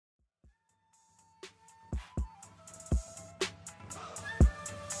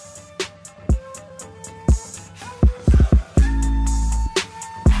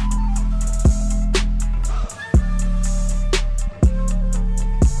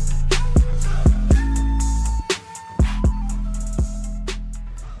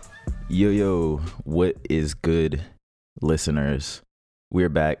Yo, what is good, listeners? We're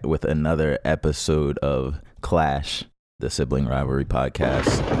back with another episode of Clash, the sibling rivalry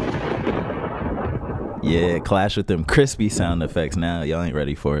podcast. Yeah, clash with them crispy sound effects now. Y'all ain't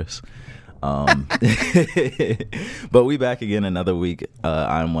ready for us. But we back again another week.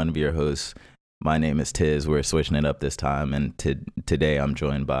 I'm one of your hosts. My name is Tiz. We're switching it up this time, and today I'm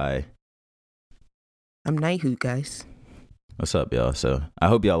joined by... I'm Nighthoot, guys. What's up, y'all? So I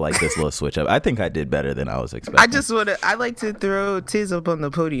hope y'all like this little switch up. I think I did better than I was expecting. I like to throw Tiz up on the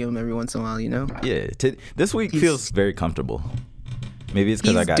podium every once in a while, you know? Yeah, this week feels very comfortable. Maybe it's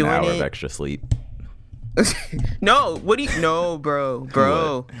because I got an hour of extra sleep. No, bro.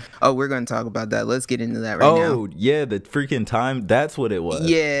 Oh, we're gonna talk about that. Let's get into that right now. Oh yeah, the freaking time. That's what it was.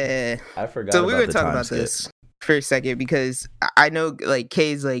 Yeah, I forgot. So we're gonna talk about this for a second because I know like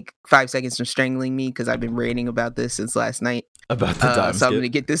Kay's like 5 seconds from strangling me because I've been ranting about this since last night. About the time so I'm gonna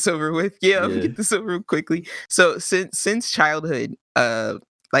get this over with. I'm gonna get this over quickly. So since childhood,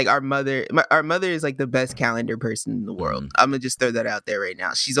 like our mother is like the best calendar person in the world. I'm gonna just throw that out there right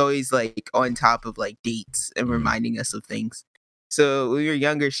now. She's always like on top of like dates and reminding us of things. So when we were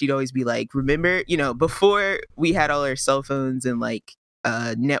younger, she'd always be like, remember, before we had all our cell phones and like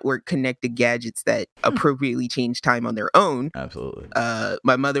network connected gadgets that appropriately change time on their own. Absolutely.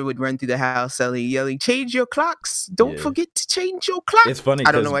 My mother would run through the house yelling, change your clocks. Don't forget to change your clock. It's funny.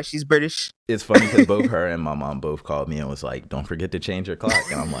 I don't know why she's British. It's funny because both her and my mom both called me and was like, don't forget to change your clock.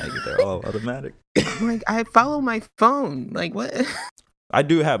 And I'm like, they're all automatic. I'm like, I follow my phone. Like, what? I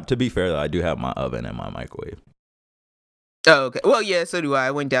do have, to be fair though, I do have my oven and my microwave. Oh, okay. Well, yeah, so do I.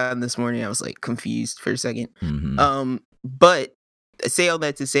 I went down this morning. I was like confused for a second. Mm-hmm. But I say all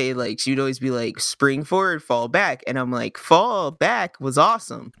that to say, like, she would always be like, spring forward, fall back. And I'm like, fall back was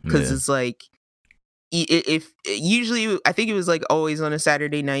awesome. Because it's like, if usually, I think it was like always on a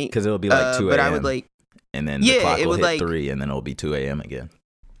Saturday night. Because it'll be like 2 a.m. But I would like, and then the clock will hit like 3 and then it'll be 2 a.m. again.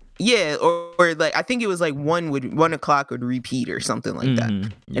 Yeah, or like, I think it was like 1 o'clock would repeat or something like that.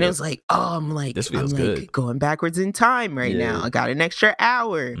 And it was like, I'm like, this feels good. Like going backwards in time right now. I got an extra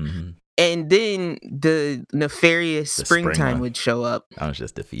hour. And then the nefarious springtime would show up. I was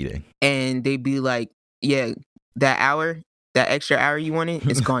just defeating. And they'd be like, yeah, that extra hour you wanted,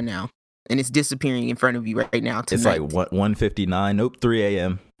 it's gone now. And it's disappearing in front of you right now tonight. It's like 1:59, nope, 3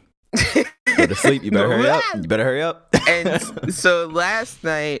 a.m. Go to sleep, you better hurry up. And so last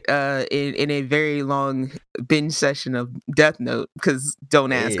night, in a very long binge session of Death Note, because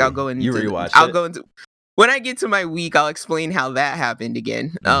don't ask, I'll go into... You rewatched I'll go into... When I get to my week, I'll explain how that happened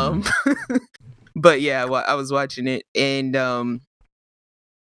again. But yeah, I was watching it and I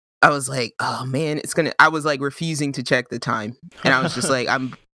was like, oh man, I was like refusing to check the time. And I was just like,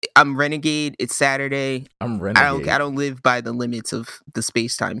 I'm renegade. It's Saturday. I'm renegade. I don't live by the limits of the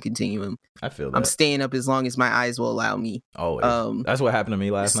space-time continuum. I feel that. I'm staying up as long as my eyes will allow me. Always. That's what happened to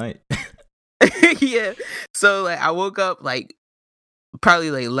me last night. Yeah. So like I woke up like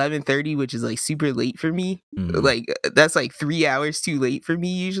probably like 11:30, which is like super late for me. Like that's like 3 hours too late for me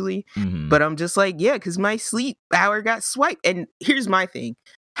usually. But I'm just like, yeah, because my sleep hour got swiped. And here's my thing.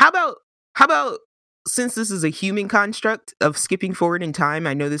 How about since this is a human construct of skipping forward in time,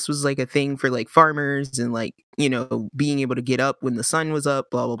 I know this was like a thing for like farmers and like, being able to get up when the sun was up,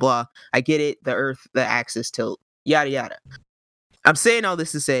 blah, blah, blah. I get it. The earth, the axis tilt, yada, yada. I'm saying all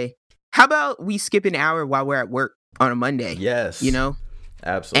this to say, how about we skip an hour while we're at work on a Monday? Yes.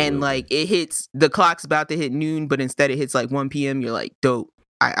 Absolutely. And like the clock's about to hit noon, but instead it hits like 1 p.m. You're like, dope.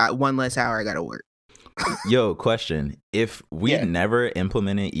 I 1 less hour, I gotta work. Yo, question. If we never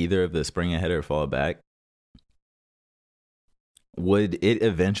implemented either of the spring ahead or fall back, would it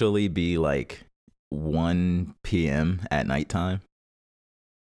eventually be like 1 p.m. at nighttime?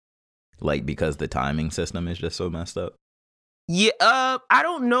 Like because the timing system is just so messed up? Yeah, I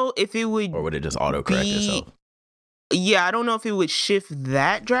don't know if it would... Or would it just autocorrect itself? Yeah, I don't know if it would shift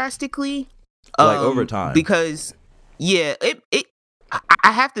that drastically. Like over time. Because, yeah, I'd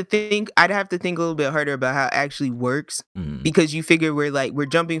have to think a little bit harder about how it actually works. Because you figure we're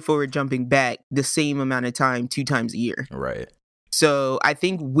jumping forward, jumping back the same amount of time 2 times a year. Right. So I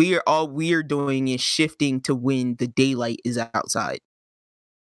think all we're doing is shifting to when the daylight is outside.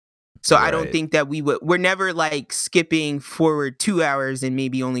 So I don't think that we're never like skipping forward 2 hours and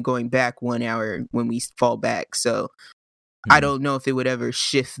maybe only going back 1 hour when we fall back. So I don't know if it would ever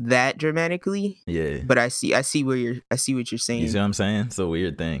shift that dramatically. Yeah. But I see what you're saying. You see what I'm saying? It's a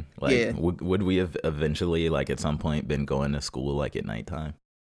weird thing. Like, would we have eventually, like, at some point been going to school, like, at nighttime?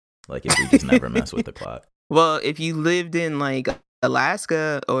 Like, if we just never mess with the clock? Well, if you lived in, like,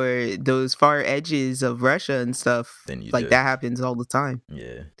 Alaska or those far edges of Russia and stuff, Then you like do. that happens all the time.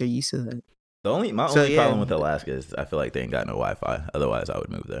 Yeah. They're used to that. My only problem with Alaska is I feel like they ain't got no Wi-Fi. Otherwise, I would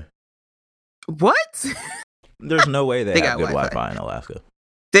move there. What? There's no way they have good Wi-Fi. Wi-Fi in Alaska.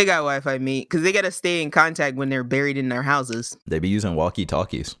 They got Wi-Fi, mate, because they got to stay in contact when they're buried in their houses. They be using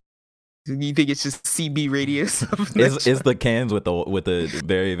walkie-talkies. You think it's just CB radios? It's the cans with the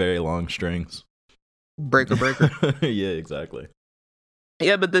very, very long strings. Breaker. Yeah, exactly.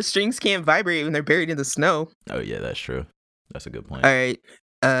 Yeah, but the strings can't vibrate when they're buried in the snow. Oh yeah, that's true. That's a good point. All right.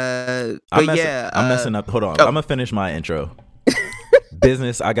 I'm messing up. Hold on. I'm gonna finish my intro.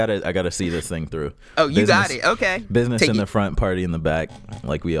 Business. I gotta see this thing through. Oh, you got it. Okay. Business in the front, party in the back,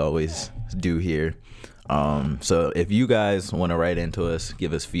 like we always do here. So if you guys want to write into us,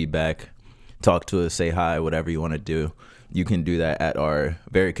 give us feedback, talk to us, say hi, whatever you want to do, you can do that at our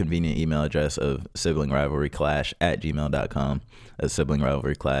very convenient email address of siblingrivalryclash@gmail.com. That's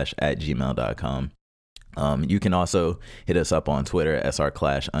siblingrivalryclash@gmail.com. You can also hit us up on Twitter at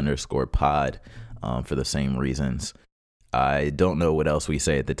srclash_pod for the same reasons. I don't know what else we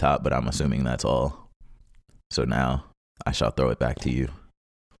say at the top, but I'm assuming that's all. So now I shall throw it back to you.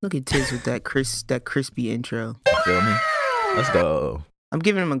 Look at Tiz with that crispy intro. You feel me? Let's go. I'm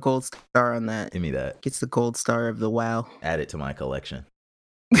giving him a gold star on that. Give me that. Gets the gold star of the wow. Add it to my collection.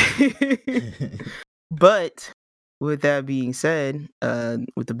 But with that being said,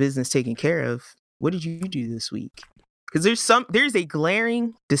 with the business taken care of, what did you do this week? Because there's a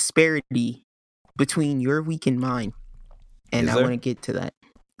glaring disparity between your week and mine, and I want to get to that.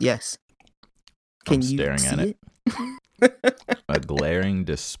 Yes. Can you staring see at it? A glaring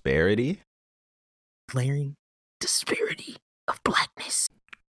disparity? Glaring disparity of blackness.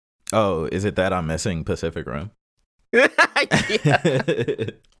 Oh, is it that I'm missing Pacific Rim? Yeah.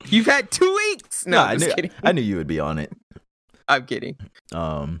 You've had 2 weeks. No, I knew you would be on it. I'm kidding.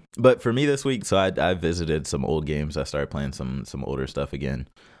 But for me this week, so I visited some old games. I started playing some older stuff again.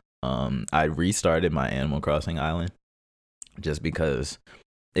 I restarted my Animal Crossing island just because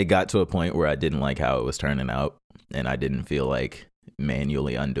it got to a point where I didn't like how it was turning out, and I didn't feel like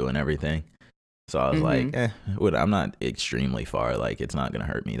manually undoing everything. So I was like, I'm not extremely far. Like, it's not going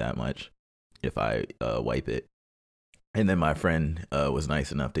to hurt me that much if I wipe it. And then my friend was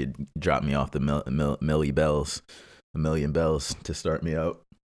nice enough to drop me off the million bells to start me out.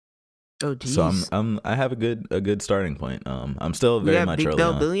 Oh, geez. So I have a good starting point. I'm still very much early on. Big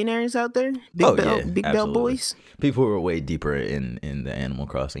Bell billionaires out there? Big Bell boys? People who are way deeper in the Animal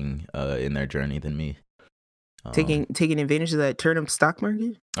Crossing in their journey than me. Taking advantage of that turnip stock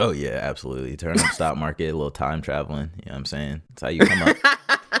market? Oh yeah, absolutely. Turnip stock market, a little time traveling. You know what I'm saying? That's how you come up.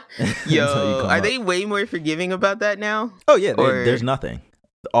 Yo, are they way more forgiving about that now? Oh yeah, there's nothing.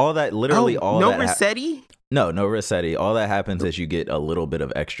 All that, literally all no that. No Rossetti? No Rossetti. All that happens is you get a little bit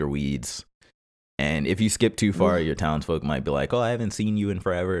of extra weeds. And if you skip too far, your townsfolk might be like, oh, I haven't seen you in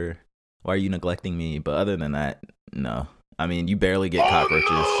forever. Why are you neglecting me? But other than that, no. I mean, you barely get cockroaches.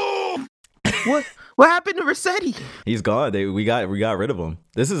 No! What happened to Rossetti? He's gone. We got rid of him.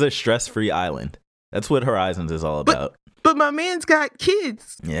 This is a stress-free island. That's what Horizons is all about. But my man's got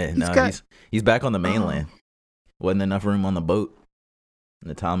kids. Yeah, he's back on the mainland. Wasn't enough room on the boat.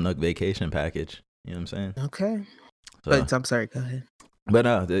 The Tom Nook vacation package. You know what I'm saying? Okay. So, but I'm sorry, go ahead.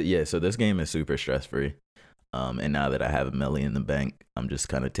 But so this game is super stress-free. And now that I have $1 million in the bank, I'm just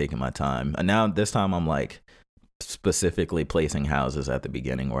kind of taking my time. And now this time I'm like specifically placing houses at the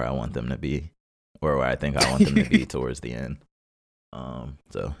beginning where I want them to be, or where I think I want them to be towards the end.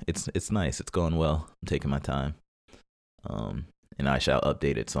 So it's nice. It's going well. I'm taking my time. And I shall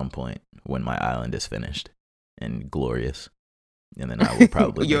update at some point when my island is finished and glorious. And then I will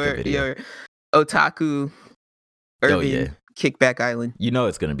probably make a video. Your otaku urban kickback island. You know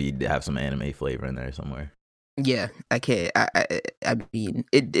it's going to have some anime flavor in there somewhere. Yeah, I can't. I mean,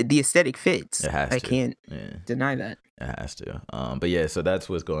 the aesthetic fits. It has to. I can't deny that. It has to. But yeah, so that's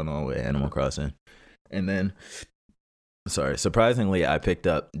what's going on with Animal Crossing. And then, surprisingly, I picked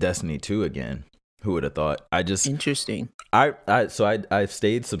up Destiny 2 again. Who would have thought? Interesting. I've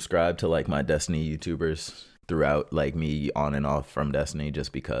stayed subscribed to like my Destiny YouTubers throughout, like me on and off from Destiny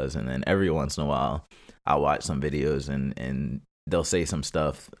just because. And then every once in a while, I'll watch some videos and they'll say some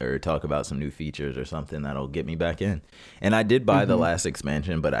stuff or talk about some new features or something that'll get me back in. And I did buy the last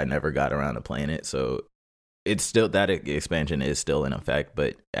expansion, but I never got around to playing it. So it's still, that expansion is still in effect.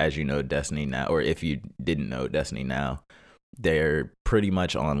 But as you know, Destiny now, or if you didn't know Destiny now, they're pretty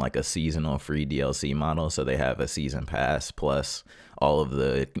much on like a seasonal free DLC model. So they have a season pass plus all of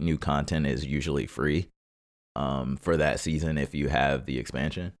the new content is usually free for that season if you have the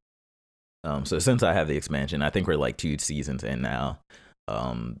expansion. So since I have the expansion, I think we're like 2 seasons in now.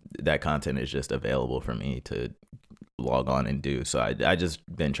 That content is just available for me to log on and do. So I just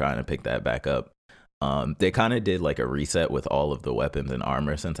been trying to pick that back up. They kind of did like a reset with all of the weapons and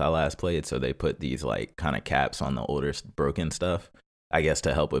armor since I last played. So they put these like kind of caps on the older broken stuff, I guess,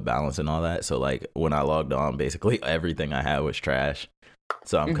 to help with balance and all that. So like when I logged on, basically everything I had was trash.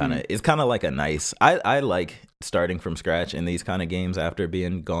 So I'm it's kind of like a nice, I like starting from scratch in these kind of games after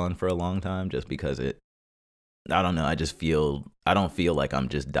being gone for a long time, just because I don't know, I don't feel like I'm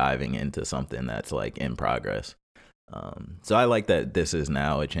just diving into something that's like in progress. So I like that this is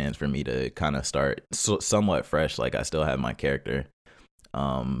now a chance for me to kind of start somewhat fresh. Like I still have my character,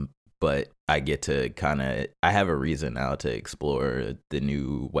 but I get to I have a reason now to explore the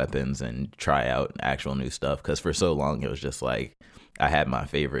new weapons and try out actual new stuff. Because for so long it was just like I had my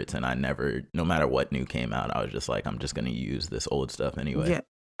favorites, and no matter what new came out, I was just like, I'm just gonna use this old stuff anyway. Yeah,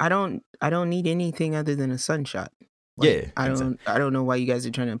 I don't need anything other than a Sunshot. Like, yeah, I don't know why you guys are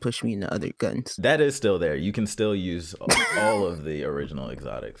trying to push me into other guns. That is still there. You can still use all of the original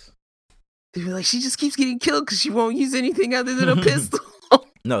exotics. They were like, she just keeps getting killed because she won't use anything other than a pistol.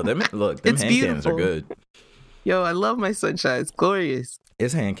 No, them hand cannons are good. Yo, I love my Sunshot. It's glorious.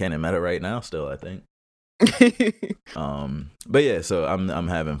 It's hand cannon meta right now still, I think. But yeah, so I'm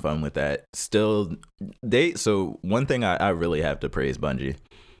having fun with that. Still, so one thing I really have to praise Bungie,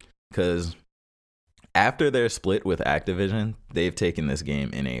 because after their split with Activision, they've taken this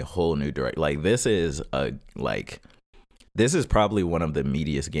game in a whole new direction. Like this is probably one of the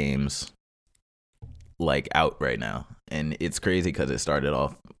meatiest games like out right now, and it's crazy because it started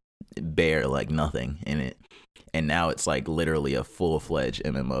off bare like nothing in it, and now it's like literally a full-fledged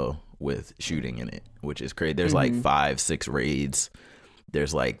MMO with shooting in it, which is crazy. There's like 5-6 raids,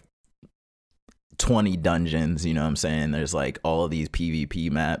 there's like 20 dungeons, you know what I'm saying? There's like all of these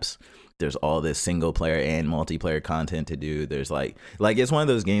PvP maps. There's all this single player and multiplayer content to do. There's like it's one of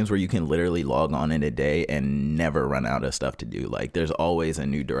those games where you can literally log on in a day and never run out of stuff to do. Like there's always a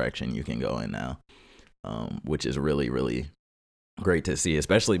new direction you can go in now, which is really, really great to see,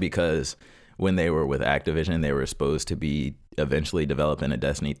 especially because when they were with Activision, they were supposed to be eventually developing a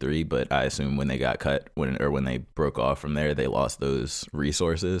Destiny 3, but I assume when they got cut, when they broke off from there, they lost those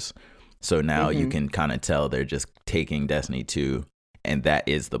resources. So now you can kind of tell they're just taking Destiny 2, and that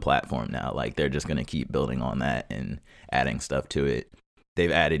is the platform now. Like they're just going to keep building on that and adding stuff to it.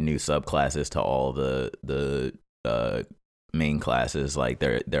 They've added new subclasses to all the main classes. Like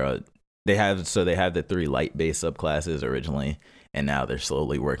they have the 3 light-based subclasses originally, and now they're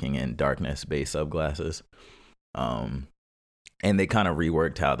slowly working in darkness-based subclasses. And they kind of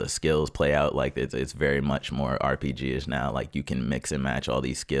reworked how the skills play out. Like it's very much more RPG-ish now. Like you can mix and match all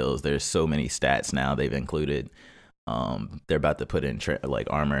these skills. There's so many stats now they've included. They're about to put in like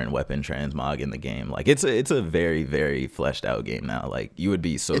armor and weapon transmog in the game. Like it's a very, very fleshed out game now. Like you would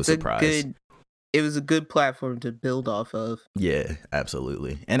be surprised. It was a good platform to build off of. Yeah,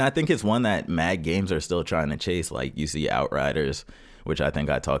 absolutely. And I think it's one that Mag Games are still trying to chase. Like you see Outriders, which I think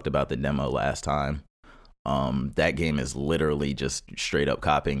I talked about the demo last time. That game is literally just straight up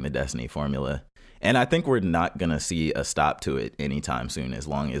copying the Destiny formula. And I think we're not going to see a stop to it anytime soon, as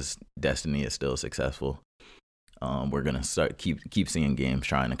long as Destiny is still successful. We're going to start keep seeing games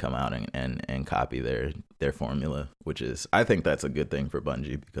trying to come out and copy their formula, which is, I think that's a good thing for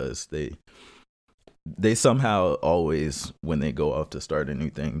Bungie, because they somehow always, when they go off to start a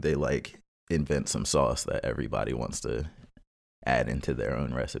new thing, they like invent some sauce that everybody wants to add into their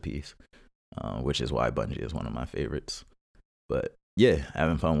own recipes, which is why Bungie is one of my favorites. But yeah,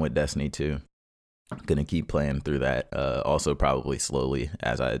 having fun with Destiny 2. Gonna keep playing through that. Also probably slowly,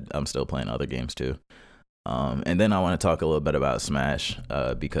 as I'm still playing other games too. And then I want to talk a little bit about Smash,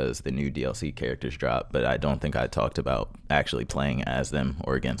 because the new DLC characters dropped, but I don't think I talked about actually playing as them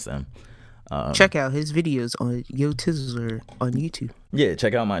or against them. Check out his videos on Yo Tizzler on YouTube. Yeah,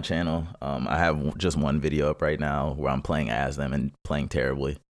 check out my channel. I have just one video up right now where I'm playing as them and playing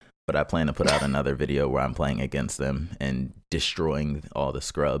terribly, but I plan to put out another video where I'm playing against them and destroying all the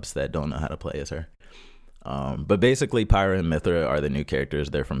scrubs that don't know how to play as her. But basically, Pyra and Mythra are the new characters.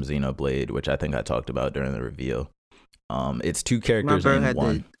 They're from Xenoblade, which I think I talked about during the reveal. It's 2 characters in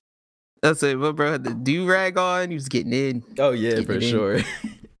one. That's it. My bro had the do-rag on. He was getting in. Oh, yeah, for sure.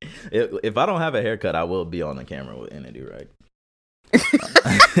 If I don't have a haircut, I will be on the camera in a do-rag.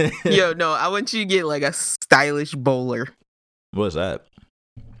 Yo, no, I want you to get like a stylish bowler. What's that?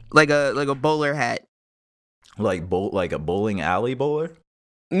 Like a bowler hat. Like a bowling alley bowler?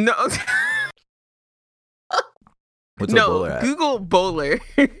 No. What's a bowler hat? Google bowler.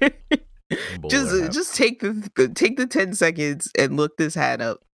 Just take the 10 seconds and look this hat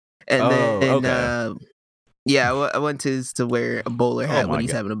up. And then okay. yeah, I want to wear a bowler hat when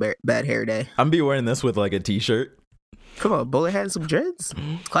he's having a bad hair day. I'm be wearing this with like a t-shirt. Come on, bowler hat and some dreads.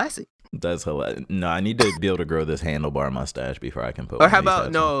 Classic. That's hilarious. No, I need to be able to grow this handlebar mustache before I can put. Or how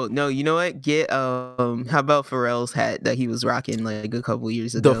about no? You know what? Get how about Pharrell's hat that he was rocking like a couple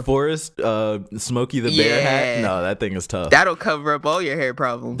years ago? The Forest Smokey the Bear hat. No, that thing is tough. That'll cover up all your hair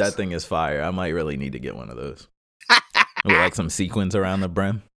problems. That thing is fire. I might really need to get one of those with like some sequins around the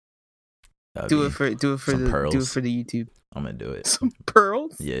brim. Do it for the YouTube. I'm gonna do it. Some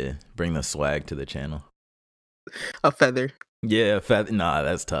pearls. Yeah, bring the swag to the channel. A feather. Yeah, feather. Nah,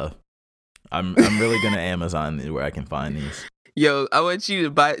 that's tough. I'm really gonna Amazon where I can find these. Yo, I want you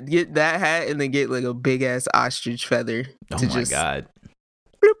to get that hat and then get like a big ass ostrich feather. Oh my god!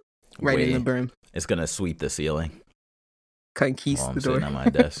 Bloop, right in the brim. It's gonna sweep the ceiling. Conquistador. I'm sitting on my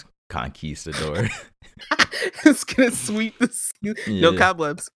desk. Conquistador. It's gonna sweep the ceiling. Yeah. No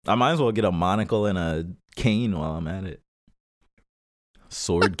cobwebs. I might as well get a monocle and a cane while I'm at it.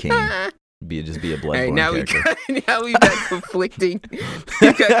 Sword cane. Just be a Bloodborne character. Now we got conflicting.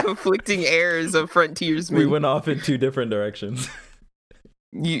 We got conflicting eras of frontiersmen. We went off in two different directions.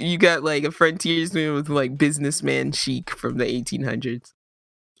 You got like a frontiersman with like businessman chic from the 1800s.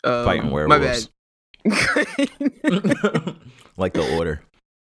 Fighting werewolves. My bad. Like the Order.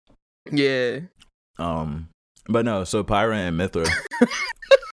 Yeah. But no. So Pyra and Mythra,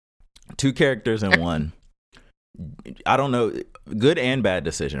 two characters in one. I don't know, good and bad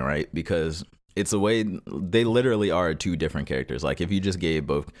decision, right? Because it's a way they literally are two different characters. Like if you just gave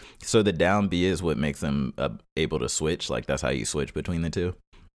both, so the down B is what makes them able to switch. Like that's how you switch between the two.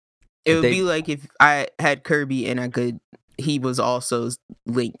 It would be like if I had Kirby and he was also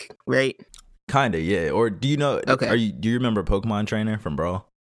Link, right? Kinda, yeah. Or do you know? Okay. Do you remember Pokemon Trainer from Brawl?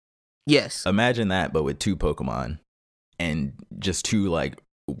 Yes. Imagine that, but with two Pokemon and just two like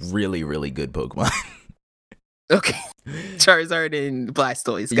really, really good Pokemon. Okay. Charizard and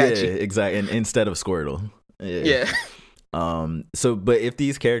Blastoise. Gotcha. Yeah, exactly. And instead of Squirtle. Yeah. So, but if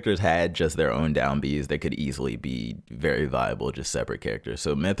these characters had just their own down Bs, they could easily be very viable, just separate characters.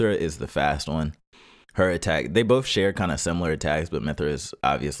 So Mythra is the fast one. Her attack, they both share kind of similar attacks, but Mythra is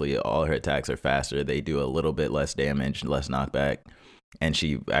obviously all her attacks are faster. They do a little bit less damage, less knockback, and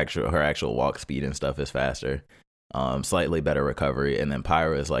her actual walk speed and stuff is faster. Slightly better recovery, and then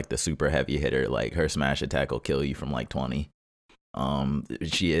Pyra is like the super heavy hitter. Like her smash attack will kill you from like 20.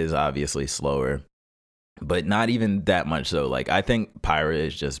 She is obviously slower, but not even that much so. Like I think Pyra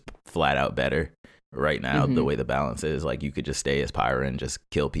is just flat out better right now. The way the balance is, like you could just stay as Pyra and just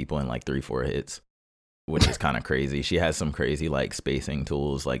kill people in like 3-4 hits, which is kind of crazy. She has some crazy like spacing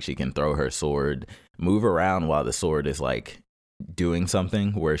tools. Like she can throw her sword, move around while the sword is like doing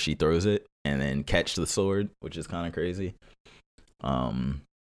something where she throws it, and then catch the sword, which is kind of crazy.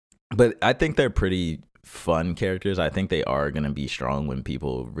 But I think they're pretty fun characters. I think they are going to be strong when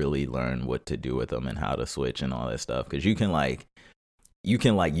people really learn what to do with them and how to switch and all that stuff. Because you can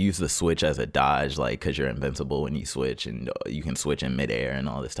use the switch as a dodge, like because you're invincible when you switch, and you can switch in midair and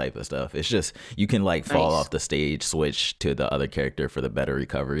all this type of stuff. It's just you can like fall off the stage, switch to the other character for the better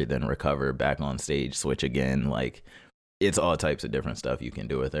recovery, then recover back on stage, switch again. Like it's all types of different stuff you can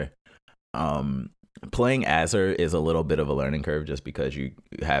do with her. Playing as her is a little bit of a learning curve just because you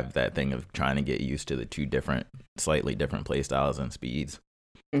have that thing of trying to get used to the two slightly different play styles and speeds.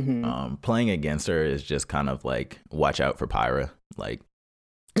 Playing against her is just kind of like watch out for Pyra, like,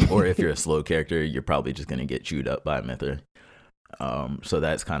 or if you're a slow character, you're probably just gonna get chewed up by Mythra. So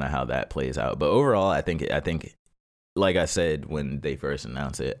that's kind of how that plays out. But overall, I think, like I said when they first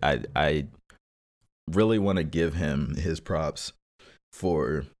announced it, I really want to give him his props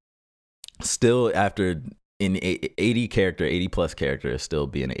for still after in 80 plus characters still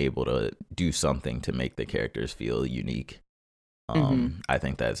being able to do something to make the characters feel unique. I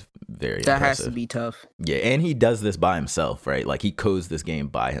think that's very impressive. Has to be tough. Yeah, and he does this by himself, right? Like he codes this game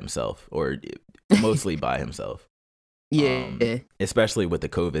by himself, or mostly by himself. Yeah. Especially with the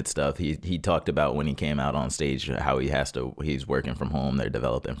COVID stuff. He talked about when he came out on stage how he's working from home, they're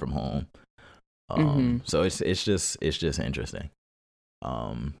developing from home. So it's just interesting.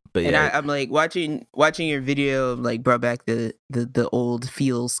 But yeah, and I'm like watching your video like brought back the old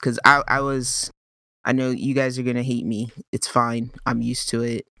feels, because I know you guys are gonna hate me. It's fine. I'm used to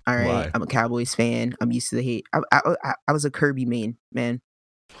it. All right. Why? I'm a Cowboys fan. I'm used to the hate. I was a Kirby main, man.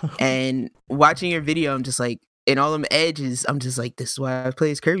 And watching your video, I'm just like, in all them edges, I'm just like, this is why I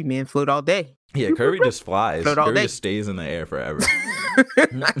play as Kirby, man. Float all day. Yeah, Kirby just flies. Float all Kirby day. just stays in the air forever.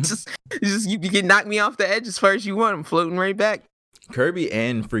 You can knock me off the edge as far as you want. I'm floating right back. Kirby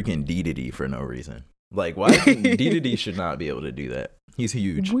and freaking Dedede for no reason. Like, why? Dedede should not be able to do that. He's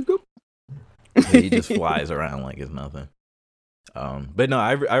huge. Wake up. He just flies around like it's nothing. But no,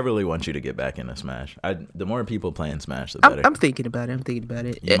 I really want you to get back into Smash. The more people playing Smash, the better. I'm thinking about it.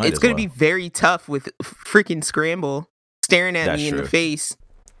 It's going to be very tough with freaking Scramble staring at me in the face.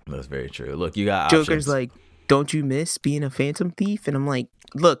 That's very true. Look, you got Joker's options. like, don't you miss being a Phantom Thief? And I'm like,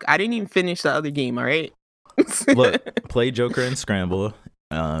 look, I didn't even finish the other game, all right? Look, play Joker and Scramble,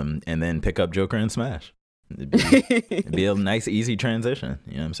 and then pick up Joker and Smash. It'd be a nice, easy transition.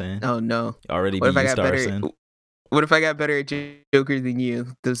 You know what I'm saying? Oh, no. Already what beat if I got Star better? Sin. What if I got better at Joker than you?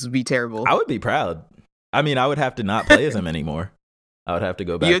 This would be terrible. I would be proud. I mean, I would have to not play as him anymore. I would have to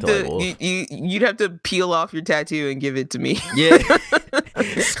go back to like Wolf. You'd have to peel off your tattoo and give it to me. Yeah.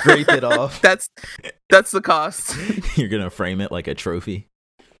 Scrape it off. That's the cost. You're going to frame it like a trophy.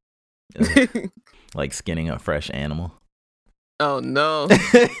 Like skinning a fresh animal. Oh, no.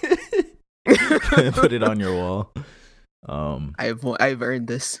 Put it on your wall. I've earned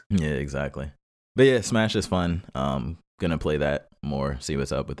this. Yeah, exactly. But yeah, Smash is fun. Gonna play that more, see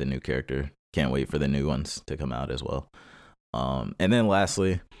what's up with the new character. Can't wait for the new ones to come out as well. And then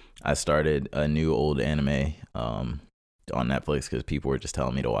lastly, I started a new old anime on Netflix because people were just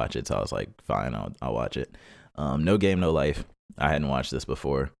telling me to watch it, so I was like, fine, I'll watch it. No Game No Life. I hadn't watched this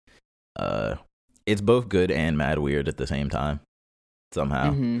before. It's both good and mad weird at the same time.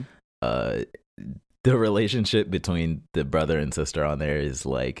 Somehow, the relationship between the brother and sister on there is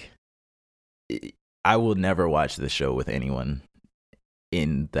like, I will never watch this show with anyone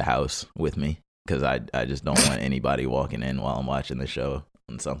in the house with me because I just don't want anybody walking in while I'm watching the show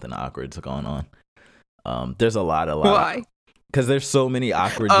and something awkward's going on. There's a lot. Why? Because there's so many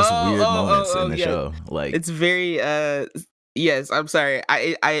awkward, just weird moments in the show. Like it's very yes, I'm sorry.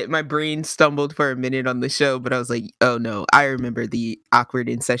 I my brain stumbled for a minute on the show, but I was like, oh no, I remember the awkward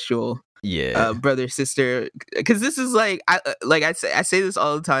incestual brother sister, because this is like I say this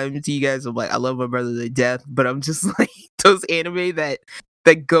all the time to you guys. I'm like, I love my brother to death, but I'm just like, those anime that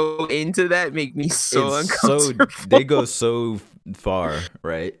go into that make me so uncomfortable. They go so far,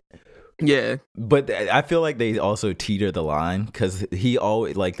 right? Yeah, but I feel like they also teeter the line because he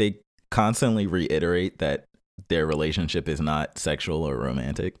always they constantly reiterate that their relationship is not sexual or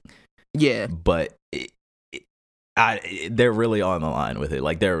romantic. Yeah, but they're really on the line with it.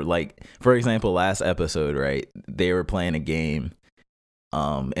 Like, they're like, for example, last episode, right? They were playing a game.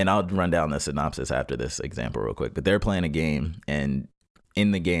 And I'll run down the synopsis after this example real quick. But they're playing a game, and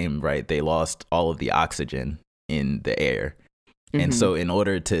in the game, right, they lost all of the oxygen in the air. And so in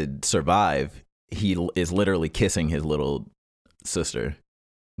order to survive, he is literally kissing his little sister.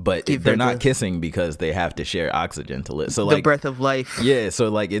 But they're not kissing because they have to share oxygen to live. So the breath of life. Yeah, so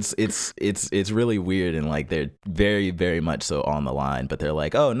like it's really weird, and like they're very, very much so on the line, but they're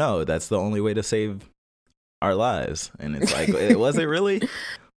like, oh no, that's the only way to save our lives. And it's like, was it really?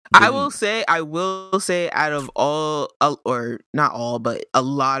 I will say out of all, or not all, but a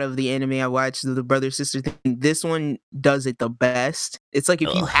lot of the anime I watched, the brother sister thing, this one does it the best. It's like,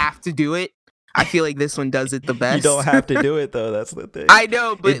 if you have to do it, I feel like this one does it the best. You don't have to do it though. That's the thing. I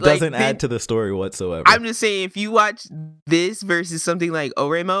know, but it doesn't add to the story whatsoever. I'm just saying, if you watch this versus something like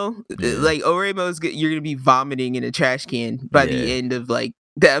Oremo, like Oremo's, you're gonna be vomiting in a trash can by the end of like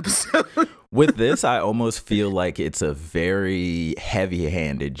the episode. With this, I almost feel like it's a very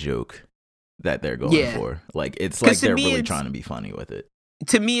heavy-handed joke that they're going for. Like, it's like they're really trying to be funny with it.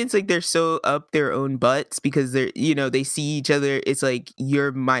 To me, it's like they're so up their own butts because they're, they see each other. It's like,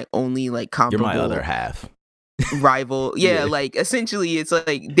 you're my only like comparable. You're my other half. Rival. Yeah, like essentially it's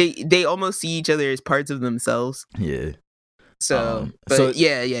like they almost see each other as parts of themselves. Yeah. So,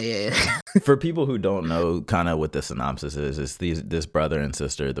 yeah. For people who don't know kind of what the synopsis is this brother and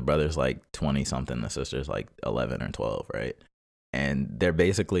sister. The brother's like 20 something, the sister's like 11 or 12, right? And they're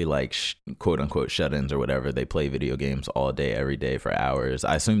basically like quote unquote shut-ins or whatever. They play video games all day, every day for hours.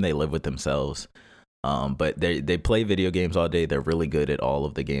 I assume they live with themselves. But they play video games all day. They're really good at all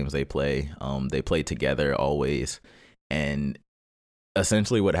of the games they play. They play together always. And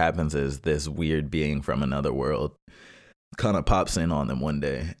essentially what happens is this weird being from another world kind of pops in on them one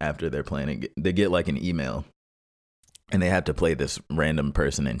day after they're playing. They get like an email, and they have to play this random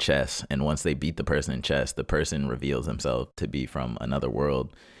person in chess. And once they beat the person in chess, the person reveals himself to be from another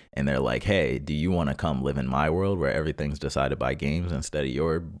world. And they're like, hey, do you want to come live in my world where everything's decided by games instead of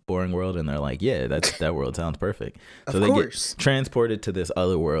your boring world? And they're like, yeah, that world sounds perfect. So they get transported to this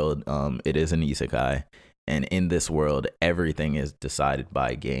other world. It is an isekai. And in this world, everything is decided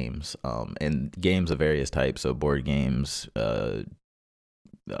by games. And games of various types. So board games,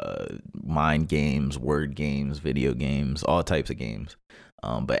 mind games, word games, video games, all types of games.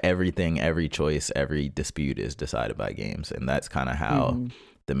 But every choice, every dispute is decided by games, and that's kind of how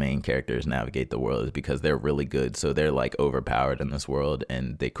the main characters navigate the world, is because they're really good. So they're like overpowered in this world,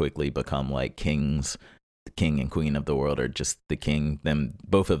 and they quickly become like kings, the king and queen of the world, or just the king.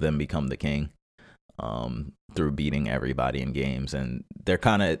 Both of them become the king through beating everybody in games, and they're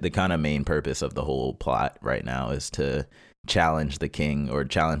the kind of main purpose of the whole plot right now is to challenge the king, or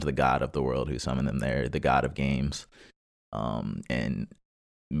challenge the god of the world who summoned them there, the god of games, and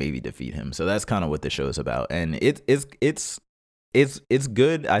maybe defeat him. So that's kind of what the show's about, and it's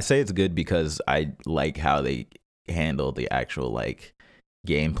good. I say it's good because I like how they handle the actual like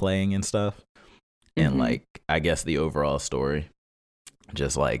game playing and stuff, and like I guess the overall story,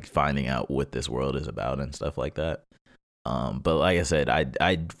 just like finding out what this world is about and stuff like that. But like I said,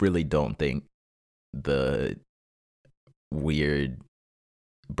 I really don't think the weird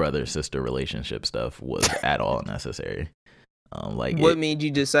brother sister relationship stuff was at all necessary. Like, what made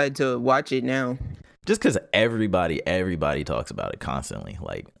you decide to watch it now? Just because everybody talks about it constantly.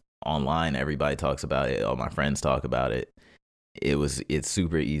 Like online, everybody talks about it. All my friends talk about it. It's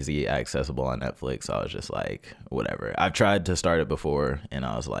super easy, accessible on Netflix. So I was just like, whatever. I've tried to start it before, and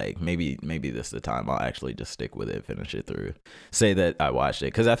I was like, maybe this is the time. I'll actually just stick with it, finish it through, say that I watched it,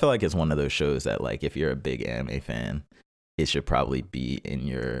 because I feel like it's one of those shows that, like, if you're a big anime fan, it should probably be in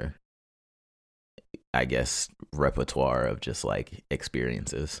your, I guess, repertoire of just like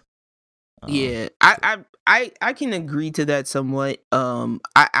experiences. Yeah, I can agree to that somewhat.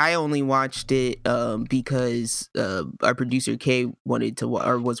 I only watched it because our producer Kay wanted to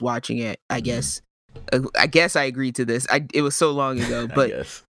or was watching it. I guess I agreed to this. It was so long ago,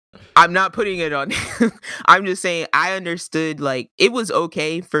 but I'm not putting it on. I'm just saying I understood, like, it was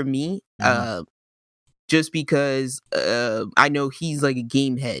okay for me, just because I know he's like a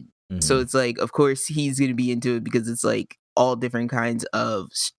game head, so it's like, of course he's gonna be into it, because it's like all different kinds of.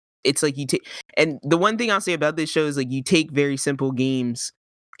 It's like you take, and the one thing I'll say about this show is, like, you take very simple games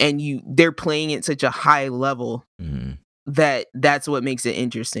and they're playing at such a high level that's what makes it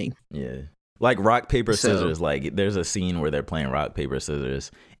interesting. Yeah. Like rock, paper, scissors. Like there's a scene where they're playing rock, paper, scissors,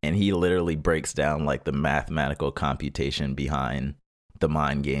 and he literally breaks down like the mathematical computation behind the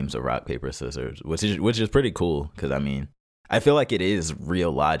mind games of rock, paper, scissors, which is pretty cool, because I mean, I feel like it is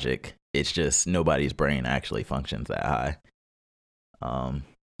real logic. It's just nobody's brain actually functions that high.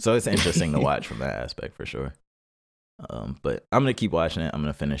 So it's interesting to watch from that aspect for sure. But I'm going to keep watching it. I'm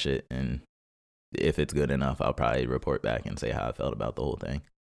going to finish it. And if it's good enough, I'll probably report back and say how I felt about the whole thing.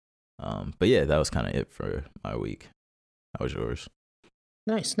 But yeah, that was kind of it for my week. How was yours?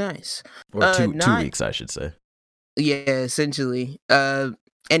 Nice. Or 2 weeks, I should say. Yeah, essentially. And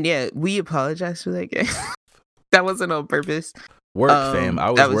yeah, we apologize for that, guy. That wasn't on purpose. Fam.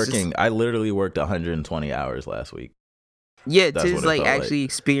 I was working. I literally worked 120 hours last week. Yeah, to like actually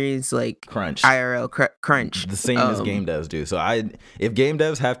experience like crunch, IRL crunch, the same as game devs do. So if game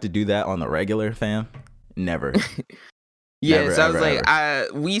devs have to do that on the regular, fam, never. Yeah, never, so ever, I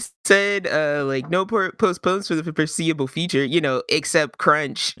was like, we said like no postpones for the foreseeable future, except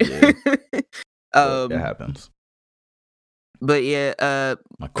crunch. Yeah. That happens. But yeah,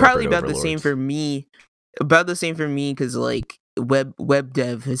 probably about the same for me. About the same for me, because like web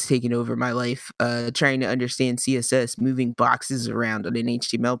dev has taken over my life. Trying to understand CSS, moving boxes around on an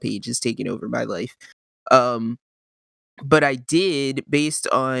HTML page is taking over my life. But I did, based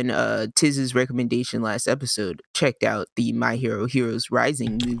on Tiz's recommendation last episode, checked out the My Hero Heroes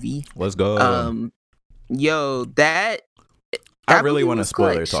Rising movie. Let's go. Yo, that I really want to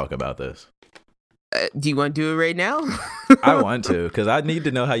spoiler talk about this. Do you want to do it right now? I want to, because I need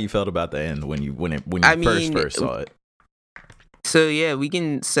to know how you felt about the end when you first saw it. So yeah, we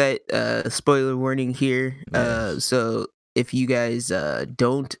can set a spoiler warning here. Yes. So if you guys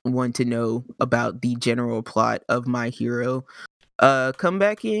don't want to know about the general plot of My Hero, come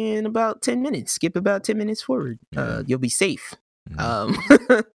back in about 10 minutes. Skip about 10 minutes forward. You'll be safe.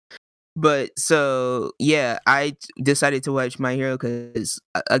 But so yeah, I decided to watch My Hero because,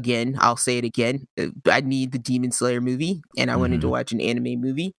 again, I'll say it again, I need the Demon Slayer movie, and I wanted to watch an anime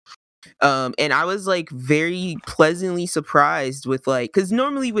movie. And I was like very pleasantly surprised with, like, because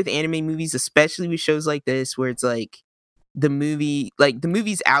normally with anime movies, especially with shows like this, where it's like the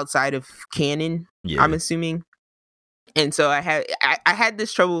movie's outside of canon, I'm assuming. And so I had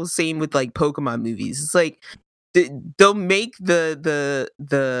this trouble same with like Pokemon movies. It's like they'll make the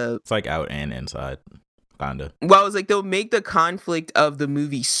it's like out and inside, kinda. Well, I was like, they'll make the conflict of the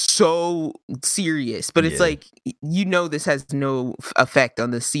movie so serious, but it's like, this has no effect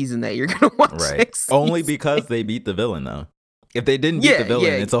on the season that you're gonna watch. Right. Only because they beat the villain, though. If they didn't beat the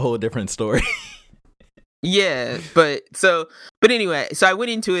villain, it's a whole different story. Yeah, but anyway, so I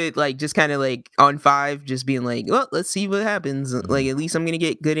went into it like just kind of like on 5, just being like, well, let's see what happens. Like at least I'm gonna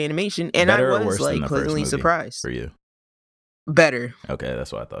get good animation, and Better I or was worse than like the first pleasantly movie surprised. for you? Better. Okay,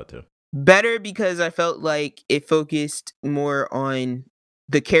 that's what I thought too. Better because I felt like it focused more on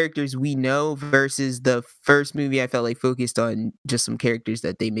the characters we know versus the first movie. I felt like focused on just some characters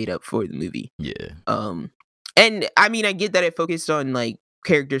that they made up for the movie. Yeah. And I mean, I get that it focused on like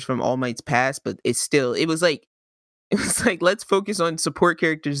characters from All Might's past, but it was like let's focus on support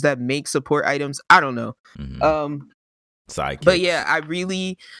characters that make support items. I don't know. Sidekicks. But yeah, I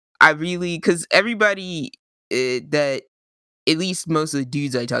really, because everybody that at least most of the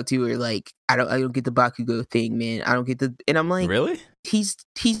dudes I talk to are like, I don't get the Bakugo thing, man. I don't get and I'm like, really? He's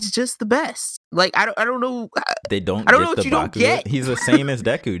just the best. Like I don't know. They don't. I don't get know what the you Bakugo. don't get. He's the same as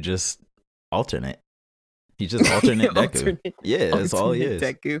Deku, just alternate. He's just alternate Deku. Yeah, that's all he is.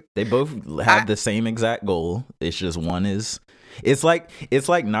 Deku. They both have the same exact goal. It's just one is. It's like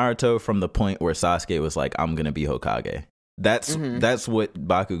Naruto from the point where Sasuke was like, "I'm gonna be Hokage." That's what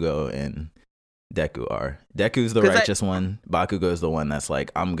Bakugo and Deku are. Deku's the righteous one. Bakugo is the one that's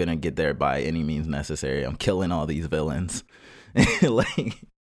like, I'm gonna get there by any means necessary. I'm killing all these villains. Like,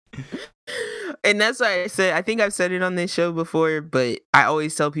 and that's why I said, I think I've said it on this show before, but I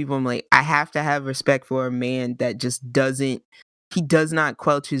always tell people, I'm like, I have to have respect for a man that just does not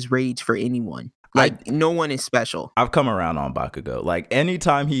quelch his rage for anyone. Like, no one is special. I've come around on Bakugo. Like,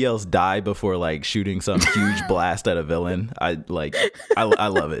 anytime he yells die before like shooting some huge blast at a villain, I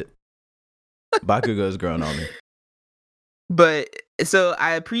love it. Bakugo's grown on me. But so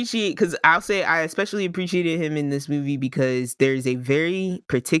I appreciate, because I'll say I especially appreciated him in this movie because there's a very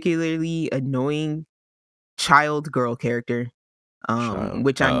particularly annoying child girl character,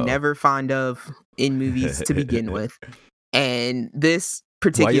 which I'm never fond of in movies to begin with. And this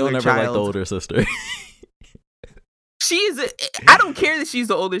particular Why you don't child, never like the older sister? I don't care that she's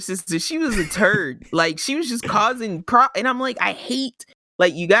the older sister. She was a turd. Like, she was just causing and I'm like, I hate,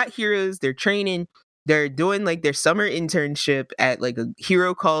 like, you got heroes, they're training, they're doing like their summer internship at like a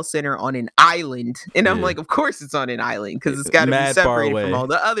hero call center on an island. And I'm like, of course it's on an island because it's got to be separated from all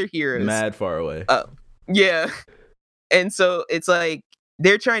the other heroes. Mad far away. Yeah. And so it's like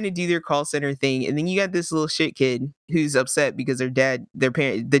they're trying to do their call center thing. And then you got this little shit kid who's upset because the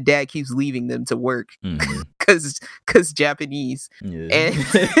dad keeps leaving them to work because Japanese. Yeah.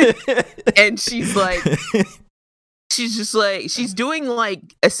 And she's like, she's just like, she's doing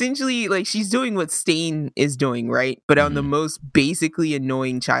like essentially like she's doing what Stain is doing, right? But on the most basically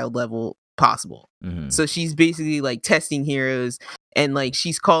annoying child level possible. So she's basically like testing heroes and like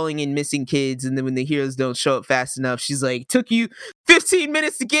she's calling in missing kids, and then when the heroes don't show up fast enough, she's like, took you 15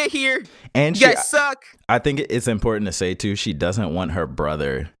 minutes to get here and you guys suck. I think it's important to say too, she doesn't want her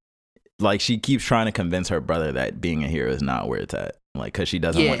brother, like she keeps trying to convince her brother that being a hero is not where it's at, like because she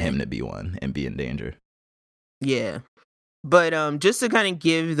doesn't want him to be one and be in danger. Yeah. But just to kind of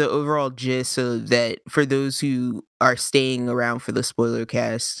give the overall gist so that for those who are staying around for the spoiler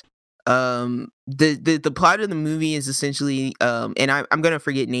cast, the plot of the movie is essentially and I'm gonna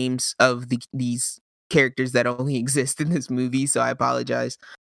forget names of these characters that only exist in this movie, so I apologize.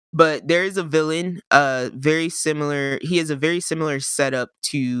 But there is a villain, very similar. He has a very similar setup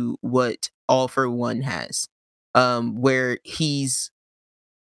to what All for One has, where he's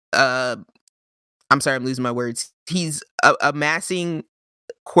I'm sorry, I'm losing my words. He's amassing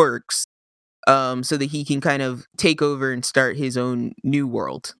quirks so that he can kind of take over and start his own new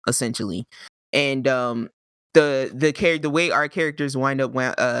world, essentially. And the way our characters wind up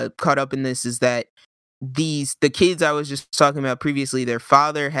caught up in this is that the kids I was just talking about previously, their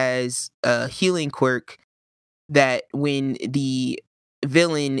father has a healing quirk that when the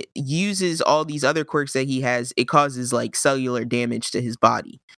villain uses all these other quirks that he has, it causes like cellular damage to his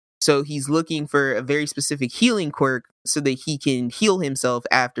body. So he's looking for a very specific healing quirk so that he can heal himself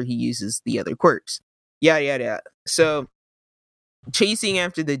after he uses the other quirks. Yada, yada, yada. So chasing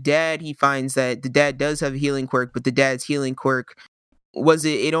after the dad, he finds that the dad does have a healing quirk, but the dad's healing quirk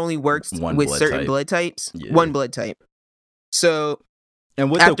it only works with certain blood types. Yeah. One blood type. So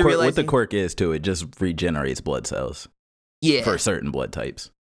and what the quirk is too, it just regenerates blood cells. Yeah. For certain blood types.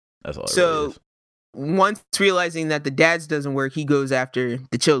 That's all it really is. Once realizing that the dad's doesn't work, he goes after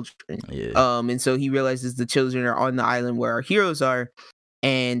the children. Yeah. And so he realizes the children are on the island where our heroes are,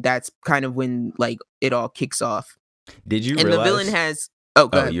 and that's kind of when like it all kicks off. Did you realize? And the villain has.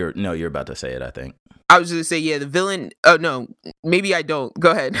 You're about to say it, I think. I was just gonna say, the villain. Oh no, maybe I don't.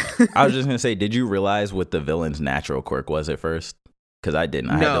 Go ahead. I was just gonna say, did you realize what the villain's natural quirk was at first? Because I didn't.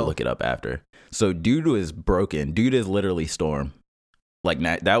 I had to look it up after. So dude is broken. Dude is literally Storm. Like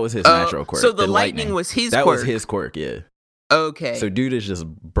that was his natural quirk. So the lightning was his that quirk. was his quirk, yeah. Okay. So dude is just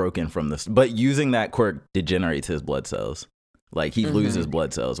broken from this, but using that quirk degenerates his blood cells. Like he loses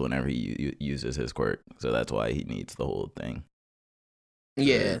blood cells whenever he uses his quirk, so that's why he needs the whole thing.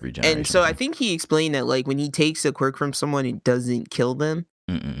 Yeah, and so I think he explained that like when he takes a quirk from someone, it doesn't kill them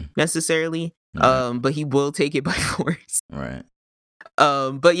necessarily, but he will take it by force. Right.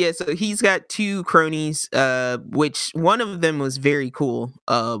 But yeah, so he's got two cronies, which one of them was very cool.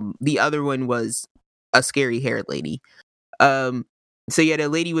 The other one was a scary haired lady. So you had a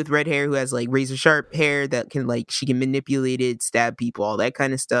lady with red hair who has like razor sharp hair that can like she can manipulate it, stab people, all that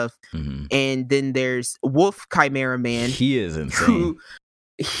kind of stuff. And then there's Wolf Chimera Man. He is insane.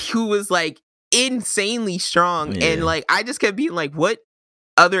 Who was like insanely strong, and like I just kept being like, what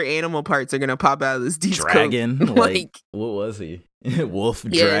other animal parts are gonna pop out of this dude's dragon? Coat? Like what was he? Wolf,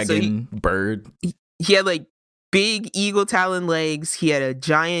 dragon, so bird. He had like big eagle talon legs. He had a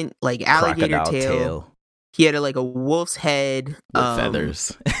giant like alligator tail. He had a wolf's head with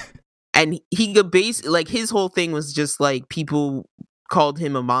feathers. And he could like his whole thing was just like people called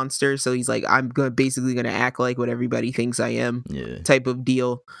him a monster, so he's like, I'm basically gonna act like what everybody thinks I am, type of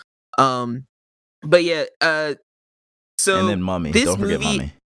deal. But yeah, so and then Mummy. Don't forget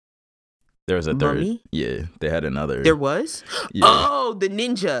Mummy. There was a third. Mummy? Yeah, they had another. There was? Yeah. Oh, the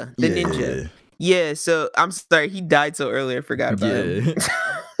ninja. The ninja. Yeah, so I'm sorry, he died so early, I forgot about him.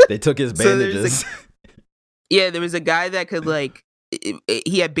 They took his bandages. There was a guy that could like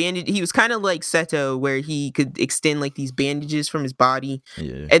he had bandage. He was kind of like Seto, where he could extend like these bandages from his body.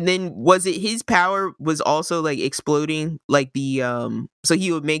 Yeah. And then was it his power was also like exploding like the so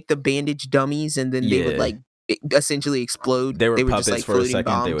he would make the bandage dummies, and then they would like essentially explode. They were puppets just, like, for a second.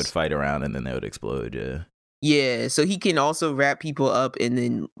 Bombs. They would fight around and then they would explode. Yeah. Yeah, so he can also wrap people up and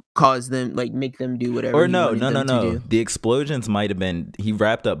then cause them, like, make them do whatever. Or no. The explosions might have been he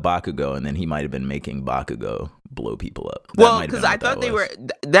wrapped up Bakugo, and then he might have been making Bakugo blow people up. Well, because I thought they were.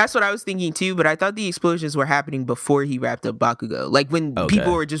 That's what I was thinking too. But I thought the explosions were happening before he wrapped up Bakugo, like when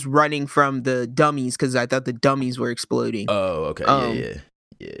people were just running from the dummies. Because I thought the dummies were exploding. Oh, okay,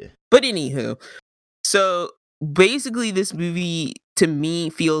 yeah. But anywho, so basically, this movie to me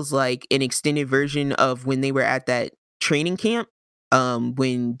feels like an extended version of when they were at that training camp.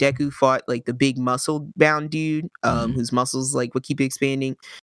 When Deku fought like the big muscle bound dude, whose muscles like would keep expanding.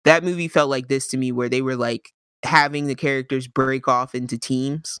 That movie felt like this to me, where they were like having the characters break off into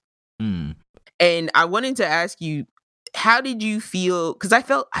teams. And I wanted to ask you, how did you feel? Because I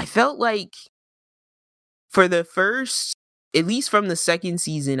felt like for the first, at least from the second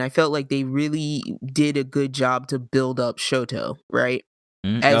season, I felt like they really did a good job to build up Shoto, right?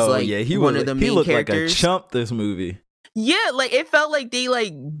 As he one of the main looked characters. Like a chump this movie. Yeah, like it felt like they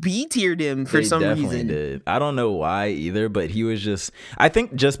like B-tiered him for some reason. Did. I don't know why either, but he was just. I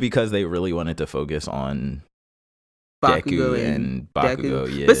think just because they really wanted to focus on Deku and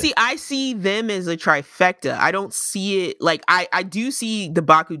Bakugo. Yeah. But see, I see them as a trifecta. I don't see it like I do see the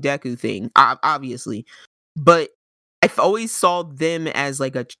Baku Deku thing, obviously, but I've always saw them as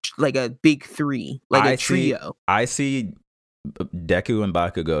like a big three, like a trio. I see Deku and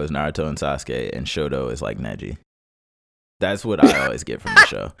Bakugo as Naruto and Sasuke, and Shoto is like Neji. That's what I always get from the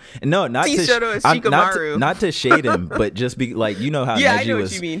show. And no, not to shade him, but just be like, you know how Neji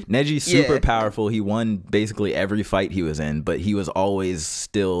was. Neji's super powerful. He won basically every fight he was in, but he was always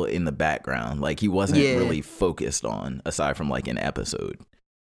still in the background. Like he wasn't really focused on, aside from like an episode.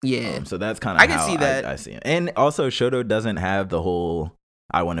 Yeah. So that's kind of how I see him. And also, Shoto doesn't have the whole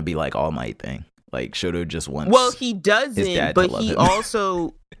 "I want to be like All Might" thing. Like Shoto just wants. Well, he doesn't, but he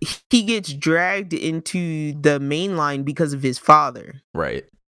also he gets dragged into the main line because of his father, right?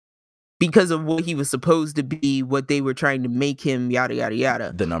 Because of what he was supposed to be, what they were trying to make him, yada yada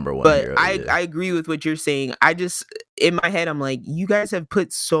yada. The number one. But hero, I agree with what you're saying. I just in my head, I'm like, you guys have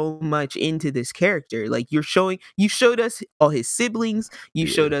put so much into this character. Like you showed us all his siblings. You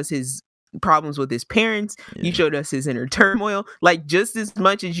showed us his problems with his parents. You showed us his inner turmoil, like just as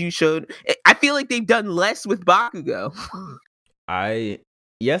much as you showed. I feel like they've done less with Bakugo.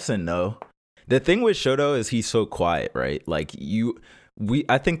 Yes and no. The thing with Shoto is he's so quiet, right? Like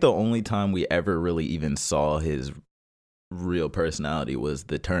I think the only time we ever really even saw his real personality was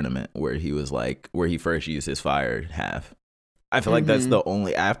the tournament where he first used his fire half. I feel like that's the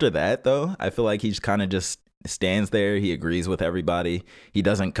only. After that though, I feel like he's kind of just stands there. He agrees with everybody. He's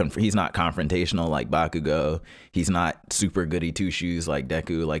not confrontational like Bakugo. He's not super goody two shoes like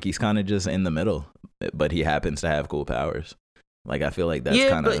Deku. Like he's kind of just in the middle, but he happens to have cool powers. Like I feel like that's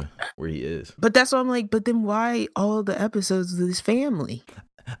kind of where he is. But that's why I'm like, but then why all the episodes of this family?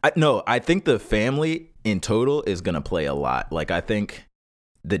 I think the family in total is gonna play a lot. Like I think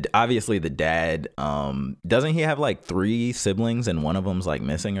obviously the dad, doesn't he have like 3 siblings and one of them's like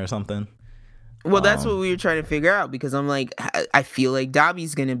missing or something? Well, that's what we were trying to figure out, because I'm like, I feel like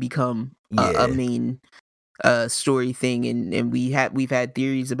Dobby's gonna become a main story thing, and we've had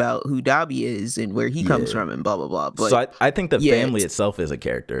theories about who Dobby is and where he comes from and blah blah blah. But so I think the family itself is a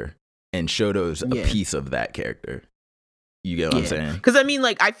character, and Shoto's a piece of that character. You get what I'm saying? Because I mean,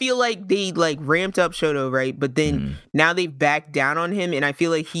 like, I feel like they like ramped up Shoto, right? But then now they've backed down on him, and I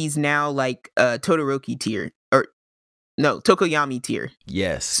feel like he's now like Todoroki tier, or no, Tokoyami tier.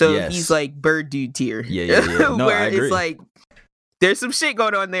 Yes. So he's like bird dude tier. Yeah. No, where I agree. It's like there's some shit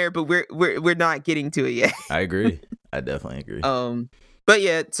going on there, but we're not getting to it yet. I agree. I definitely agree. But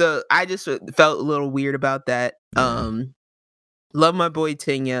yeah, so I just felt a little weird about that. Love my boy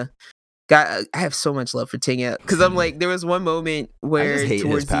Tenya. I have so much love for Tenya, because I'm like, there was one moment where I just hate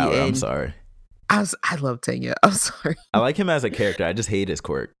towards his power. the end, I'm sorry. I love Tenya. I'm sorry. I like him as a character. I just hate his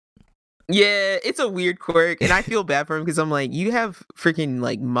quirk. Yeah, it's a weird quirk, and I feel bad for him, because I'm like, you have freaking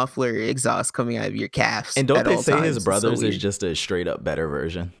like muffler exhaust coming out of your calves. And don't they say times. his brothers is just a straight up better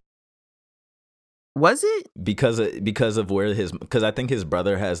version? Was it because of where because I think his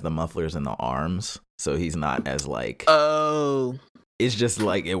brother has the mufflers in the arms, so he's not as like. Oh. It's just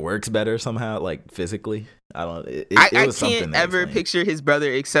like it works better somehow, like physically. I don't. I can't ever picture his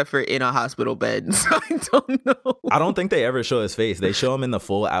brother except for in a hospital bed. So I don't know. I don't think they ever show his face. They show him in the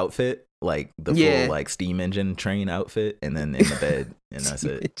full outfit, like the full like steam engine train outfit, and then in the bed, and that's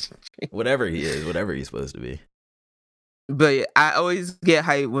it. Whatever he is, whatever he's supposed to be. But I always get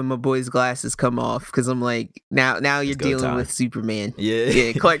hyped when my boy's glasses come off, because I'm like, now you're dealing with Superman.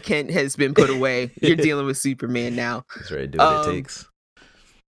 Yeah. Clark Kent has been put away. You're dealing with Superman now. That's right. Do what it takes.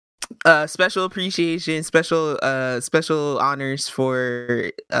 Special appreciation, special honors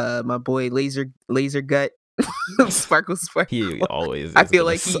for my boy Laser Gut. Sparkle. He always. I feel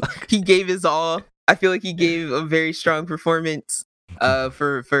like he gave his all. I feel like he gave a very strong performance.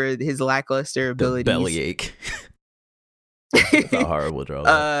 For his lackluster abilities. The bellyache. It's a horrible draw.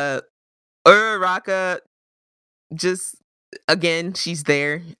 Uraraka, just again, she's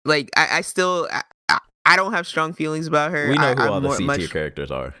there. Like I still don't have strong feelings about her. We know who all the C-tier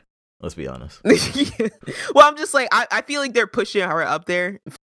characters are. Let's be honest. Well, I'm just like, I feel like they're pushing her up there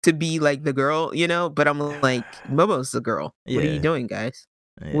to be like the girl, you know. But I'm like, Momo's the girl. Yeah. What are you doing, guys?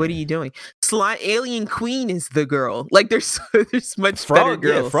 Yeah. What are you doing? Alien Queen is the girl. Like there's much better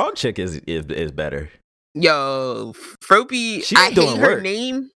girls. Yeah, Frog Chick is better. Yo, Froppy, I hate her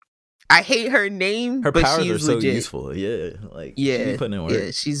name. I hate her name. Her but powers she's are so legit. Useful. Yeah, like she's putting in work.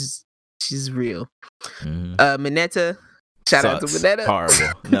 Yeah, she's real. Mineta, shout out to Mineta.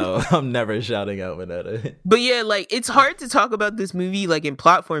 Horrible. No, I'm never shouting out Mineta. But yeah, like it's hard to talk about this movie like in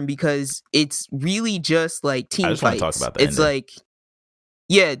plot form, because it's really just like team fights. I just want to talk about the ending. Like,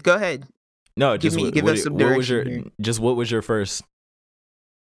 yeah, go ahead. No, just give us some direction. What was your first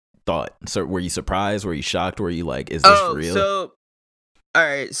thought? So were you surprised? Were you shocked? Were you like, is this real? So all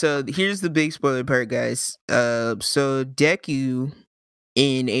right, so here's the big spoiler part, guys. So Deku,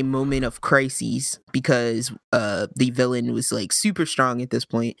 in a moment of crises, because the villain was like super strong at this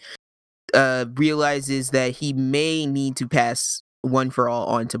point, realizes that he may need to pass One for All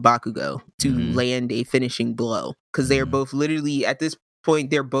on to Bakugo to land a finishing blow, because they are both literally at this point,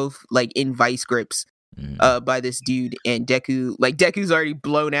 they're both like in vice grips by this dude, and Deku's already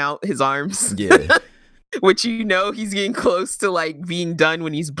blown out his arms. Yeah. Which, you know, he's getting close to like being done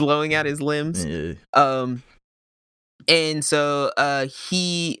when he's blowing out his limbs. Yeah. And so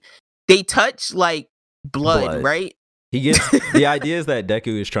they touch like blood, right? He gets the idea is that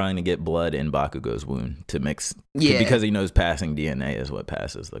Deku is trying to get blood in Bakugo's wound to mix, because he knows passing DNA is what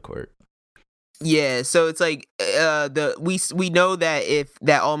passes the quirk. Yeah, so it's like we know that if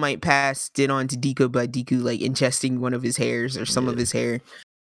that All Might pass did on to Deku by Deku like ingesting one of his hairs or some of his hair,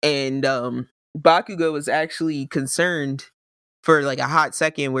 and Bakugo was actually concerned for like a hot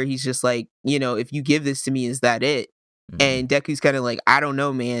second where he's just like, you know, if you give this to me, is that it? And Deku's kind of like, I don't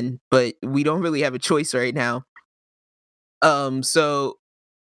know, man, but we don't really have a choice right now. So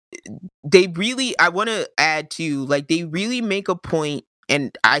they really, I want to add to, like, they really make a point,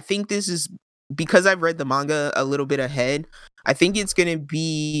 and I think this is because I've read the manga a little bit ahead. I think it's going to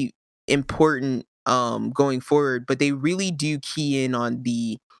be important going forward, but they really do key in on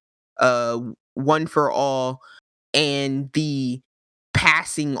the One for All and the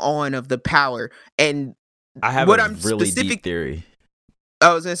passing on of the power. And I have a really deep theory.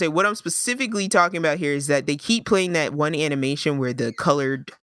 I was going to say, what I'm specifically talking about here is that they keep playing that one animation where the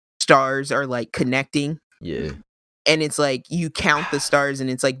colored stars are like connecting. Yeah. And it's like you count the stars and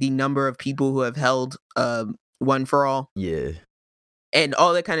it's like the number of people who have held One for All. Yeah. and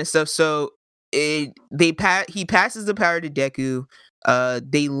all that kind of stuff. So he passes the power to Deku.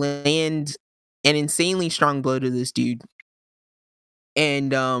 They land an insanely strong blow to this dude,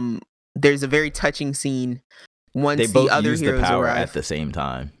 and there's a very touching scene once they both the other use the heroes power arrive at the same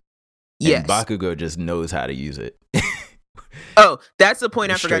time. Yes, and Bakugo just knows how to use it. Oh, that's the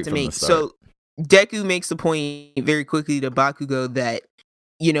point I Straight forgot to from the make. start. So Deku makes the point very quickly to Bakugo that,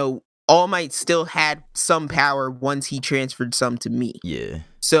 you know, All Might still had some power once he transferred some to me. Yeah.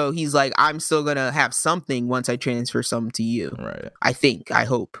 So he's like, I'm still gonna have something once I transfer some to you. Right. I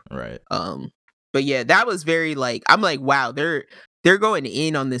hope. Right. But yeah, that was very like, I'm like, wow, they're going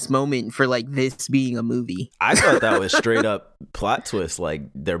in on this moment for like this being a movie. I thought that was straight up plot twist. Like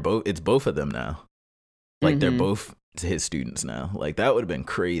it's both of them now. Like they're both his students now. Like that would have been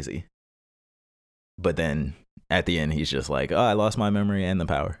crazy. But then at the end, he's just like, oh, I lost my memory and the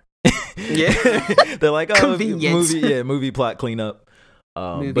power. Yeah. They're like, oh, Convenience. movie plot cleanup.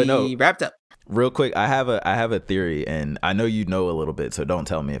 Movie but no, wrapped up. real quick, I have a theory, and I know you know a little bit, so don't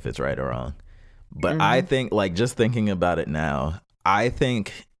tell me if it's right or wrong. But I think, like, just thinking about it now, I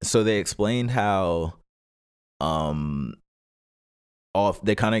think so. They explained how, they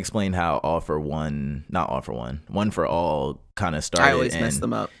kind of explained how One for All kind of started. I always mess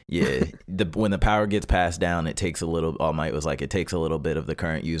them up. Yeah, when the power gets passed down, it takes a little. All Might was like, it takes a little bit of the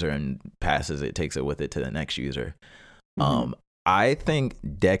current user and takes it with it to the next user. I think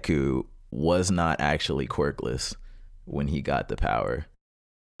Deku was not actually quirkless when he got the power.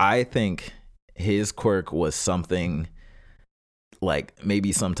 I think his quirk was something like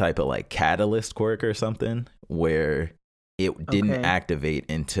maybe some type of like catalyst quirk or something where it didn't activate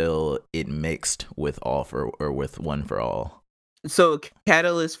until it mixed with with One for All. So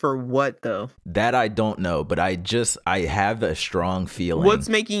catalyst for what though? That I don't know, but I have a strong feeling. What's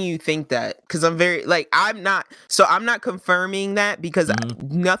making you think that? Because I'm very like I'm not confirming that because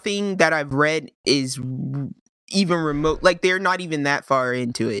nothing that I've read is even remote. Like they're not even that far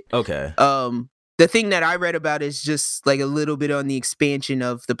into it. Okay. The thing that I read about is just like a little bit on the expansion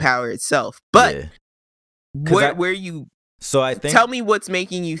of the power itself. But where you so I think tell me what's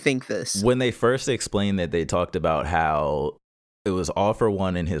making you think this. When they first explained that, they talked about how it was All for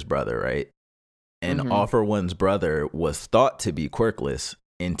One and his brother, right? And All for One's brother was thought to be quirkless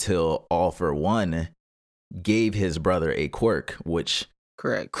until All for One gave his brother a quirk, which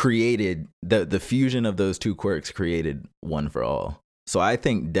created the fusion of those two quirks created One for All. So I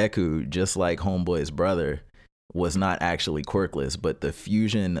think Deku, just like Homeboy's brother, was not actually quirkless, but the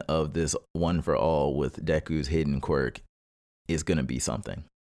fusion of this One for All with Deku's hidden quirk is going to be something.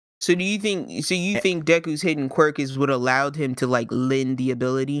 So do you think Deku's hidden quirk is what allowed him to like lend the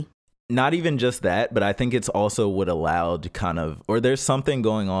ability? Not even just that, but I think it's also what allowed or there's something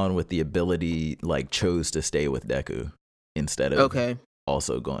going on with the ability like chose to stay with Deku instead of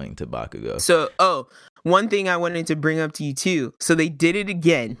also going to Bakugo. So, one thing I wanted to bring up to you too. So they did it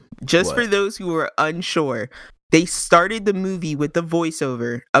again. Just for those who are unsure, they started the movie with the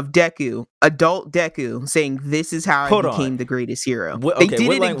voiceover of Deku, adult Deku, saying, "This is how I became the greatest hero." What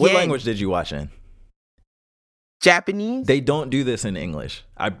language did you watch in? Japanese. They don't do this in English.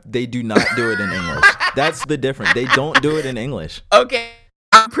 They do not do it in English. That's the difference. They don't do it in English. Okay,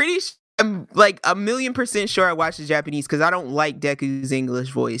 I'm like 1,000,000% sure I watched the Japanese because I don't like Deku's English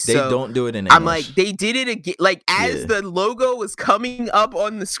voice. They don't do it in English. I'm like, they did it again. Like as the logo was coming up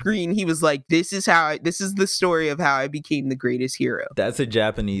on the screen, he was like, this is the story of how I became the greatest hero. That's a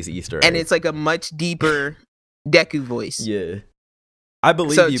Japanese Easter egg. And it's like a much deeper Deku voice. Yeah. I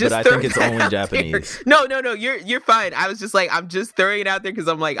believe you, but I think it's only Japanese. No, you're fine. I was just like, I'm just throwing it out there because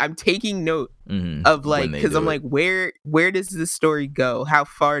I'm like, I'm taking note of like, because I'm like, where does this story go? How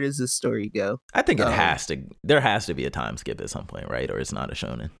far does this story go? I think there has to be a time skip at some point, right? Or it's not a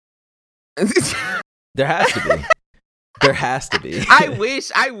shonen. There has to be. There has to be. I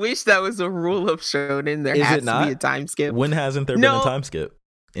wish that was a rule of shonen. There has to be a time skip. When hasn't there been a time skip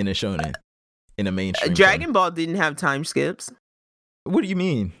in a shonen? In a mainstream Dragon Ball didn't have time skips. What do you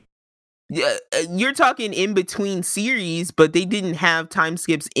mean? Yeah, you're talking in between series, but they didn't have time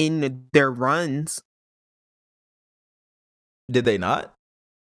skips in their runs. Did they not?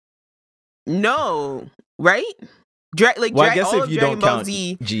 No, right? I guess if you don't count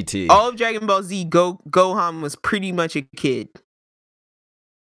GT, all of Dragon Ball Z, Gohan was pretty much a kid.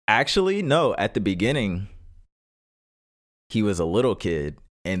 Actually, no. At the beginning, he was a little kid,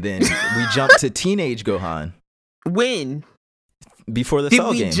 and then we jumped to teenage Gohan. When? Before the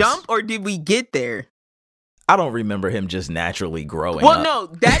Cell games. Did we jump or did we get there? I don't remember him just naturally growing up. No,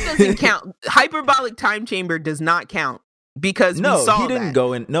 that doesn't count. Hyperbolic time chamber does not count because he didn't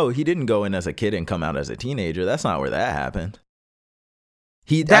go in. No, he didn't go in as a kid and come out as a teenager. That's not where that happened.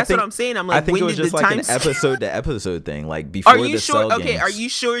 That's what I'm saying. I'm like, I think when it was did just the like time an episode to episode thing, like before Are you the sure? Cell Okay, games. are you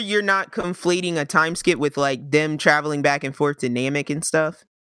sure you're not conflating a time skip with like them traveling back and forth to Namek and stuff?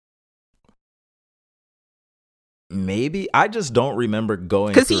 Maybe. I just don't remember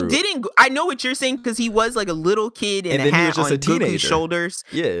going Because through. he didn't. I know what you're saying because he was like a little kid in And a then he hat was just on a teenager. Goku's shoulders.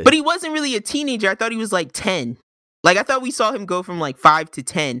 Yeah. But he wasn't really a teenager. I thought he was like 10. Like, I thought we saw him go from like 5 to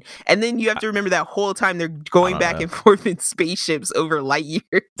 10. And then you have to remember that whole time they're going back and forth in spaceships over light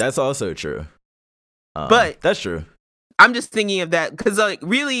years. That's also true. But that's true. I'm just thinking of that because, like,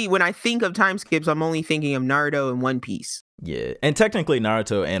 really, when I think of time skips, I'm only thinking of Naruto and One Piece. Yeah, and technically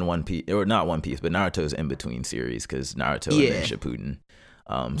Naruto and One Piece, or not One Piece, but Naruto's in between series because Naruto and then Shippuden.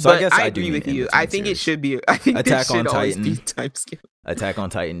 So but I guess I agree do with you. I think series. it should be. I think Attack there should on always Titan. be time skip. Attack on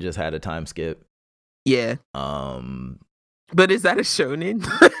Titan just had a time skip. Yeah. But is that a shonen?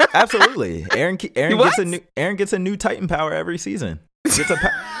 Absolutely. Aaron gets a new Titan power every season.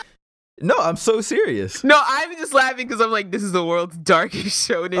 No, I'm so serious. No, I'm just laughing because I'm like, this is the world's darkest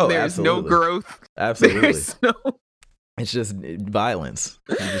shonen. Oh, There's no growth. Absolutely. There's no. It's just violence.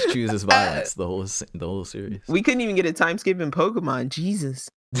 He just chooses violence the whole series. We couldn't even get a time skip in Pokemon. Jesus.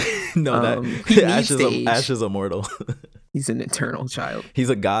 No, Ash is immortal. He's an eternal child. He's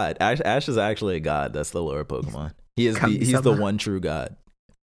a god. Ash is actually a god. That's the lore of Pokemon. He's the one true god.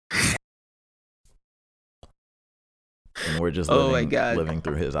 And we're just living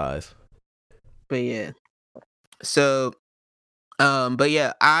through his eyes. But yeah. So but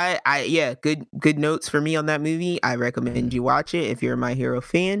yeah, I good notes for me on that movie. I recommend you watch it if you're a My Hero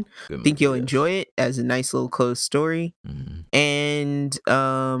fan. I think you'll enjoy it as a nice little closed story. Mm-hmm. And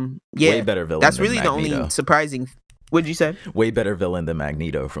way better villain. That's than really Magneto. the only surprising. What'd you say? Way better villain than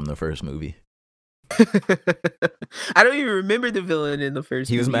Magneto from the first movie. I don't even remember the villain in the first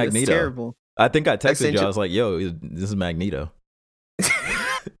movie. He was Magneto. That's terrible. I think I texted you. I was like, yo, this is Magneto.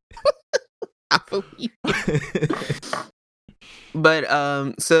 I believe it. But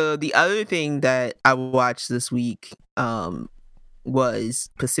so the other thing that I watched this week was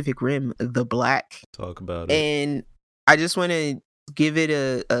Pacific Rim: The Black. Talk about it. And I just want to give it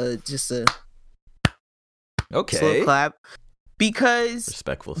a slow clap because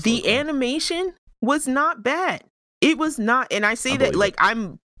respectful. The animation was not bad. It was not, and I say that like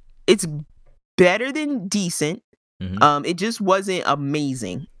it's better than decent. Mm-hmm. It just wasn't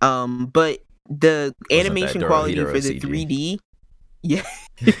amazing. But the animation quality for the CG? 3D. Yeah.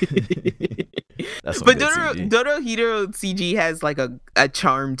 But Dorohedoro CG has like a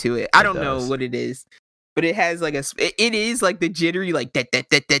charm to it. I don't know what it is. But it has like it is like the jittery like that.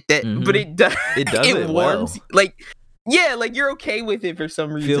 Mm-hmm. But it does it warms well. Like yeah, like you're okay with it for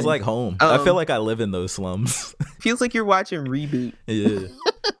some reason. Feels like home. I feel like I live in those slums. Feels like you're watching Reboot. Yeah.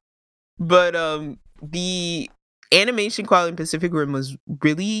 But the animation quality in Pacific Rim was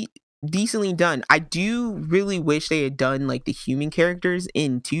really decently done. I do really wish they had done like the human characters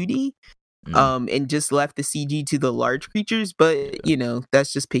in 2D. And just left the CG to the large creatures, but you know,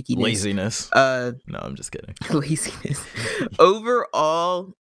 that's just pickiness. Laziness. No, I'm just kidding. Laziness.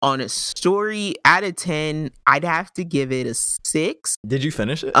 Overall, on a story out of 10, I'd have to give it a 6. Did you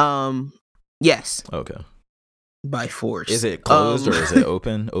finish it? Yes. Okay. By force. Is it closed or is it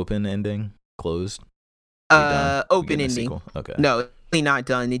open? Open ending? Closed? Open ending. Okay. No, definitely not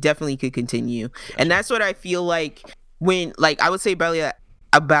done. It definitely could continue. Gotcha. And that's what I feel like when, like, I would say probably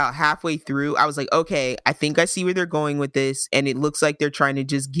about halfway through, I was like, okay, I think I see where they're going with this, and it looks like they're trying to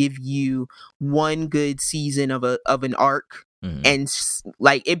just give you one good season of an arc, and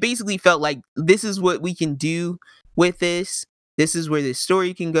like it basically felt like this is what we can do with this. This is where this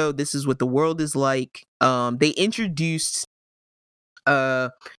story can go. This is what the world is like. They introduced,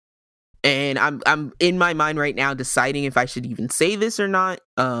 and I'm in my mind right now deciding if I should even say this or not,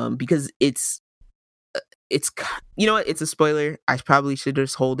 because it's you know what, it's a spoiler. I probably should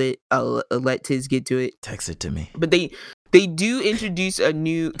just hold it. I'll let Tiz get to it. Text it to me. But they do introduce a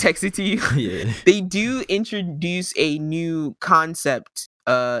new text it to you. Yeah. They do introduce a new concept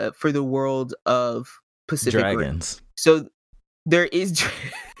for the world of Pacific Dragons. Rim. So there is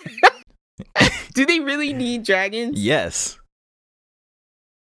do they really need dragons? Yes.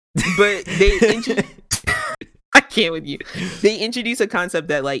 But they I can't with you. They introduce a concept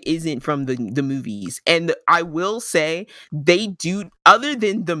that like isn't from the movies, and I will say they do. Other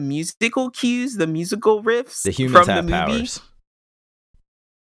than the musical cues, the musical riffs, the humans from have the movie, powers.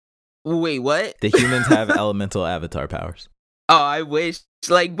 Wait, what? The humans have elemental avatar powers. Oh, I wish.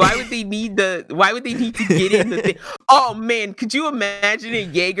 Like, why would they need to get in the thing? Oh man, could you imagine a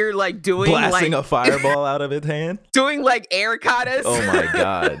Jaeger like doing blasting like a fireball out of his hand, doing like air katas? Oh my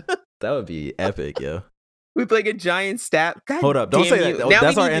god, that would be epic, yo. with like a giant staff. God Hold up! Don't say you. that. Now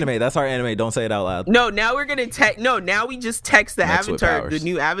That's our anime. That's our anime. Don't say it out loud. No, now we're gonna No, now we just text the Mechs Avatar, the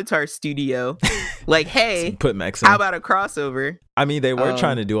new Avatar studio, like, hey, put mechs in. How about a crossover? I mean, they were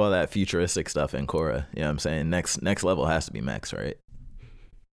trying to do all that futuristic stuff in Korra. You know what I'm saying? Next level has to be mechs, right?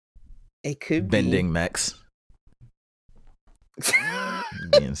 It could bending mechs.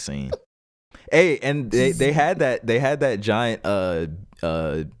 Be insane. Hey, and they had that giant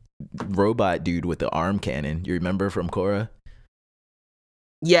robot dude with the arm cannon. You remember from Korra?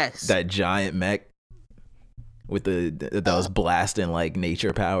 Yes. That giant mech with that was blasting like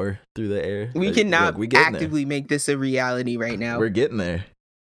nature power through the air. We cannot actively make this a reality right now. We're getting there.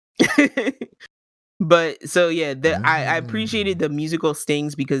 But so yeah, I appreciated the musical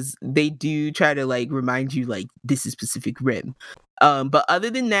stings because they do try to like remind you like this is Pacific Rim. But other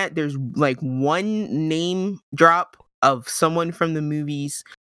than that, there's like one name drop of someone from the movies,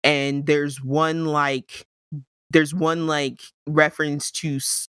 and there's one like reference to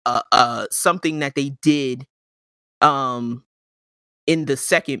something that they did in the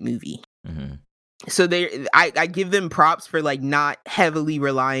second movie. Mm-hmm. So I give them props for like not heavily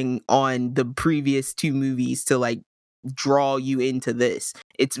relying on the previous two movies to like draw you into this.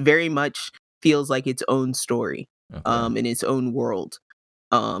 It's very much feels like its own story, in its own world.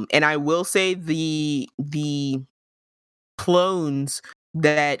 And I will say the clones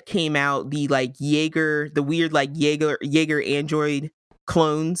that came out, the like the weird like Jaeger android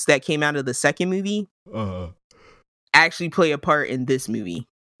clones that came out of the second movie, actually play a part in this movie.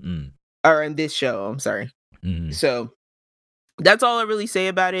 Or in this show, I'm sorry. Mm-hmm. So that's all I really say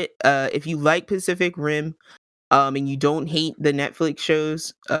about it. If you like Pacific Rim, and you don't hate the Netflix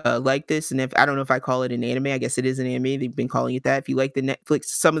shows like this, and if I don't know if I call it an anime, I guess it is an anime. They've been calling it that. If you like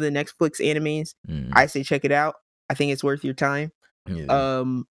some of the Netflix animes, I say check it out. I think it's worth your time. Yeah.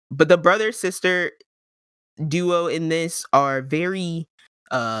 But the brother sister duo in this are very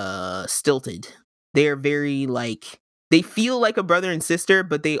stilted. They're very like. They feel like a brother and sister,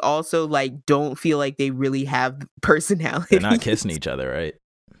 but they also like don't feel like they really have personality. They're not kissing each other, right?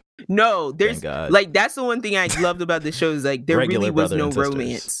 No, there's like that's the one thing I loved about the show is like there really was no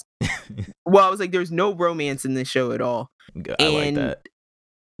romance. Well, I was like, there's no romance in this show at all. I like that.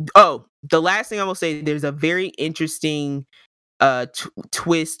 Oh, the last thing I will say, there's a very interesting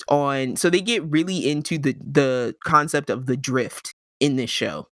twist on. So they get really into the concept of the drift in this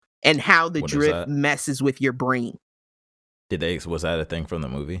show and how the drift messes with your brain. Was that a thing from the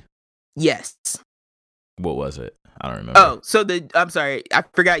movie? Yes. What was it? I don't remember. Oh, so I'm sorry, I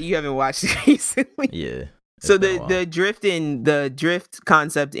forgot you haven't watched it recently. Yeah. So the drift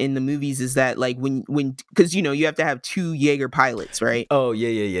concept in the movies is that like when because you know you have to have two Jaeger pilots, right? Oh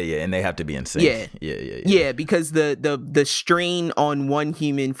yeah, and they have to be in sync. Yeah. Because the strain on one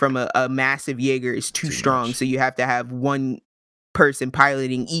human from a massive Jaeger is too strong, much. So you have to have one person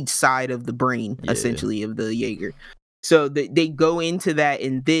piloting each side of the brain, essentially, of the Jaeger. So they go into that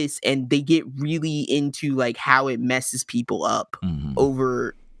in this, and they get really into like how it messes people up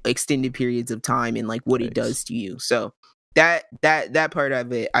over extended periods of time and like what it does to you. So that part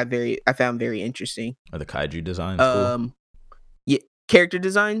of it I found very interesting. Are the kaiju designs cool? Yeah, character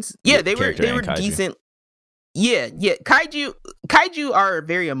designs. Yeah, they were decent. Yeah. Kaiju are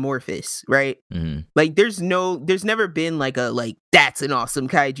very amorphous, right? Mm-hmm. Like there's never been like that's an awesome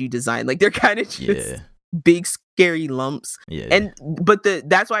kaiju design. Like they're kind of just big scary lumps. Yeah. But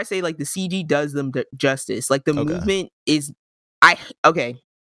that's why I say like the CG does them justice. Like the movement is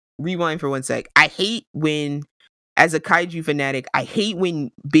rewind for 1 sec. I hate when, as a kaiju fanatic, I hate when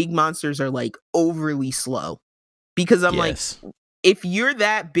big monsters are like overly slow. Because I'm like, if you're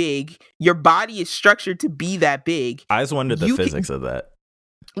that big, your body is structured to be that big. I just wondered the physics of that.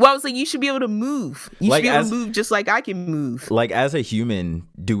 Well, I was like, you should be able to move. You should be able to move just like I can move. Like, as a human,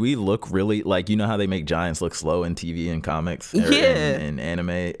 do we look really, like, you know how they make giants look slow in TV and comics? In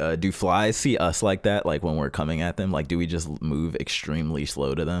anime? Do flies see us like that? Like, when we're coming at them? Like, do we just move extremely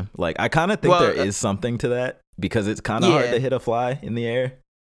slow to them? Like, I kind of think there is something to that, because it's kind of hard to hit a fly in the air.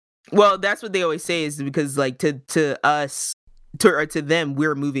 Well, that's what they always say, is because, like, to us, to them,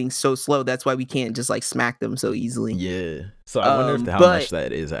 we're moving so slow. That's why we can't just like smack them so easily. Yeah. So I wonder how much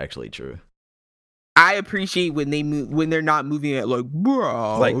that is actually true. I appreciate when they move, when they're not moving at like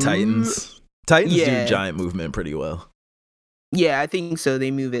Titans. Titans do giant movement pretty well. Yeah, I think so.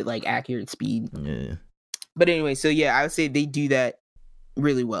 They move at like accurate speed. Yeah. But anyway, so yeah, I would say they do that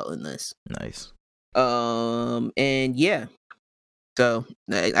really well in this. Nice. And yeah. So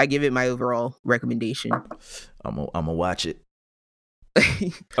I give it my overall recommendation. I'm gonna watch it.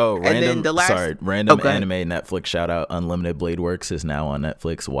 Random anime Netflix shout out. Unlimited Blade Works is now on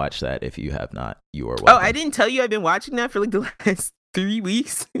Netflix. Watch that if you have not. You are welcome. Oh, I didn't tell you I've been watching that for like the last 3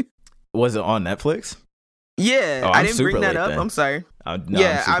 weeks. Was it on Netflix? Yeah, I didn't bring that up. Then. I'm sorry.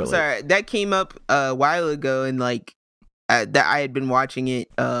 I'm sorry. That came up a while ago, and like that I had been watching it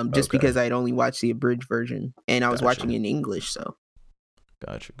just because I had only watched the abridged version, and I was watching it in English, so.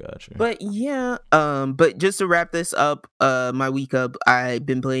 Gotcha. But yeah, but just to wrap this up, my week up, I've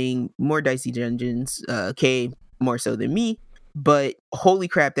been playing more Dicey Dungeons, K more so than me, but holy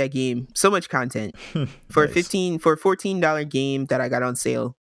crap, that game, so much content for nice. For a $14 game that I got on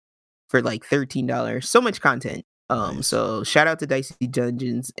sale for like $13, so much content. Nice. So shout out to Dicey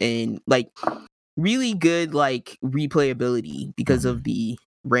Dungeons, and like really good like replayability because of the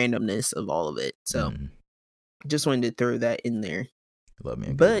randomness of all of it. So just wanted to throw that in there. Love me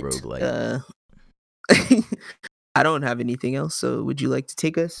a good roguelike. I don't have anything else, so would you like to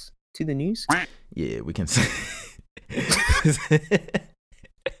take us to the news? Yeah, we can.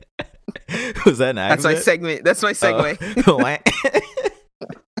 Was that an accident? That's my segue.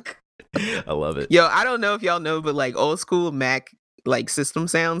 I love it. Yo, I don't know if y'all know, but like old school Mac like system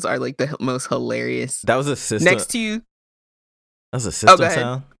sounds are like the most hilarious. That was a system. Next to you. That was a system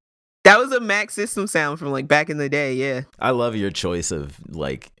sound? That was a Mac system sound from like back in the day, yeah. I love your choice of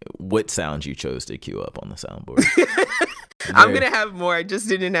like what sounds you chose to queue up on the soundboard. I'm gonna have more. I just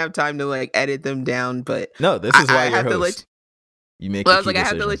didn't have time to like edit them down, but no, this is why you're host. You make. Well, I was like, I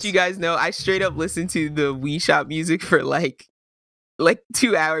have to let you guys know. I straight up listened to the Wii Shop music for like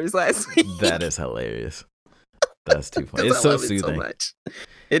 2 hours last week. That is hilarious. That's too funny. It's so soothing. So much.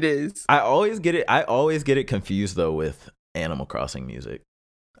 It is. I always get it confused though with Animal Crossing music.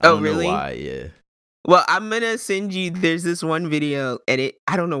 I don't know why? Yeah. Well, I'm gonna send you. There's this one video, and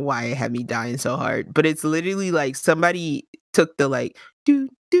I don't know why it had me dying so hard, but it's literally like somebody took the like do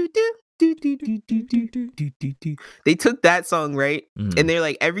do do do do do do do do do do. They took that song, right, and they're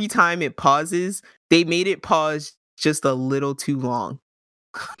like every time it pauses, they made it pause just a little too long.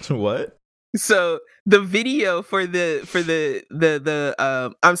 What? So the video for the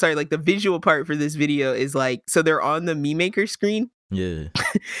I'm sorry, like the visual part for this video is like, so they're on the Mii Maker screen. Yeah.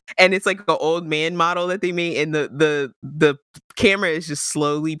 And it's like an old man model that they made, and the camera is just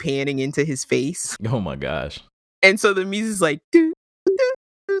slowly panning into his face. Oh my gosh. And so the music's like doo, doo,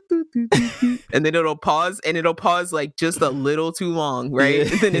 doo, doo, doo, doo, and then it'll pause like just a little too long, right?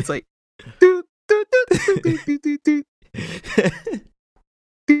 Yeah. And then it's like doo, doo, doo, doo, doo, doo, doo, doo.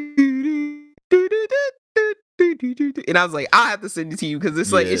 And I was like, I'll have to send it to you because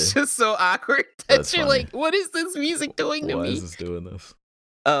it's like it's just so awkward that you're like, what is this music doing to me? Why is this doing this?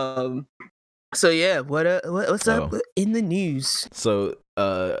 So yeah, what's up in the news? So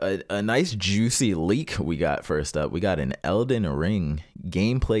a nice juicy leak we got first up. We got an Elden Ring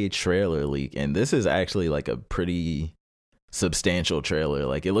gameplay trailer leak, and this is actually like a pretty substantial trailer.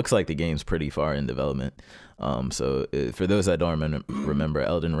 Like it looks like the game's pretty far in development. So for those that don't remember,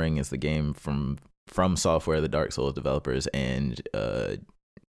 Elden Ring is the game from Software, the Dark Souls developers, and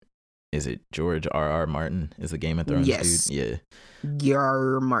is it George R.R. Martin is the Game of Thrones dude? Yeah.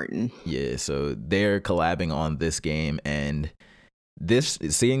 R.R. Martin. Yeah, so they're collabing on this game, and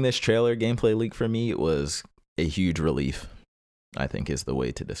seeing this trailer gameplay leak for me was a huge relief, I think is the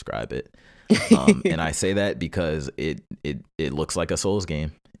way to describe it. And I say that because it looks like a Souls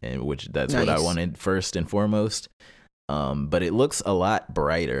game, and that's nice. What I wanted first and foremost. But it looks a lot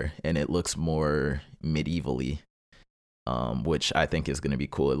brighter and it looks more medievally, which I think is going to be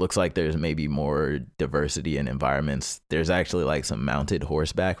cool. It looks like there's maybe more diversity in environments. There's actually like some mounted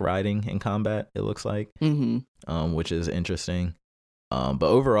horseback riding in combat, it looks like, which is interesting. But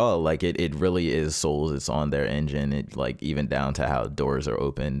overall, like it really is Souls. It's on their engine. It like even down to how doors are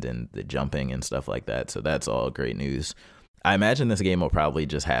opened and the jumping and stuff like that. So that's all great news. I imagine this game will probably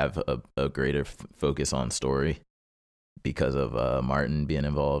just have a greater focus on story because of Martin being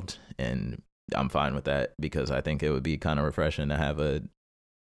involved, and I'm fine with that because I think it would be kind of refreshing to have a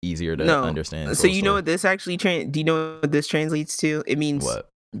easier to understand. So you know what this actually do you know what this translates to? It means what?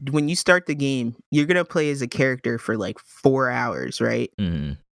 When you start the game, you're gonna play as a character for like 4 hours, right?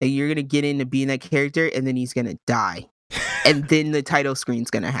 Mm-hmm. And you're gonna get into being that character, and then he's gonna die, and then the title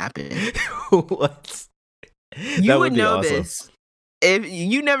screen's gonna happen. What? You would know awesome. This if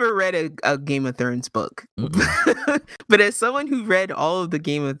you never read a Game of Thrones book. But as someone who read all of the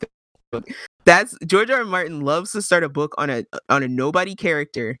Game of Thrones book, that's George R.R. Martin loves to start a book on a nobody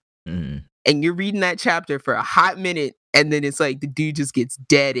character, and you're reading that chapter for a hot minute, and then it's like the dude just gets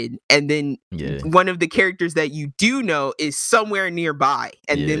deaded, and then one of the characters that you do know is somewhere nearby,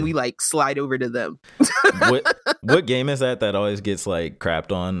 and then we like slide over to them. What game is that always gets like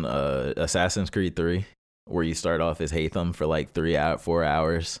crapped on? Assassin's Creed 3, where you start off as Haytham for like 4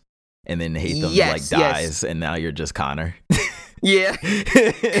 hours, and then Haytham like dies, and now you're just Connor. Yeah,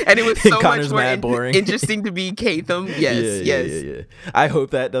 and it was so much more interesting to be Haytham. Yes, yeah. I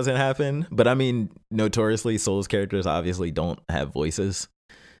hope that doesn't happen, but I mean, notoriously, Souls characters obviously don't have voices;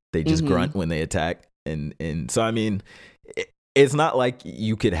 they just grunt when they attack, and so I mean, it's not like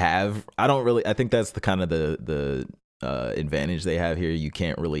you could have. I think that's the kind of the advantage they have here. You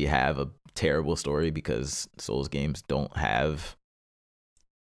can't really have a terrible story because Souls games don't have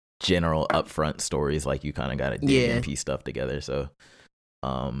general upfront stories. Like you kind of got to dig and piece stuff together. So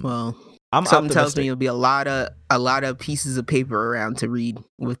well, I'm something tells me it'll be a lot of pieces of paper around to read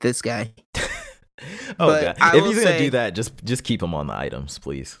with this guy. God. If he's gonna do that, just keep him on the items,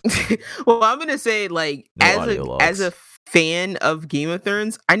 please. Well, I'm gonna say, like, as a fan of Game of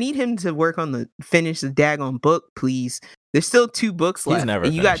Thrones, I need him to work on finish the daggone book, please. There's still 2 books left.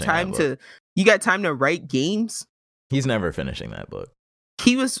 And you got time to write games. He's never finishing that book.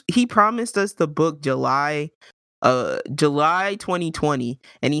 He promised us the book July 2020,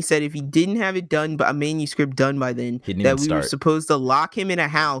 and he said if he didn't have it done, but a manuscript done by then, that we were supposed to lock him in a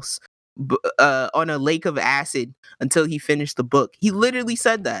house on a lake of acid until he finished the book. He literally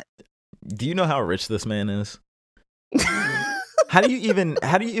said that. Do you know how rich this man is? How do you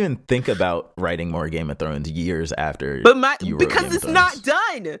even think about writing more Game of Thrones years after? Because it's not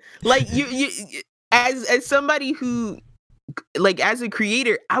done. Like you as somebody who, like, as a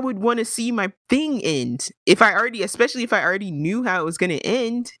creator, I would want to see my thing end. Especially if I already knew how it was going to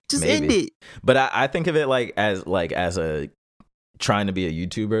end, just end it. But I think of it as a trying to be a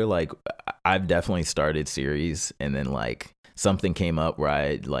YouTuber. Like, I've definitely started series, and then like something came up where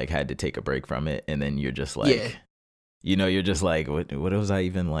I like had to take a break from it, and then you're just like, you're just like, what was I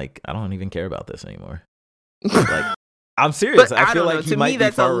even like? I don't even care about this anymore. Like, I'm serious. But I feel like he might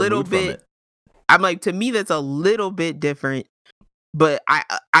be far removed from it. I'm like, to me, that's a little bit different, but I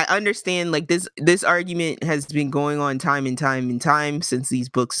understand, like, this argument has been going on time and time since these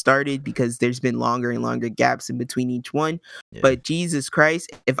books started, because there's been longer and longer gaps in between each one. Yeah. But Jesus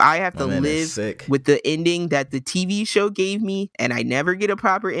Christ, if I have to live with the ending that the TV show gave me and I never get a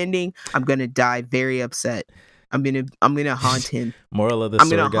proper ending, I'm gonna die very upset. I'm gonna haunt him. Moral of the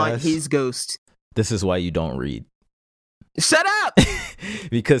story, guys, haunt his ghost. This is why you don't read. Shut up.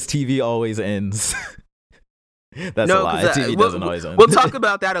 Because TV always ends. That's a lie. TV doesn't always end. We'll talk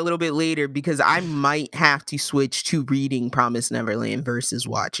about that a little bit later, because I might have to switch to reading Promised Neverland versus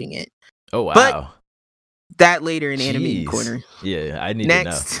watching it. Oh, wow. But that later in Anime Corner. Yeah, I need to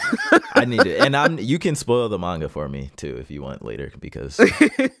know. I need it. And you can spoil the manga for me too if you want later, because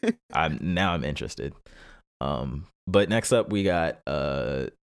I'm interested. But next up we got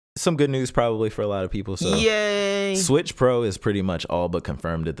some good news probably for a lot of people. So yay! Switch Pro is pretty much all but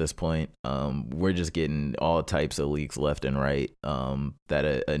confirmed at this point. We're just getting all types of leaks left and right.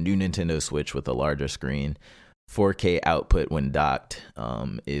 That a new Nintendo Switch with a larger screen, 4K output when docked,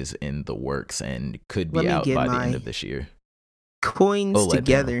 is in the works and could be out by the end of this year. Coins OLED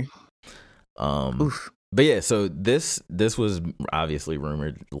together. Oof. But yeah, so this was obviously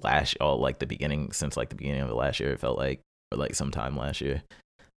rumored since the beginning of the last year. It felt like, or like sometime last year.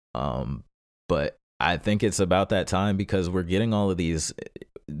 But I think it's about that time, because we're getting all of these.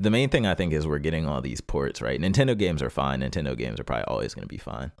 The main thing I think is we're getting all these ports, right? Nintendo games are fine. Nintendo games are probably always going to be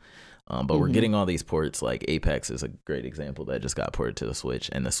fine. But we're getting all these ports. Like Apex is a great example that just got ported to the Switch,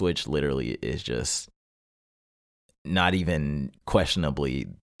 and the Switch literally is just not even questionably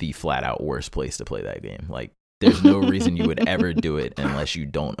the flat out worst place to play that game. Like, there's no reason you would ever do it unless you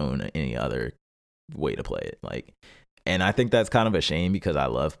don't own any other way to play it. Like, and I think that's kind of a shame, because I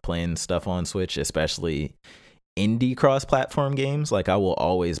love playing stuff on Switch, especially indie cross-platform games. Like, I will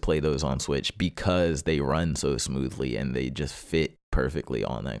always play those on Switch because they run so smoothly and they just fit perfectly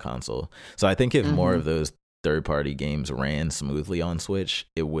on that console. So I think if more of those third-party games ran smoothly on Switch,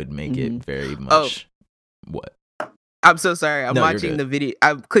 it would make it very much what? I'm so sorry. I'm watching the video.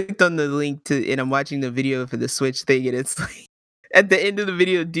 I clicked on the link and I'm watching the video for the Switch thing, and it's like at the end of the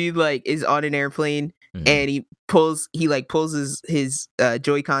video, dude like is on an airplane and he pulls his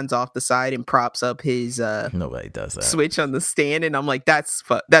Joy-Cons off the side and props up his nobody does that Switch on the stand, and I'm like, that's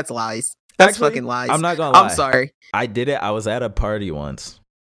lies. That's actually, fucking lies. I'm not gonna lie. I'm sorry. I did it. I was at a party once,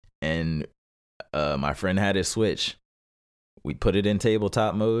 and my friend had his Switch. We put it in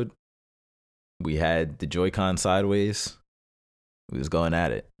tabletop mode. We had the Joy-Con sideways. We was going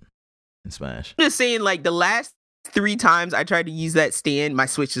at it in Smash. I'm just saying, like, the last 3 times I tried to use that stand, my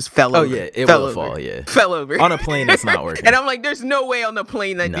Switch just fell over. Oh yeah, it will fall. Yeah, fell over on a plane. It's not working. And I'm like, there's no way on the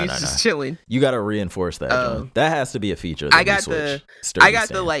plane that dude's just chilling. You got to reinforce that. That has to be a feature. I got the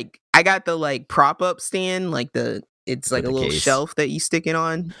prop up stand, like it's like a little shelf that you stick it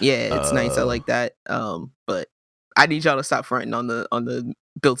on. Yeah, it's nice. I like that. But I need y'all to stop fronting on the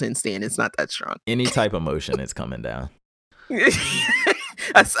built-in stand. It's not that strong. Any type of motion, it's coming down.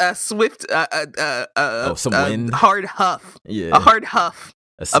 a swift, some wind, hard huff. Yeah, a hard huff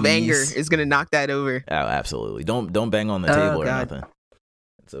of anger is gonna knock that over. Oh, absolutely. Don't bang on the table or nothing.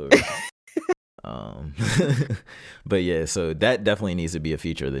 It's over. But yeah, so that definitely needs to be a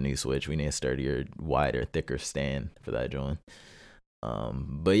feature of the new Switch. We need a sturdier, wider, thicker stand for that joint.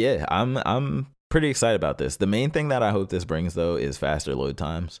 But yeah, I'm pretty excited about this. The main thing that I hope this brings though is faster load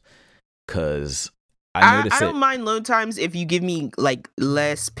times, because I don't mind load times if you give me like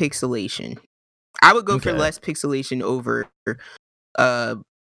less pixelation. I would go for less pixelation over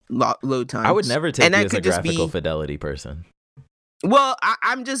load times. I would never take you as a graphical fidelity person. Well,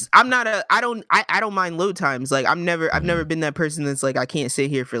 I don't mind load times. Like I've never been that person that's like, I can't sit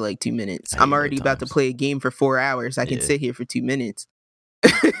here for like 2 minutes. I'm already about to play a game for 4 hours. I can sit here for 2 minutes.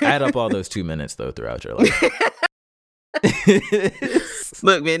 Add up all those 2 minutes though throughout your life.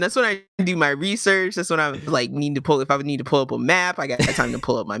 Look, man, that's when I do my research. That's when I like if I need to pull up a map, I got time to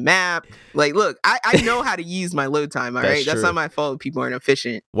pull up my map. Like, look, I know how to use my load time. All right, that's not my fault. People aren't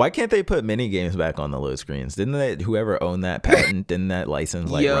efficient. Why can't they put mini games back on the load screens? Didn't whoever owned that patent, didn't that license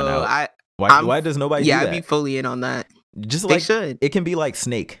run out? Why does nobody? Yeah, do that? I'd be fully in on that. Just they should. It can be like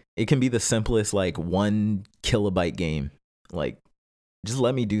Snake. It can be the simplest like 1 kilobyte game. Like, just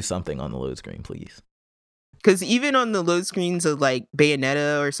let me do something on the load screen, please. Because even on the load screens of like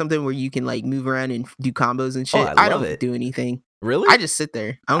Bayonetta or something where you can like move around and do combos and shit, I don't do anything. Really? I just sit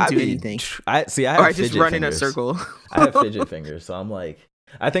there. I don't do anything. I just run in a circle. I have fidget fingers, so I'm like,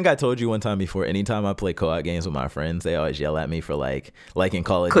 I think I told you one time before, anytime I play co-op games with my friends, they always yell at me for like in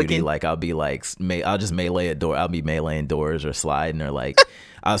Call of Duty, like I'll be like, I'll just melee a door. I'll be meleeing doors or sliding, or like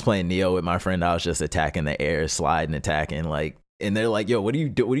I was playing Neo with my friend. I was just attacking the air, sliding, attacking, like. And they're like, yo, what are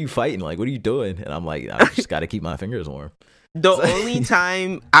you fighting? Like, what are you doing? And I'm like, I just got to keep my fingers warm. The only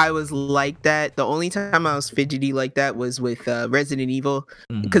time I was like that, the only time I was fidgety like that was with Resident Evil,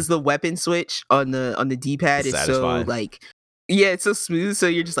 because the weapon switch on the D-pad is so like, yeah, it's so smooth. So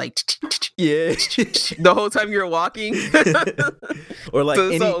you're just like, yeah, the whole time you're walking. Or like, so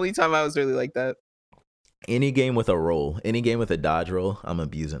it's the only time I was really like that. Any game with a roll, any game with a dodge roll, I'm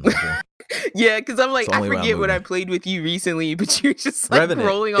abusing that. Yeah, because I'm like, I forget what I played with you recently, but you're just like Revenant.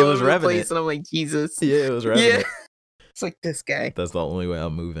 Rolling all over the place, and I'm like, Jesus. Yeah, it was Revenant. Yeah. It's like, this guy. That's the only way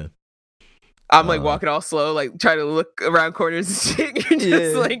I'm moving. I'm like walking all slow, like trying to look around corners and shit. You're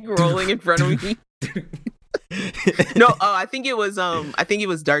just like rolling in front of me. No, I think it was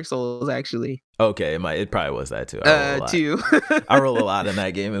Dark Souls actually. Okay, it probably was that too. I roll a lot in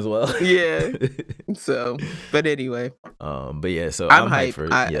that game as well. Yeah. So, but anyway. But yeah, so I'm hyped for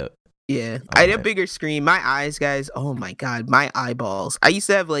yeah. I had a bigger screen. My eyes, guys. Oh my god, my eyeballs. I used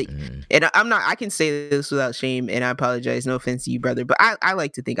to have like, and I can say this without shame, and I apologize. No offense to you, brother, but I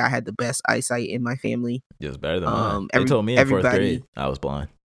like to think I had the best eyesight in my family. It was better than mine. They told me in 4th grade I was blind.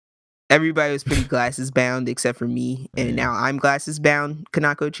 Everybody was pretty glasses bound except for me, and now I'm glasses bound,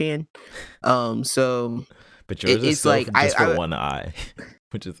 Kanako-chan. So, but yours is still like just for one eye,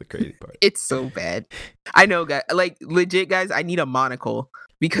 which is the crazy part. It's so bad. I know, guys. Like legit, guys. I need a monocle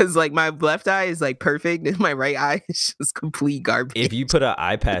because like my left eye is like perfect, and my right eye is just complete garbage. If you put an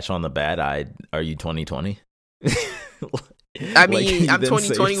eye patch on the bad eye, are you 20/20? I mean,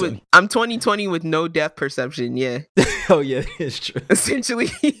 like, I'm 20/20 with no depth perception. Yeah. Oh yeah, it's true. Essentially.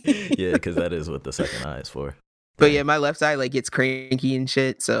 Yeah, because that is what the second eye is for. But yeah, my left eye like gets cranky and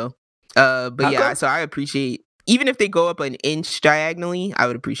shit. So, but yeah, so I appreciate, even if they go up an inch diagonally, I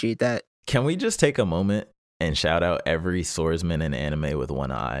would appreciate that. Can we just take a moment and shout out every swordsman in anime with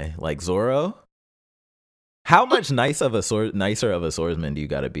one eye, like Zoro? How much nicer of a swordsman do you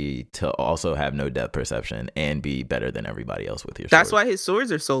got to be to also have no depth perception and be better than everybody else with your sword? That's why his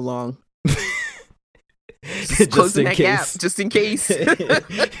swords are so long. Just closing that gap, just in case.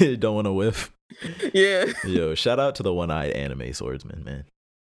 Don't want to whiff. Yeah. Yo, shout out to the one-eyed anime swordsman, man.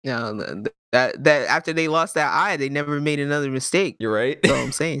 No, that after they lost that eye, they never made another mistake. You're right. That's all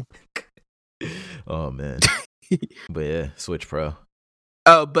I'm saying. Oh man. But yeah, Switch Pro.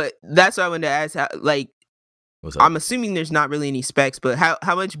 Oh, but that's what I wanted to ask. How, like, I'm assuming there's not really any specs, but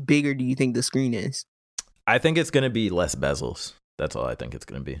how much bigger do you think the screen is? I think it's going to be less bezels. That's all I think it's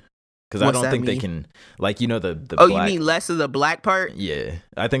going to be. Because I don't think they can, like, the Oh, black, you mean less of the black part? Yeah,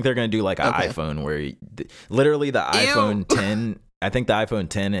 I think they're gonna do like an iPhone where literally the iPhone 10. I think the iPhone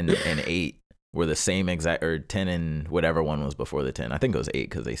 10 and 8 were the same exact, or 10 and whatever one was before the 10. I think it was 8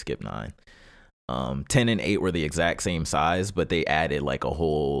 because they skipped 9. 10 and 8 were the exact same size, but they added like a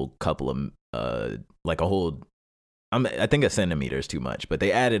whole couple of like a whole. I think a centimeter is too much, but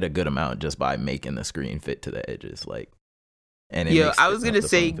they added a good amount just by making the screen fit to the edges, like. And I was gonna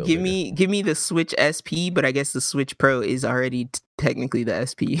say, give me the Switch SP, but I guess the Switch Pro is already technically the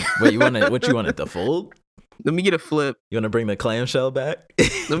SP. Wait, what you want it, the Fold? Let me get a Flip. You want to bring the clamshell back?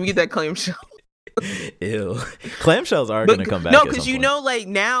 Let me get that clamshell. Ew, clamshells are gonna come back. No, because like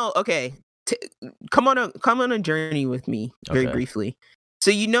now, okay, come on a journey with me very briefly.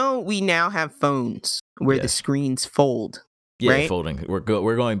 So we now have phones where the screens fold. Yeah, right? Folding. We're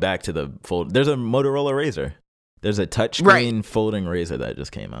going back to the fold. There's a Motorola Razr. There's a touchscreen folding Razr that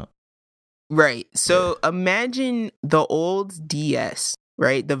just came out. Right. So imagine the old DS,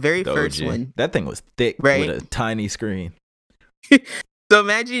 right? The very first one. That thing was thick, right? With a tiny screen. So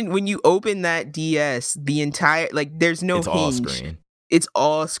imagine when you open that DS, the entire, like, there's no hinge. All screen. It's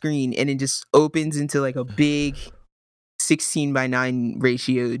all screen, and it just opens into like a big 16:9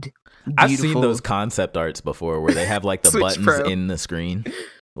 ratioed. Beautiful. I've seen those concept arts before where they have like the buttons Pro. In the screen.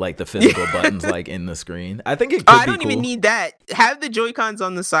 Like the physical buttons, like in the screen. I think it could be cool. I don't even need that. Have the Joy-Cons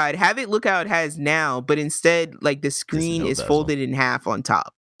on the side. Have it look how it has now, but instead, like the screen is folded in half on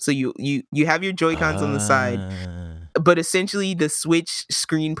top. So you have your Joy-Cons on the side, but essentially the Switch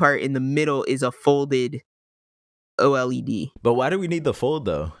screen part in the middle is a folded OLED. But why do we need the fold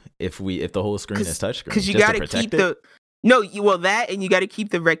though? If the whole screen is touchscreen, because you got to keep that, and you got to keep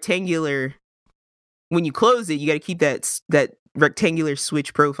the rectangular. When you close it, you got to keep that rectangular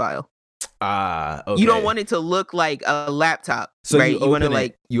Switch profile. Okay. You don't want it to look like a laptop, so right? You want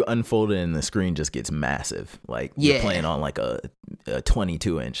to you unfold it and the screen just gets massive. Like you're playing on like a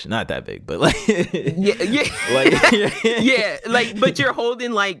 22-inch, not that big, but like but you're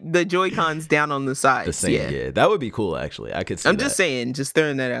holding like the Joy-Cons down on the sides. The same, yeah. That would be cool. Actually, I could see. I'm just saying, just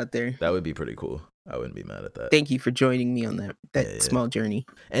throwing that out there. That would be pretty cool. I wouldn't be mad at that. Thank you for joining me on that small journey.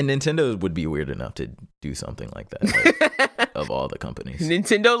 And Nintendo would be weird enough to do something like that, like, of all the companies.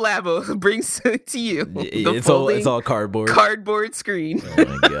 Nintendo Labo brings it to you. It's all cardboard screen. Oh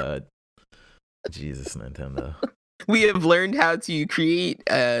my god, Jesus, Nintendo. We have learned how to create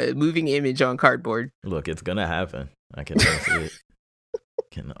a moving image on cardboard. Look, it's gonna happen. I can see it.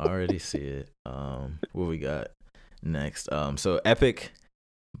 Can already see it. What we got next? So Epic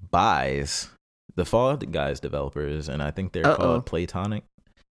buys the Fall Guys developers, and I think they're called Playtonic.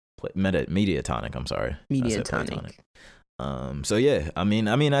 Mediatonic, I'm sorry. Mediatonic. So yeah, I mean,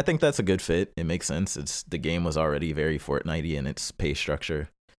 I think that's a good fit. It makes sense. The game was already very Fortnite-y in its pay structure.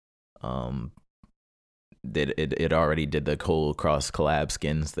 It already did the whole cross collab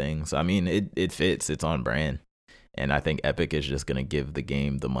skins thing. So I mean, it fits. It's on brand. And I think Epic is just gonna give the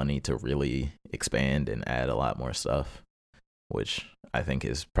game the money to really expand and add a lot more stuff, which I think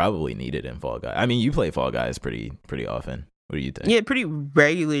is probably needed in Fall Guys. I mean, you play Fall Guys pretty often. What do you think? Yeah, pretty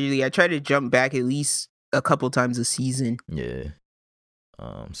regularly. I try to jump back at least a couple times a season. Yeah.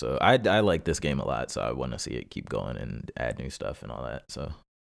 So I like this game a lot, so I want to see it keep going and add new stuff and all that. So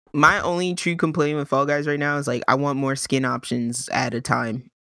my only true complaint with Fall Guys right now is like I want more skin options at a time.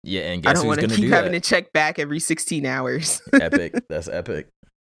 Yeah, and guess who's gonna do that? I don't want to keep having to check back every 16 hours. Epic. That's Epic.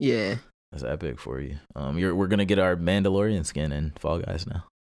 Yeah. That's Epic for you. We're gonna get our Mandalorian skin in Fall Guys now.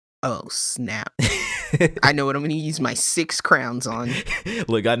 Oh snap! I know what I'm gonna use my 6 crowns on.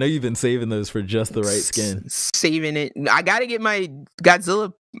 Look, I know you've been saving those for just the right skin. Saving it. I gotta get my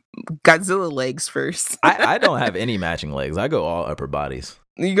Godzilla legs first. I don't have any matching legs. I go all upper bodies.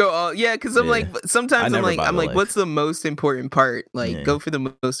 You go all because I'm like sometimes I'm like what's the most important part? Like go for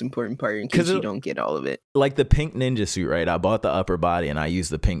the most important part in case you don't get all of it. Like the pink ninja suit, right? I bought the upper body and I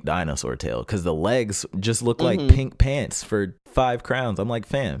used the pink dinosaur tail because the legs just look like pink pants for 5 crowns. I'm like,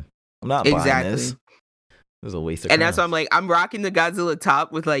 fam, I'm not buying this. It was a waste of crowns. And that's why I'm like, I'm rocking the Godzilla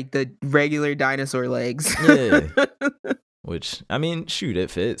top with like the regular dinosaur legs. Yeah. Which, I mean, shoot, it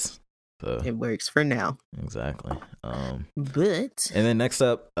fits. So, it works for now. Exactly. But and then next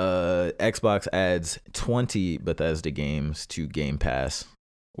up, Xbox adds 20 Bethesda games to Game Pass,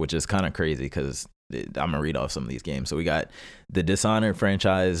 which is kind of crazy because I'm gonna read off some of these games. So we got the Dishonored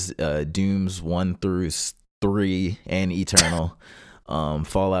franchise, Dooms 1 through 3 and Eternal,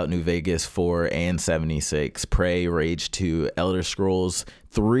 Fallout New Vegas 4 and 76, Prey, Rage 2, Elder Scrolls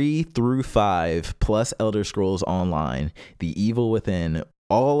 3 through 5 plus Elder Scrolls Online, The Evil Within,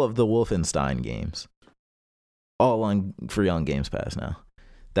 all of the Wolfenstein games, all free on Games Pass now.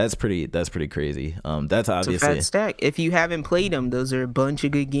 That's pretty crazy. That's obviously it's a fat stack. If you haven't played them, those are a bunch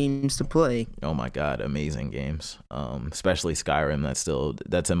of good games to play. Oh my god, amazing games. Especially Skyrim.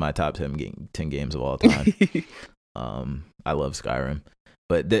 That's in my top 10 games of all time. I love Skyrim.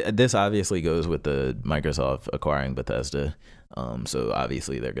 But this obviously goes with the Microsoft acquiring Bethesda. So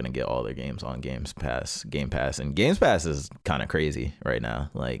obviously they're gonna get all their games on Game Pass, and Game Pass is kind of crazy right now.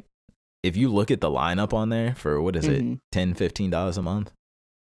 Like, if you look at the lineup on there for what is it, $10-$15 a month.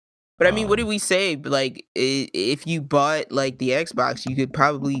 But I mean, what did we say? Like, if you bought like the Xbox, you could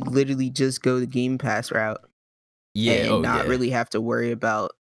probably literally just go the Game Pass route, and not really have to worry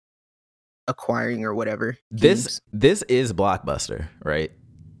about acquiring or whatever. This is Blockbuster, right?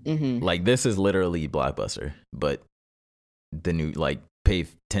 Like, this is literally Blockbuster, but the new, like, pay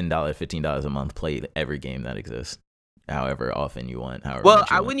 $10, $15 a month, play every game that exists, however often you want. Well,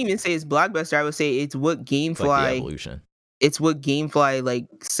 I wouldn't even say it's Blockbuster. I would say it's what GameFly. It's like the evolution. It's what GameFly like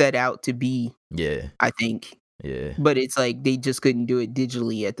set out to be. Yeah, I think. Yeah, but it's like they just couldn't do it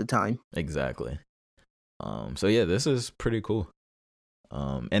digitally at the time. Exactly. So yeah, this is pretty cool.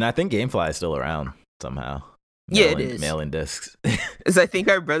 And I think GameFly is still around somehow. It is. Mailing discs. As I think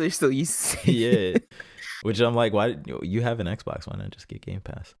our brother still used to say. Yeah. Which I'm like, why you have an Xbox? Why not just get Game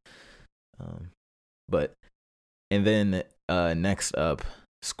Pass? And then next up,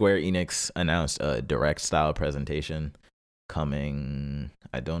 Square Enix announced a direct style presentation coming.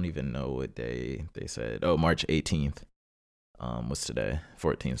 I don't even know what day they said. Oh, March 18th. What's today?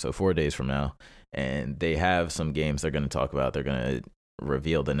 14th. So 4 days from now. And they have some games they're going to talk about. They're going to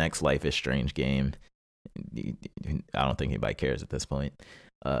reveal the next Life is Strange game. I don't think anybody cares at this point.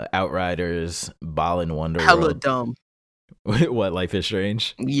 Outriders, Balan Wonderworld. Hella dumb. What, Life is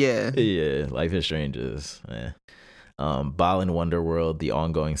Strange? Yeah. Yeah, Life is Strange is. Balan Wonderworld, the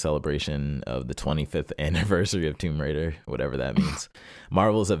ongoing celebration of the 25th anniversary of Tomb Raider, whatever that means.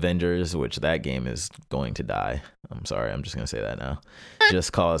 Marvel's Avengers, which that game is going to die. I'm sorry, I'm just going to say that now.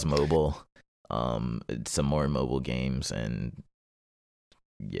 Just Cause Mobile, some more mobile games, and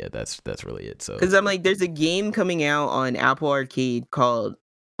yeah, that's really it. So, because I'm like, there's a game coming out on Apple Arcade called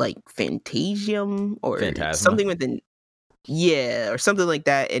like Fantasium or Phantasma. Something with an or something like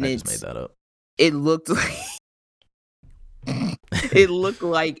that, and I just made that up. It looked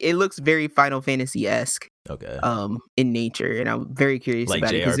like it looks very Final Fantasy-esque. Okay. In nature, and I'm very curious like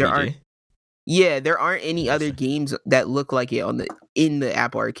about JRPG? it because there aren't any other games that look like it in the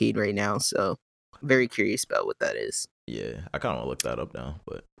Apple Arcade right now. So, very curious about what that is. Yeah, I kind of want to look that up now,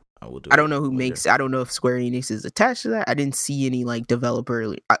 but I will do. I don't know who makes. I don't know if Square Enix is attached to that. I didn't see any like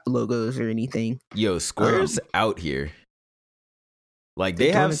developer logos or anything. Yo, Square's out here. Like,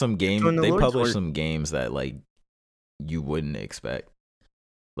 they have some games. They publish some games that like you wouldn't expect.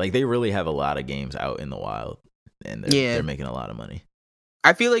 Like, they really have a lot of games out in the wild, and they're making a lot of money.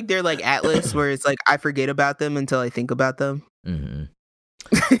 I feel like they're like Atlus, where it's like I forget about them until I think about them.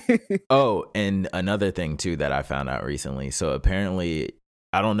 Oh, and another thing too that I found out recently. So apparently,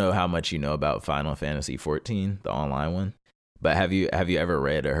 I don't know how much you know about Final Fantasy 14, the online one, but have you ever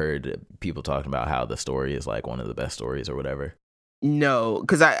read or heard people talking about how the story is like one of the best stories or whatever? No,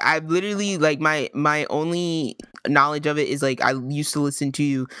 because I literally like my only knowledge of it is like I used to listen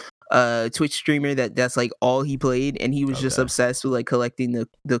to a Twitch streamer that's like all he played, and he was just obsessed with like collecting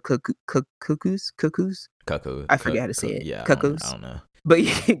the cuckoos. I forget how to say it. Yeah, cuckoos. I don't know. But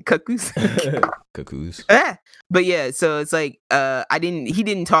cuckoos. Cuckoos. But yeah, so it's like he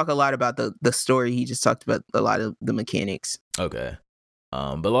didn't talk a lot about the story. He just talked about a lot of the mechanics. Okay.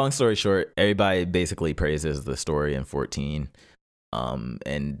 But long story short, everybody basically praises the story in 14.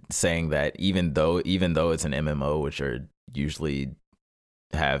 And saying that even though it's an MMO, which are usually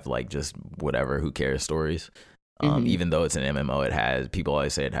have like just whatever, who cares stories. Even though it's an MMO, people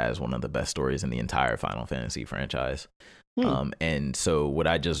always say it has one of the best stories in the entire Final Fantasy franchise. And so what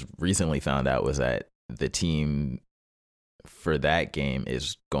I just recently found out was that the team for that game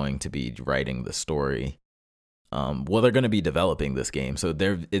is going to be writing the story. Well, they're going to be developing this game, so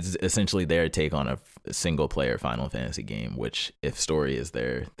it's essentially their take on a single player Final Fantasy game, which if story is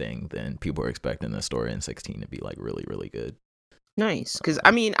their thing, then people are expecting the story in 16 to be like really, really good. Nice, because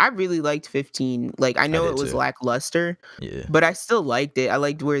I mean, I really liked 15. Like, I know it was lackluster, but I still liked it. I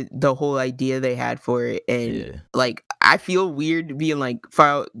liked where the whole idea they had for it, and like, I feel weird being like,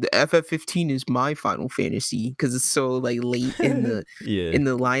 the FF15 is my Final Fantasy because it's so like late in the in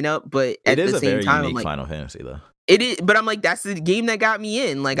the lineup. But at the same time, unique I'm like, Final Fantasy though. It is, but I'm like, that's the game that got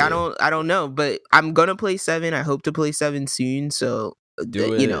me in. Like, I don't know, but I'm gonna play 7. I hope to play 7 soon. So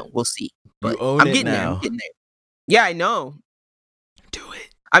we'll see. But I'm getting there. I'm getting there. Yeah, I know. Do it.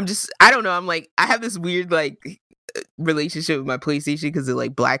 I don't know. I'm like, I have this weird like relationship with my PlayStation because it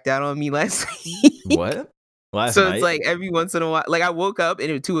like blacked out on me last night. What? Last So night? it's like every once in a while, like I woke up and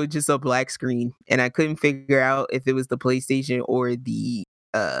it was just a black screen, and I couldn't figure out if it was the PlayStation or the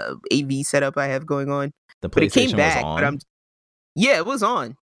AV setup I have going on. The PlayStation but it came back, was on? but yeah, it was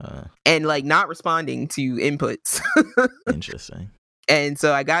on, and like not responding to inputs. Interesting. And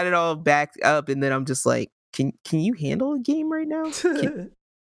so I got it all backed up, and then I'm just like, can you handle a game right now?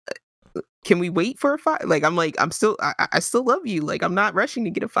 Can we wait for a 5? Like I'm still I still love you. Like I'm not rushing to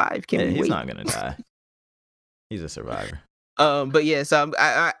get a 5. Can we wait? He's not gonna die. He's a survivor. But yeah, so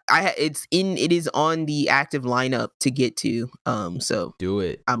it is on the active lineup to get to. So do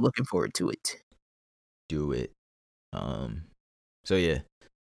it. I'm looking forward to it. Do it. So yeah.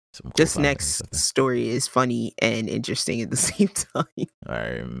 Cool this next story is funny and interesting at the same time. All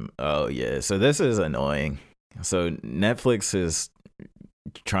right. Oh yeah. So this is annoying. So Netflix is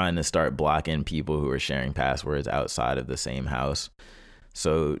trying to start blocking people who are sharing passwords outside of the same house.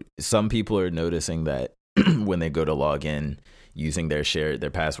 So some people are noticing that when they go to log in using their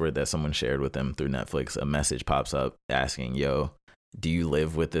password that someone shared with them through Netflix, a message pops up asking, "Yo, do you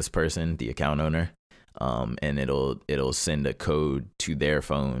live with this person, the account owner?" And it'll send a code to their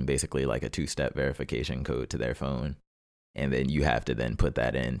phone, basically like a 2-step verification code to their phone, and then you have to then put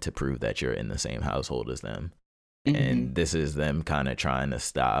that in to prove that you're in the same household as them. Mm-hmm. And this is them kind of trying to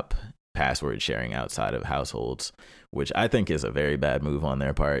stop password sharing outside of households, which I think is a very bad move on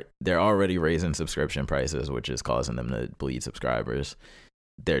their part. They're already raising subscription prices, which is causing them to bleed subscribers.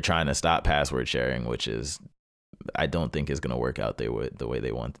 They're trying to stop password sharing, which is, I don't think is going to work out the way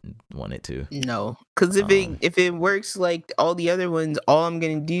they want it to. No, because if it works like all the other ones, all I'm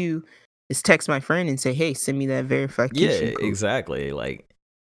going to do is text my friend and say, "Hey, send me that verification code." Exactly. Like,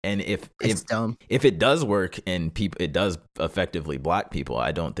 and if dumb. If it does work and it does effectively block people,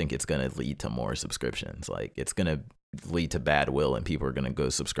 I don't think it's going to lead to more subscriptions. Like, it's going to lead to bad will, and people are going to go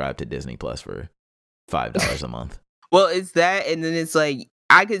subscribe to Disney Plus for $5 a month. Well, it's that, and then it's like,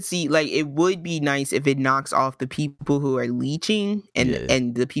 I could see, like, it would be nice if it knocks off the people who are leeching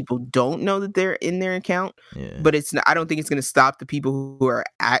and the people don't know that they're in their account. Yeah. But I don't think it's going to stop the people who are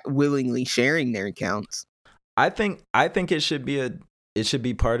willingly sharing their accounts. I think it should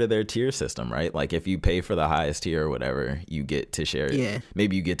be part of their tier system, right? Like, if you pay for the highest tier or whatever, you get to share. Yeah.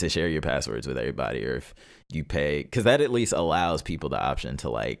 Maybe you get to share your passwords with everybody, or if you pay, because that at least allows people the option to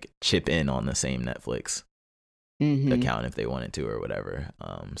like chip in on the same Netflix account if they wanted to or whatever.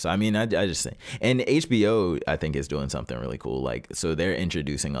 So I mean, I just think, and HBO I think is doing something really cool. Like, so they're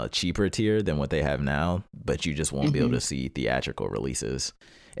introducing a cheaper tier than what they have now, but you just won't be able to see theatrical releases,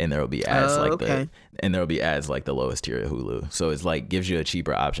 and there will be ads like the lowest tier of Hulu. So it's like gives you a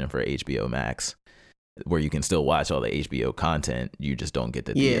cheaper option for HBO Max, where you can still watch all the HBO content. You just don't get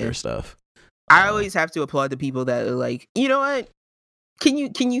the theater stuff. I always have to applaud the people that are like, you know what? Can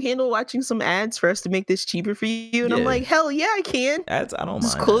you handle watching some ads for us to make this cheaper for you? And I'm like, hell yeah, I can. Ads, I don't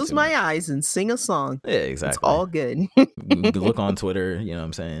just mind. Just close my eyes and sing a song. Yeah, exactly. It's all good. Look on Twitter, you know what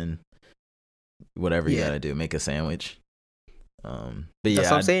I'm saying? Whatever you gotta do, make a sandwich. But yeah, that's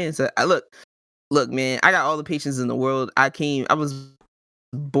what I'm saying. So look, man, I got all the patience in the world. I was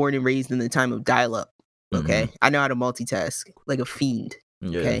born and raised in the time of dial-up. Okay, I know how to multitask like a fiend.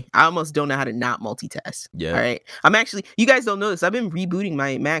 Yeah. Okay, I almost don't know how to not multitask. Yeah. All right, you guys don't know this. I've been rebooting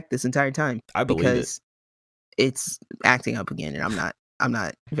my Mac this entire time. I believe because it's acting up again, and I'm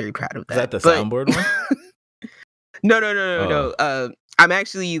not very proud of that. Is that the soundboard one? No. I'm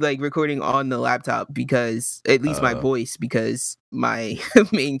actually like recording on the laptop because at least my voice, because my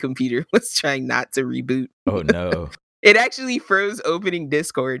main computer was trying not to reboot. Oh no. It actually froze opening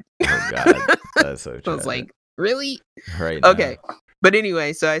Discord. Oh god, that's so tragic. I was like, really? Right. Okay. Now. But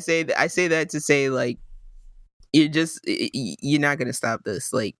anyway, so I say that to say, like, you're not gonna stop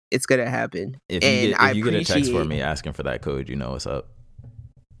this. Like, it's gonna happen. If you get a text for me asking for that code, you know what's up.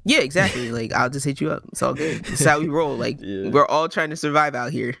 Yeah, exactly. Like, I'll just hit you up. It's all good. It's how we roll. Like, we're all trying to survive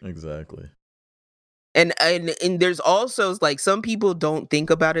out here. Exactly. And there's also, like, some people don't think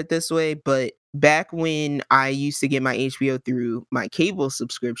about it this way, but back when I used to get my HBO through my cable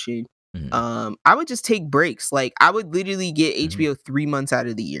subscription, I would just take breaks. Like, I would literally get HBO 3 months out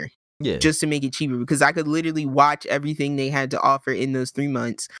of the year, just to make it cheaper, because I could literally watch everything they had to offer in those 3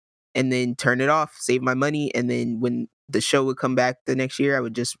 months and then turn it off, save my money, and then when the show would come back the next year, I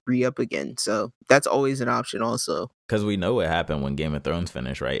would just re-up again. So that's always an option also. Because we know what happened when Game of Thrones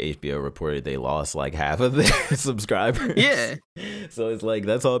finished, right? HBO reported they lost like half of their subscribers. Yeah. So it's like,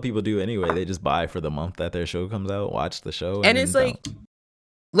 that's all people do anyway. They just buy for the month that their show comes out, watch the show. And it's like,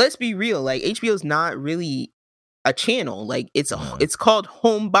 let's be real. Like, HBO's not really a channel. Like, it's called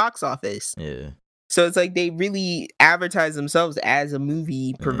Home Box Office. Yeah. So it's like they really advertise themselves as a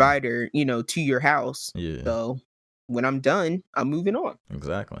movie provider, you know, to your house. Yeah. So when I'm done, I'm moving on.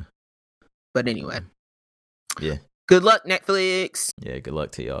 Exactly. But anyway. Yeah. Good luck, Netflix. Yeah, good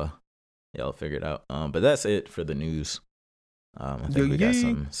luck to y'all. Y'all figure it out. But that's it for the news. I think we got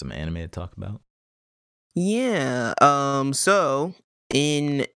some anime to talk about. Yeah. So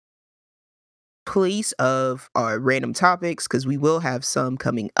in place of our random topics, because we will have some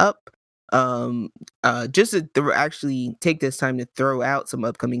coming up. Just to actually take this time to throw out some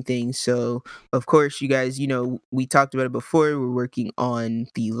upcoming things. So of course, you guys, you know, we talked about it before. We're working on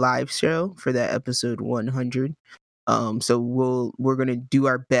the live show for that episode 100. So we're gonna do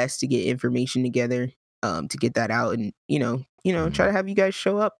our best to get information together, to get that out, and try to have you guys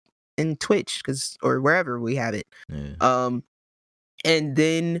show up in Twitch or wherever we have it. Yeah. And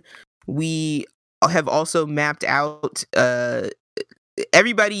then we have also mapped out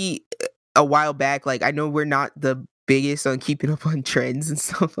everybody a while back. Like, I know we're not the biggest on keeping up on trends and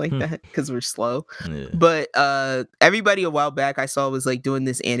stuff like that because we're slow. Yeah. But everybody a while back I saw was like doing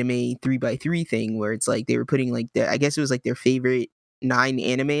this anime 3x3 thing where it's like they were putting like I guess it was like their favorite 9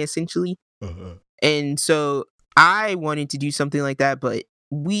 anime essentially. And so I wanted to do something like that, but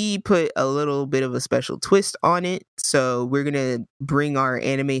we put a little bit of a special twist on it. So we're gonna bring our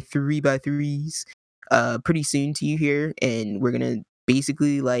anime 3x3s pretty soon to you here, and we're gonna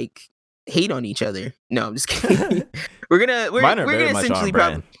basically like hate on each other. No, I'm just kidding. we're gonna essentially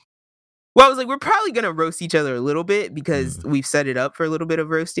probably. Well, I was like, we're probably gonna roast each other a little bit because we've set it up for a little bit of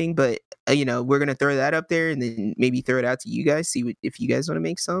roasting, but we're gonna throw that up there and then maybe throw it out to you guys. See if you guys want to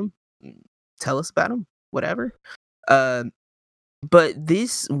make some. Tell us about them, whatever. But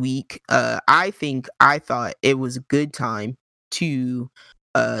this week, I thought it was a good time to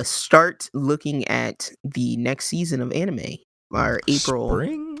start looking at the next season of anime, our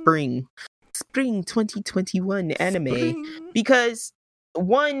spring 2021 anime, because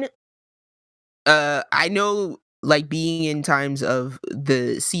one, I know, like, being in times of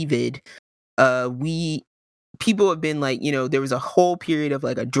the CVID, people have been like, there was a whole period of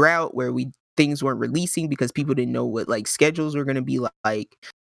like a drought where things weren't releasing because people didn't know what like schedules were going to be like.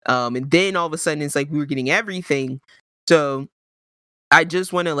 And then all of a sudden it's like we were getting everything. So I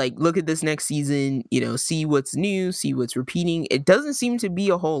just want to like look at this next season, see what's new, see what's repeating. It doesn't seem to be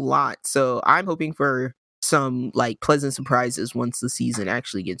a whole lot. So I'm hoping for some like pleasant surprises once the season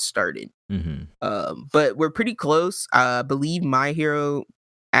actually gets started. But we're pretty close. I believe My Hero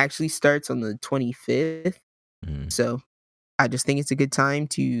actually starts on the 25th. So I just think it's a good time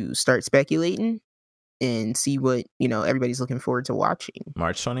to start speculating and see what, everybody's looking forward to watching.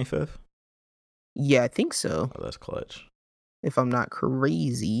 March 25th? Yeah, I think so. Oh, that's clutch. If I'm not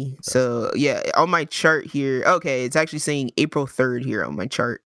crazy. So, yeah, on my chart here. Okay, it's actually saying April 3rd here on my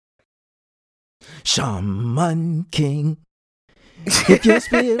chart. Shaman King. If your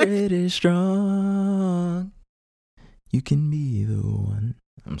spirit is strong, you can be the one.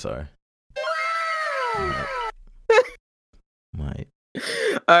 I'm sorry. Might.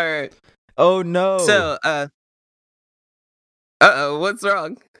 All right. Oh no. So, what's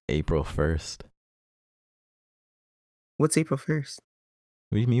wrong? April 1st. What's April 1st?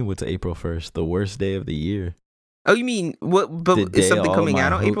 What do you mean? What's April 1st? The worst day of the year. Oh, you mean what? But is something coming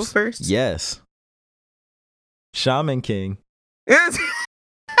out on April 1st? Yes. Shaman King. The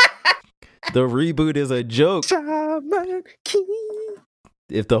reboot is a joke. Shaman King.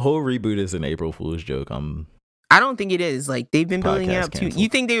 If the whole reboot is an April Fool's joke, I don't think it is. Like, they've been building it up too. You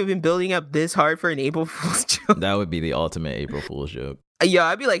think they've been building up this hard for an April Fool's joke? That would be the ultimate April Fool's joke. Yeah,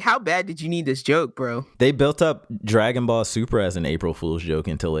 I'd be like, how bad did you need this joke, bro? They built up Dragon Ball Super as an April Fool's joke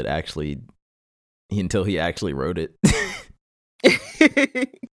until he actually wrote it.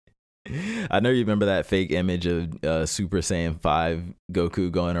 I know you remember that fake image of Super Saiyan 5 Goku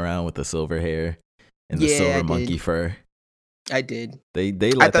going around with the silver hair and the silver monkey fur. I did. They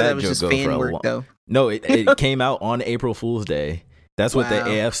let that joke go for a long. Though. No, it came out on April Fool's Day. That's what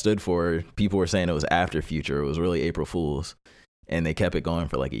the AF stood for. People were saying it was after Future. It was really April Fool's, and they kept it going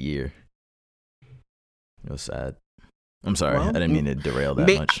for like a year. It was sad. I'm sorry. I didn't mean to derail that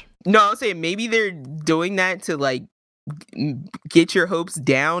much. No, I was saying maybe they're doing that to like get your hopes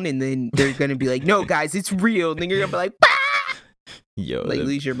down, and then they're gonna be like, "No, guys, it's real." And then you're gonna be like, "Bah!" Yo, like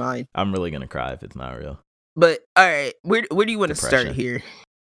lose your mind. I'm really gonna cry if it's not real. But all right, where do you want to start here?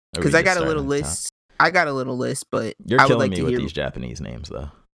 Because I got a little list. But you're I would killing like me to with hear these Japanese names,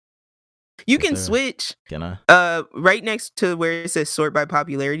 though. You can switch. Can I? Right next to where it says sort by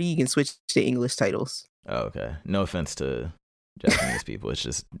popularity, you can switch to English titles. Oh, okay. No offense to Japanese people. It's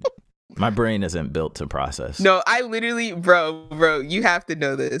just My brain isn't built to process. No, I literally, bro, you have to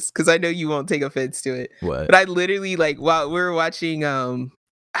know this because I know you won't take offense to it. What? But I literally, like, while we were watching, I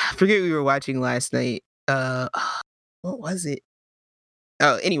forget what we were watching last night. What was it?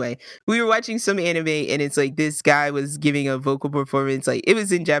 Oh, anyway, we were watching some anime and it's like this guy was giving a vocal performance. Like, it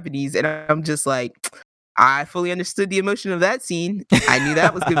was in Japanese, and I'm just like, I fully understood the emotion of that scene. I knew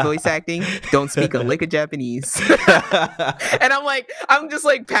that was good voice acting. Don't speak a lick of Japanese. And I'm just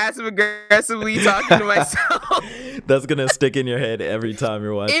like passive aggressively talking to myself. That's gonna stick in your head every time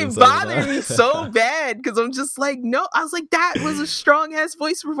you're watching. It bothered me so bad because I'm just like, no. I was like, that was a strong ass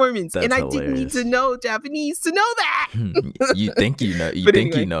voice performance, That's and I hilarious. didn't need to know Japanese to know that. You think you know? You But think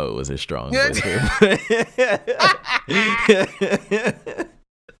anyway. you know it was a strong voice performance.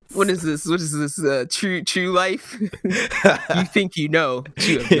 What is this? What is this? True life? You think you know? But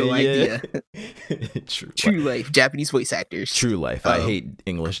you have no idea. True life. Japanese voice actors. True life. I hate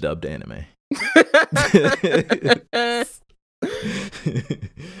English dubbed anime.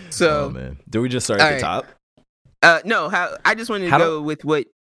 So, oh man, do we just start at the top? No. I just wanted to go with what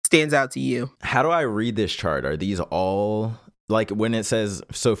stands out to you. How do I read this chart? Are these all like when it says,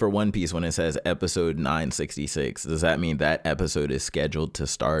 so for One Piece, when it says episode 966, does that mean that episode is scheduled to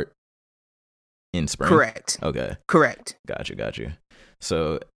start in spring? Correct. Okay. Correct. Got you.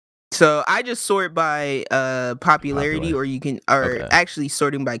 So I just sort by popularity, or you can, actually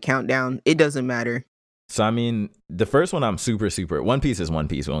sorting by countdown. It doesn't matter. So I mean, the first one I'm super One Piece is One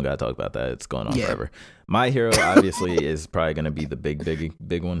Piece. We don't gotta talk about that. It's going on forever. My Hero obviously is probably gonna be the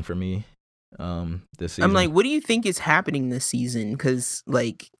big one for me. This season. I'm like, what do you think is happening this season? Because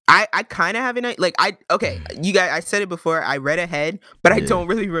like I kind of have an like you guys, I said it before, I read ahead, but I don't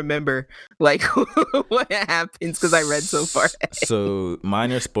really remember like what happens because I read so far ahead. So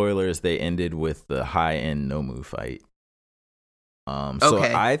minor spoilers, they ended with the high-end Nomu fight. So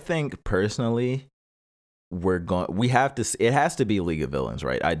I think personally it has to be League of Villains,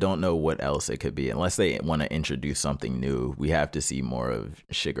 right? I don't know what else it could be unless they want to introduce something new. We have to see more of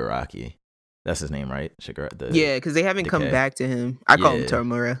Shigaraki. That's his name, right? Yeah, because they haven't come back to him. I call him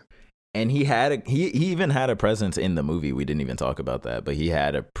Tomura. And he even had a presence in the movie. We didn't even talk about that, but he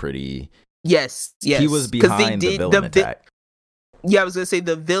had a pretty... Yes. He was behind the villain attack. Yeah, I was going to say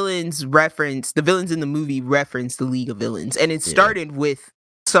the villains in the movie reference the League of Villains. And it started with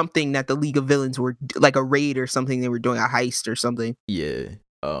something that the League of Villains were, like a raid or something. They were doing a heist or something. Yeah.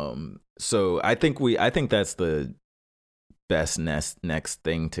 So I think that's the best next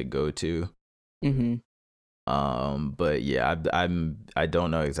thing to go to. Mm-hmm. But yeah, I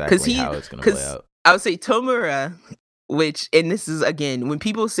don't know exactly how it's gonna play out. I would say Tomura, and this is again, when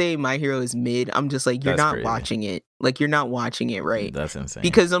people say My Hero is mid, I'm just like, you're not crazy. Watching it. Like, you're not watching it right. That's insane.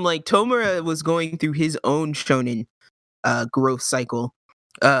 Because I'm like, Tomura was going through his own shonen growth cycle.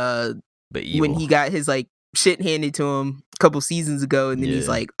 But when he got his like shit handed to him a couple seasons ago, and then he's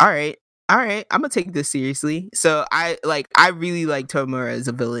like, all right, I'm gonna take this seriously. So I really like Tomura as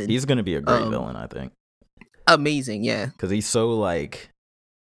a villain. He's gonna be a great villain, I think. Amazing, yeah. Because he's so like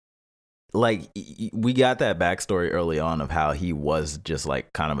we got that backstory early on of how he was just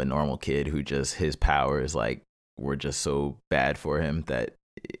like kind of a normal kid who just his powers like were just so bad for him that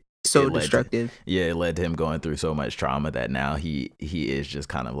so destructive. It led to him going through so much trauma that now he is just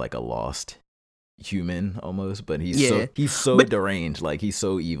kind of like a lost human almost, but he's so deranged, like he's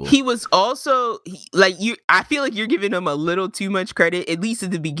so evil. He was also I feel like you're giving him a little too much credit, at least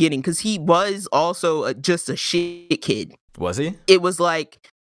at the beginning, because he was also just a shit kid. Was he? It was like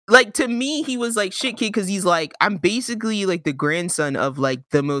to me he was like shit kid because he's like, I'm basically like the grandson of like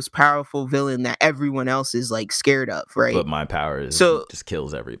the most powerful villain that everyone else is like scared of, right? But my power just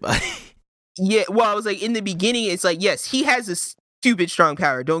kills everybody. Yeah, well, I was like, in the beginning it's like, yes, he has a stupid strong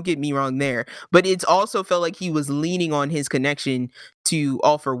power, don't get me wrong there, but it's also felt like he was leaning on his connection to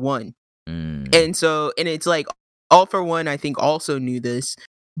All For One. And it's like All For One I think also knew this,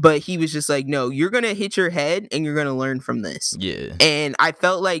 but he was just like, no, you're gonna hit your head and you're gonna learn from this. Yeah. And I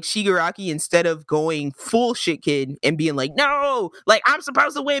felt like Shigaraki, instead of going full shit kid and being like, no, like I'm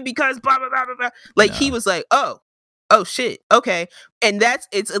supposed to win because blah blah blah blah blah, like he was like, oh shit, okay. And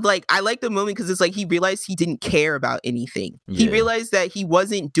it's like, I like the moment because it's like he realized he didn't care about anything. He realized that he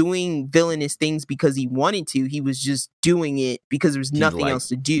wasn't doing villainous things because he wanted to, he was just doing it because there was nothing else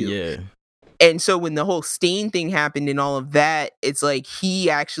to do. Yeah. And so when the whole Stain thing happened and all of that, it's like he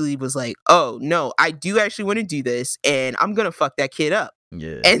actually was like, oh no, I do actually want to do this and I'm gonna fuck that kid up.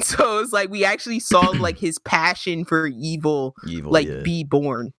 Yeah. And so it's like we actually saw like his passion for evil be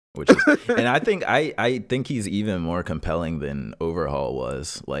born. Which is, and I think he's even more compelling than Overhaul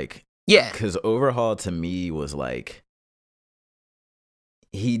was. Like, yeah, because Overhaul to me was like,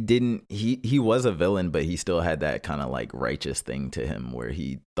 he was a villain, but he still had that kind of like righteous thing to him where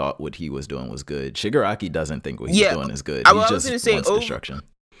he thought what he was doing was good. Shigaraki doesn't think what he's doing is good. He just wants destruction.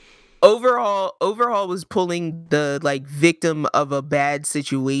 Overhaul was pulling the like victim of a bad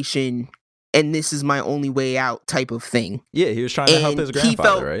situation and this is my only way out type of thing. Yeah, he was trying to help his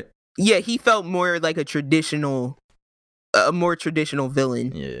grandfather, right? Yeah, he felt more like a more traditional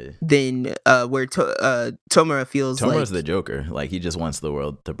villain than where Tomura feels like... Tomura's the Joker. Like, he just wants the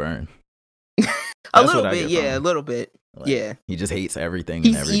world to burn. A little bit, yeah, a little bit. Like, yeah. He just hates everything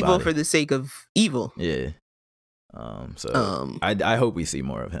and everybody. He's evil for the sake of evil. Yeah. I hope we see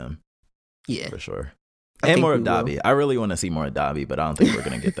more of him. Yeah. For sure. And more of Dabi. I really want to see more of Dabi, but I don't think we're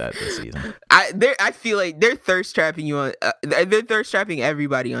gonna get that this season. I feel like they're thirst trapping you on. They're thirst trapping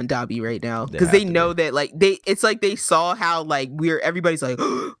everybody on Dabi right now because they know that like it's like they saw how like everybody's like,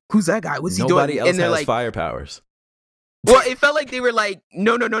 oh, who's that guy? What's he doing? Nobody else has fire powers. Well, it felt like they were like,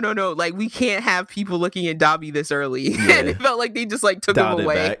 no. Like, we can't have people looking at Dabi this early. Yeah. And it felt like they just like took him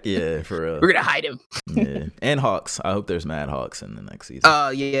away. Back. Yeah, for real. We're gonna hide him. Yeah, and Hawks. I hope there's Mad Hawks in the next season.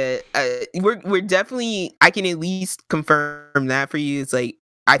 Yeah. We're definitely. I can at least confirm that for you. It's like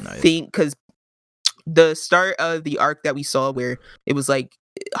I think because the start of the arc that we saw where it was like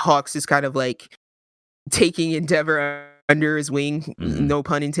Hawks is kind of like taking Endeavor under his wing, no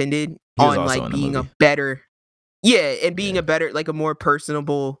pun intended, on like being a better. Yeah, and being a better, like a more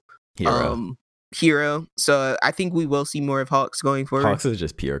personable hero. So I think we will see more of Hawks going forward. Hawks is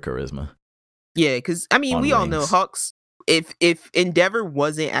just pure charisma. Yeah, because I mean, we all know Hawks. If Endeavor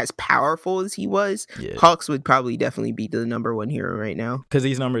wasn't as powerful as he was, Hawks would probably definitely be the number one hero right now. Because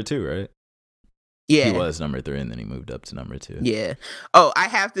he's number 2, right? Yeah, he was number 3, and then he moved up to number 2. Yeah. Oh, I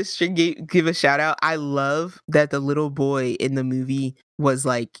have to give a shout out. I love that the little boy in the movie was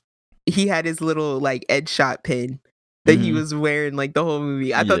like. He had his little like Ed Shot pin that he was wearing like the whole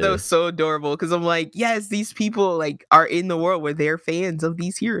movie. I thought that was so adorable because I'm like, yes, these people like are in the world where they're fans of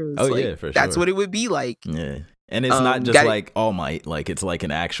these heroes. Oh like, yeah, for sure. That's what it would be like. Yeah, and it's not just like All Might. Like it's like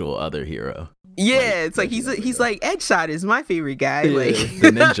an actual other hero. Yeah, it's like he's like Ed Shot is my favorite guy. Yeah, like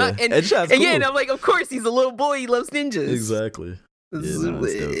the ninja. Ed Shot's cool. Yeah, and I'm like, of course he's a little boy. He loves ninjas. Exactly.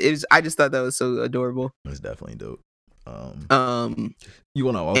 I just thought that was so adorable. It's definitely dope. You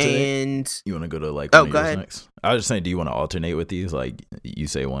want to alternate? And you want to go to like go ahead. Next? I was just saying, do you want to alternate with these? Like you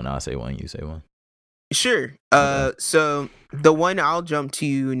say one, I say one, you say one. Sure. Okay. So the one I'll jump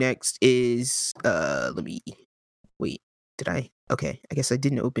to next is let me wait. Did I? Okay, I guess I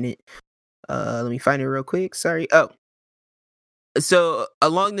didn't open it. Let me find it real quick. Sorry. Oh. So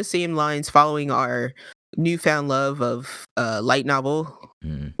along the same lines, following our newfound love of light novel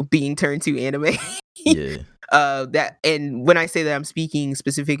being turned to anime. Yeah. That, and when I say that, I'm speaking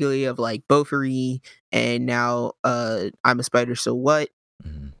specifically of like Bofuri and now I'm a Spider, So What.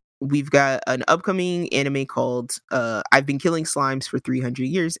 We've got an upcoming anime called I've Been Killing Slimes for 300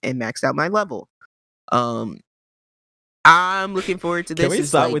 years and maxed out my level. I'm looking forward to this. Can we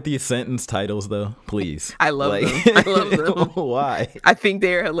stop with these sentence titles though, please? I love them. I love them. Why? I think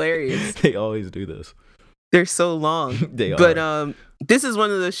they're hilarious. They always do this. They're so long. They are. But this is one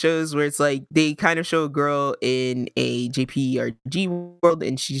of those shows where it's like they kind of show a girl in a JPRG world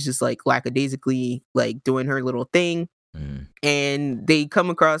and she's just like lackadaisically like doing her little thing. And they come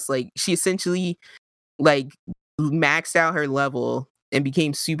across like she essentially like maxed out her level and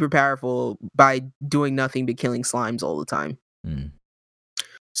became super powerful by doing nothing but killing slimes all the time.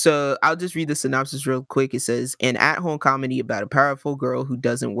 So I'll just read the synopsis real quick. It says, an at-home comedy about a powerful girl who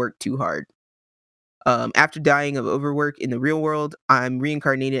doesn't work too hard. After dying of overwork in the real world, I'm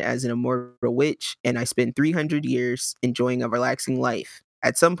reincarnated as an immortal witch, and I spend 300 years enjoying a relaxing life.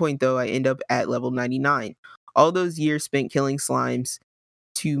 At some point, though, I end up at level 99. All those years spent killing slimes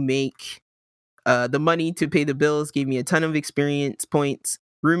to make the money to pay the bills gave me a ton of experience points.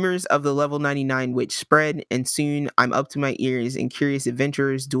 Rumors of the level 99 witch spread, and soon I'm up to my ears in curious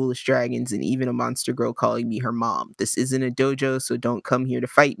adventurers, duelist dragons, and even a monster girl calling me her mom. This isn't a dojo, so don't come here to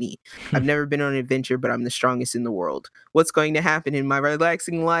fight me. I've never been on an adventure, but I'm the strongest in the world. What's going to happen in my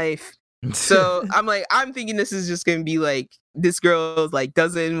relaxing life? So I'm thinking this is just gonna be like this girl like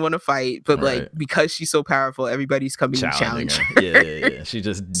doesn't want to fight, but like because she's so powerful, everybody's coming to challenge her. Yeah. She's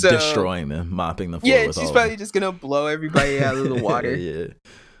just destroying them, mopping the floor. Yeah, she's probably just gonna blow everybody out of the water. Yeah.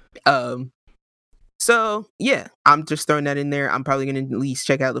 So yeah, I'm just throwing that in there. I'm probably gonna at least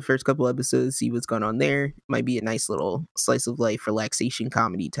check out the first couple episodes, see what's going on there. Might be a nice little slice of life relaxation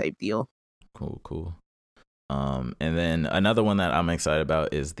comedy type deal. Cool. And then another one that I'm excited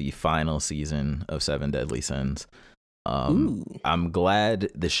about is the final season of Seven Deadly Sins. I'm glad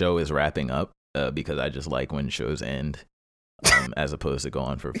the show is wrapping up because I just like when shows end. as opposed to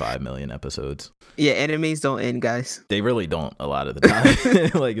going for 5 million episodes. Yeah, animes don't end, guys. They really don't a lot of the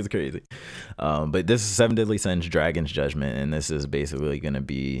time. Like, it's crazy. But this is Seven Deadly Sins: Dragon's Judgment, and this is basically going to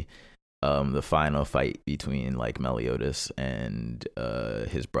be the final fight between like Meliodas and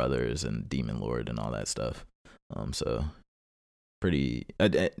his brothers and Demon Lord and all that stuff. So pretty.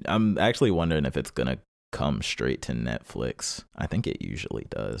 I'm actually wondering if it's gonna come straight to Netflix. I think it usually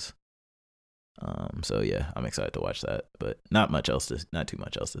does. So yeah, I'm excited to watch that, but not too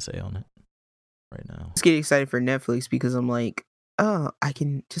much else to say on it right now. Let's get excited for Netflix because I'm like, oh, I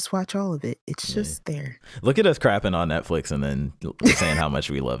can just watch all of it. It's just there. Look at us crapping on Netflix and then saying how much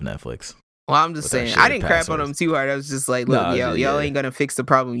we love Netflix. Well, I'm just saying, I didn't crap on them too hard. I was just like, look, y'all ain't gonna fix the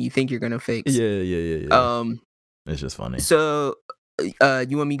problem you think you're gonna fix. Yeah. It's just funny. So,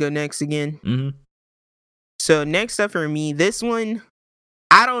 you want me to go next again? Mm-hmm. So next up for me, this one,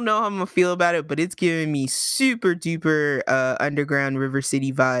 I don't know how I'm gonna feel about it, but it's giving me super duper Underground River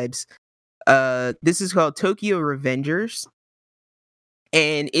City vibes. This is called Tokyo Revengers,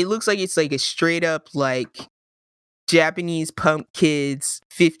 and it looks like it's like a straight up like Japanese punk kids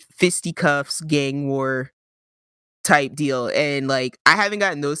fisticuffs gang war type deal. And like I haven't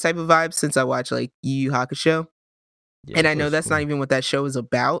gotten those type of vibes since I watched like Yu Yu Hakusho. Yeah, and I know that's not even what that show is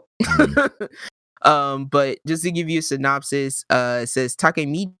about. But just to give you a synopsis, it says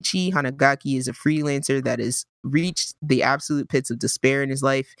Takemichi Hanagaki is a freelancer that has reached the absolute pits of despair in his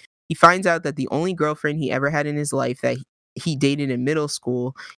life. He finds out that the only girlfriend he ever had in his life that he dated in middle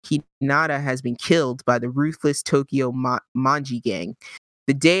school, Hinata, has been killed by the ruthless Tokyo Manji gang.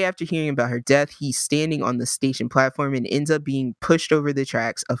 The day after hearing about her death, he's standing on the station platform and ends up being pushed over the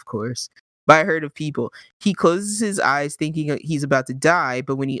tracks, of course, by a herd of people. He closes his eyes thinking he's about to die,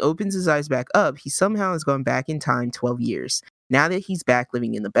 but when he opens his eyes back up, he somehow has gone back in time 12 years. Now that he's back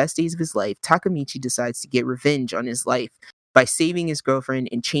living in the best days of his life, Takemichi decides to get revenge on his life by saving his girlfriend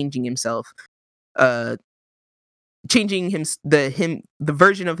and changing himself, the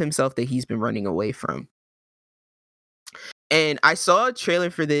version of himself that he's been running away from. And I saw a trailer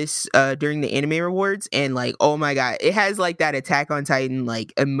for this during the Anime Awards, and like, oh my god, it has like that Attack on Titan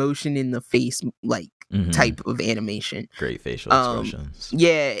like emotion in the face like type of animation. Great facial expressions.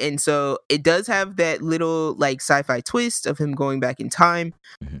 Yeah, and so it does have that little like sci-fi twist of him going back in time,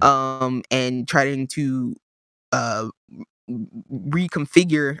 and trying to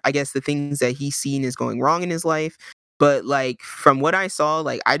reconfigure, I guess, the things that he's seen as going wrong in his life. But like from what I saw,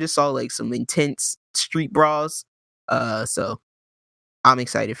 like I just saw like some intense street brawls. So I'm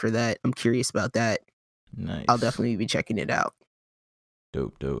excited for that. I'm curious about that. Nice. I'll definitely be checking it out.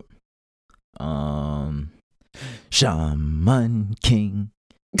 Dope. Shaman King,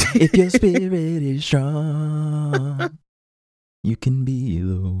 if your spirit is strong, you can be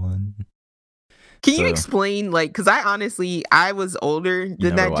the one. Can you explain, like, because I was older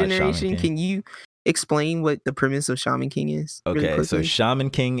than that generation. Can you explain what the premise of Shaman King is? Okay, really, so Shaman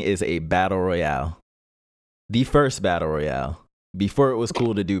King is a battle royale. The first battle royale, before it was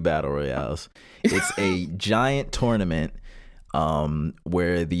cool to do battle royales. It's a giant tournament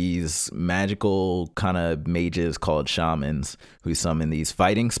where these magical kind of mages called shamans who summon these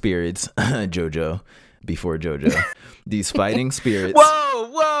fighting spirits, before JoJo, these fighting spirits. Whoa!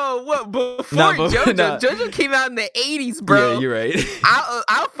 Before JoJo came out in the 80s, bro. Yeah, you're right.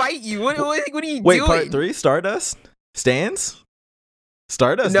 I'll fight you. What are you doing? Wait, part 3, Stardust stands.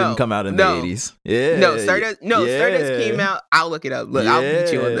 Stardust didn't come out in the 80s. Yeah. Stardust came out. I'll look it up. Look, I'll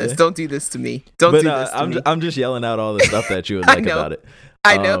beat you on this. Don't do this to me. Don't do this to me. I'm just yelling out all the stuff that you would like about it.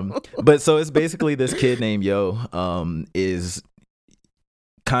 I know. But so it's basically this kid named Yo is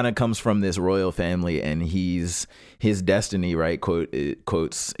kind of comes from this royal family, and his destiny, right,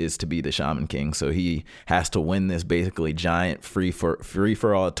 quotes, is to be the Shaman King. So he has to win this basically giant free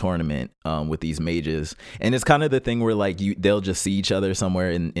for all tournament with these mages. And it's kind of the thing where like they'll just see each other somewhere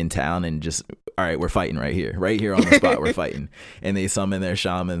in town and just, all right, we're fighting right here on the spot. We're fighting, and they summon their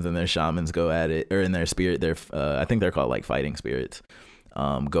shamans, and their shamans go at it, or in their spirit, I think they're called like fighting spirits,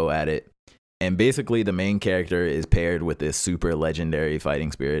 go at it. And basically the main character is paired with this super legendary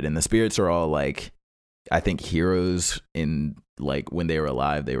fighting spirit, and the spirits are all like, I think, heroes in like when they were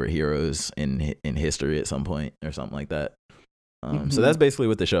alive. They were heroes in history at some point or something like that. So that's basically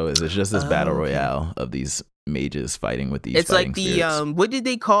what the show is. It's just this battle royale of these mages fighting with these. It's like the spirits. What did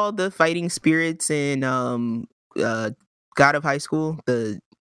they call the fighting spirits in God of High School? The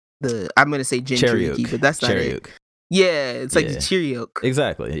I'm gonna say Jinchuriki, but that's not it. Yeah, it's like the Chariok.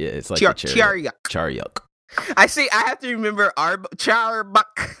 Exactly. Yeah, it's like the Chariok. I have to remember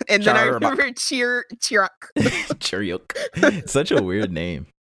Charbuk, and then I remember Chiruk. Chariok. It's such a weird name.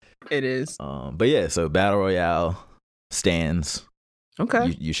 It is. But yeah, so battle royale, stands.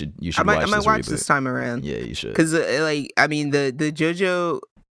 Okay. You should I might watch reboot this time around. Yeah, you should. Because like, I mean, the JoJo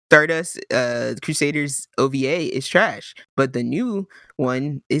Stardust Crusaders OVA is trash, but the new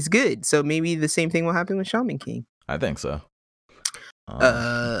one is good. So maybe the same thing will happen with Shaman King. I think so.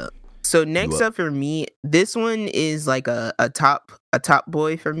 So next up for me, this one is like a top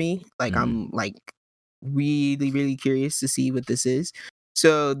boy for me. Like I'm like really, really curious to see what this is.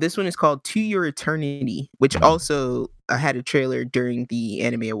 So this one is called To Your Eternity, which also had a trailer during the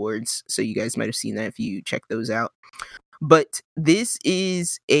Anime Awards. So you guys might have seen that if you check those out. But this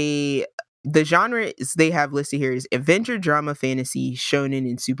is the genre they have listed here is adventure, drama, fantasy, shonen,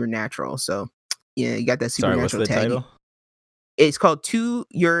 and supernatural. So yeah, you got that supernatural. Sorry, what's the title? It's called To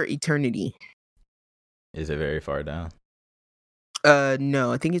Your Eternity. Is it very far down?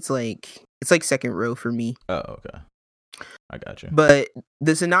 No, I think it's like second row for me. Oh, okay. I got you. But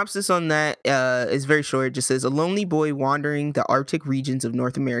the synopsis on that is very short. It just says a lonely boy wandering the Arctic regions of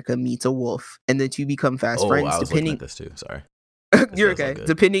North America meets a wolf, and the two become fast friends. I was looking at this too. Sorry. You're okay.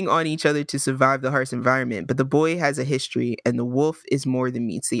 Depending on each other to survive the harsh environment. But the boy has a history, and the wolf is more than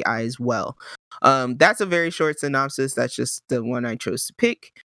meets the eye as well. That's a very short synopsis. That's just the one I chose to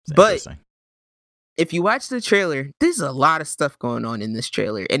pick. But if you watch the trailer, there's a lot of stuff going on in this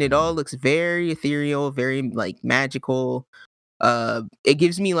trailer, and it all looks very ethereal, very like magical. It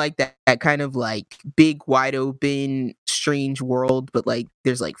gives me like that kind of like big, wide open, strange world, but like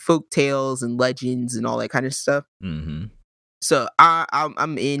there's like folk tales and legends and all that kind of stuff. Mm-hmm. So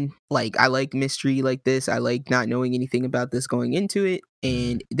I'm in. Like I like mystery like this. I like not knowing anything about this going into it,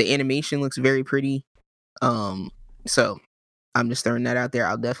 and the animation looks very pretty. So I'm just throwing that out there.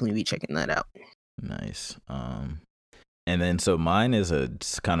 I'll definitely be checking that out. Nice. And then so mine is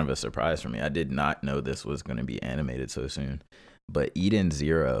kind of a surprise for me. I did not know this was going to be animated so soon. But Eden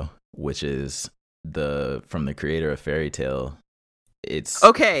Zero, which is from the creator of Fairy Tail, it's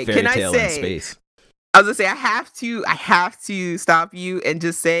okay. Fairy Can I Tail say? In space. I was gonna say I have to stop you and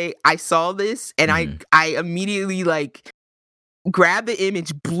just say I saw this and I immediately like grabbed the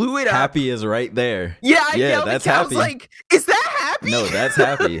image, blew it up. Happy is right there. Yeah, that's Happy. I was like, is that Happy? No, that's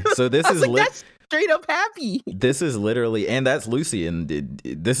Happy. So this is that's straight up Happy. This is literally, and that's Lucy, and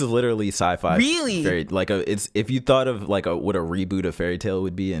this is literally sci-fi. Really? It's if you thought of like what a reboot of Fairy Tail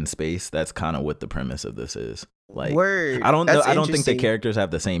would be in space, that's kind of what the premise of this is. Like, word. I don't know. I don't think the characters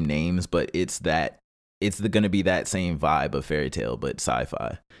have the same names, but it's going to be that same vibe of Fairy Tail, but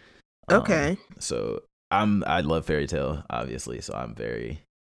sci-fi. Okay. So I love Fairy Tail, obviously, so I'm very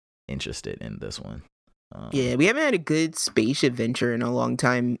interested in this one. Yeah, we haven't had a good space adventure in a long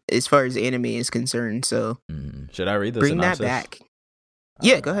time as far as anime is concerned. So should I read the bring synopsis? That back?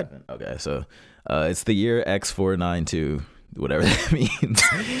 Yeah, go ahead. Okay, so it's the year X492. Whatever that means,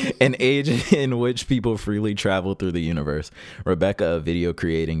 an age in which people freely travel through the universe. Rebecca, a video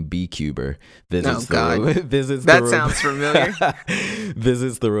creating beecuber, visits sounds familiar.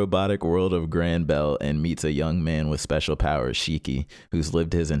 Visits the robotic world of Granbell and meets a young man with special powers, Shiki, who's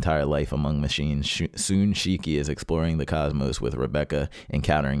lived his entire life among machines. Soon, Shiki is exploring the cosmos with Rebecca,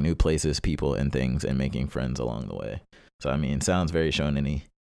 encountering new places, people, and things, and making friends along the way. So, I mean, sounds very shonen-y,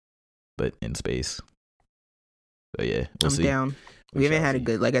 but in space. So yeah, we'll see. Down. We haven't had a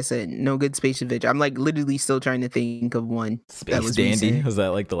good, like I said, no good space adventure. I'm like literally still trying to think of one. Space that was Dandy? Recent. Was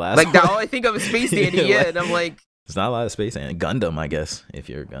that like the last? Like all I think of is Space Dandy. Yeah, and I'm like, there's not a lot of space and Gundam, I guess, if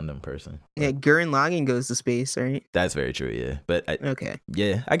you're a Gundam person. Yeah, Gurren Lagann goes to space, right? That's very true. Yeah, but okay.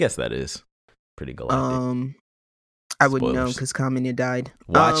 Yeah, I guess that is pretty galactic. I wouldn't know because Kamina died.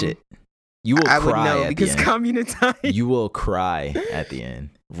 Watch it. You will cry. I would know at because the end. Kamina died. You will cry at the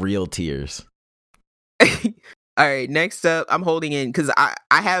end. Real tears. All right, next up, I'm holding in because I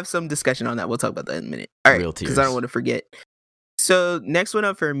have some discussion on that. We'll talk about that in a minute. All right, because I don't want to forget. So next one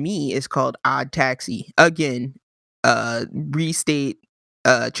up for me is called Odd Taxi. Again, restate.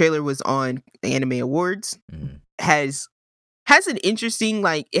 Trailer was on Anime Awards. Has an interesting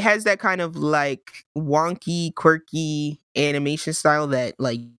like it has that kind of like wonky, quirky animation style that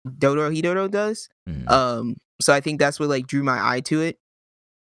like Dorohedoro does. So I think that's what like drew my eye to it.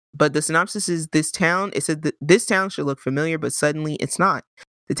 But the synopsis is it said this town should look familiar, but suddenly it's not.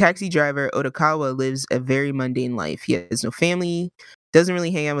 The taxi driver, Otokawa, lives a very mundane life. He has no family, doesn't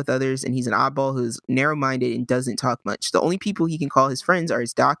really hang out with others, and he's an oddball who's narrow-minded and doesn't talk much. The only people he can call his friends are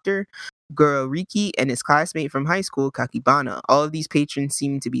his doctor, Gororiki, and his classmate from high school, Kakibana. All of these patrons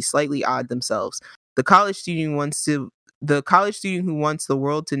seem to be slightly odd themselves. The college student who wants the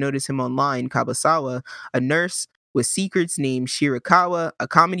world to notice him online, Kabasawa, a nurse with secrets named Shirakawa, a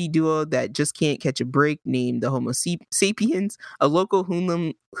comedy duo that just can't catch a break named the Homo Sapiens, a local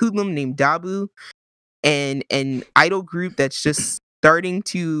hoodlum named Dabu, an idol group that's just starting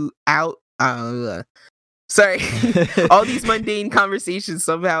to sorry. All these mundane conversations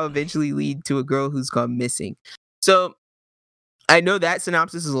somehow eventually lead to a girl who's gone missing. So I know that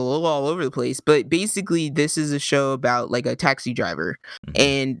synopsis is a little all over the place, but basically this is a show about like a taxi driver,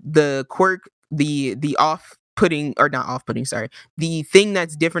 and the quirk, the off-putting, or not off-putting, sorry, the thing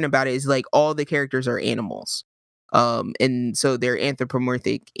that's different about it is like all the characters are animals, and so they're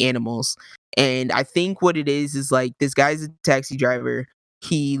anthropomorphic animals. And I think what it is like this guy's a taxi driver.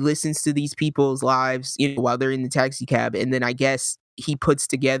 He listens to these people's lives, while they're in the taxi cab, and then I guess he puts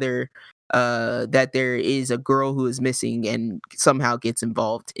together that there is a girl who is missing and somehow gets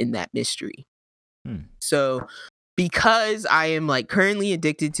involved in that mystery. So because I am like currently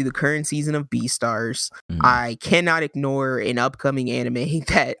addicted to the current season of Beastars, I cannot ignore an upcoming anime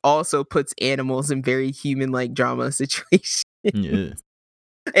that also puts animals in very human-like drama situations. Yeah.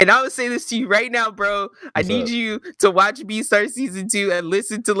 And I would say this to you right now, bro. I need you to watch Beastars Season 2 and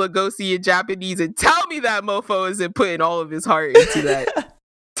listen to Legoshi in Japanese and tell me that mofo isn't putting all of his heart into that.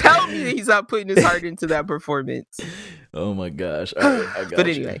 Tell me that he's not putting his heart into that performance. Oh my gosh. All right, I got but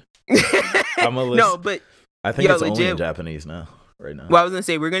anyway. I'm a No, but I think it's only in Japanese now. Right now. Well, I was gonna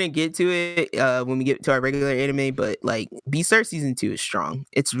say we're gonna get to it when we get to our regular anime, but like Beastars Season 2 is strong.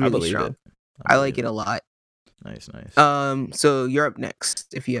 It's really strong. I like it a lot. Nice. So you're up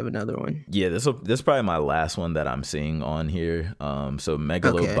next if you have another one. Yeah, this is probably my last one that I'm seeing on here. So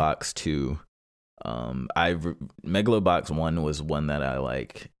Megalobox 2. Megalobox 1 was one that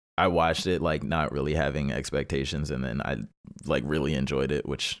I watched it like not really having expectations, and then I like really enjoyed it,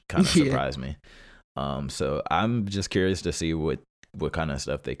 which kind of surprised me. So I'm just curious to see what kind of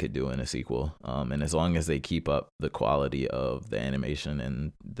stuff they could do in a sequel. And as long as they keep up the quality of the animation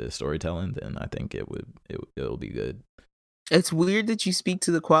and the storytelling, then I think it'll be good. It's weird that you speak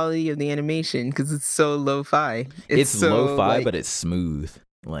to the quality of the animation because it's so lo-fi. It's so, lo-fi, but it's smooth.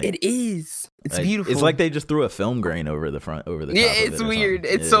 Like it is. It's like, beautiful. It's like they just threw a film grain over the top. Yeah, it's weird.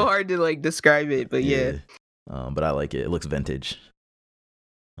 It's so hard to like describe it, but yeah. But I like it. It looks vintage.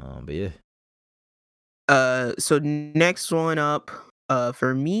 But yeah. So next one up,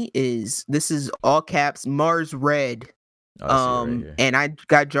 for me is all caps Mars Red. Right, and I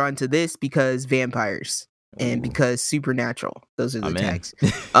got drawn to this because vampires and because supernatural. Those are the tags.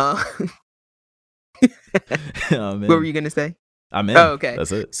 What were you gonna say? I'm in. Oh, okay.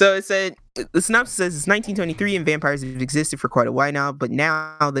 That's it. So it said, the synopsis says it's 1923 and vampires have existed for quite a while now, but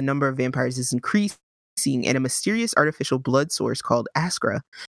now the number of vampires is increasing and a mysterious artificial blood source called Askra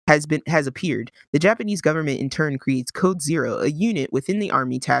has appeared. The Japanese government in turn creates Code Zero, a unit within the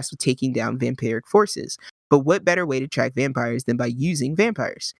army tasked with taking down vampiric forces. But what better way to track vampires than by using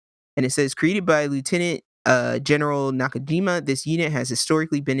vampires? And it says, created by Lieutenant General Nakajima, this unit has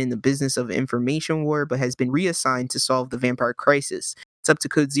historically been in the business of information war, but has been reassigned to solve the vampire crisis. It's up to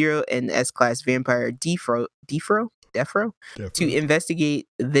Code Zero and S-Class vampire Defro to investigate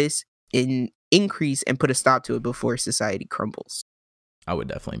this increase and put a stop to it before society crumbles. I would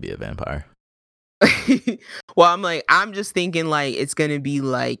definitely be a vampire. Well, I'm just thinking like it's gonna be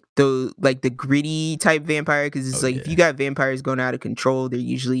like the gritty type vampire, because it's if you got vampires going out of control, they're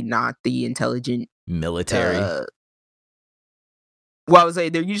usually not the intelligent military. Well, I was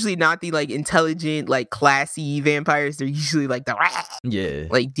like they're usually not the like intelligent, like classy vampires. They're usually like the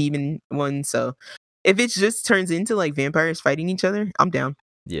like demon ones. So if it just turns into like vampires fighting each other, I'm down.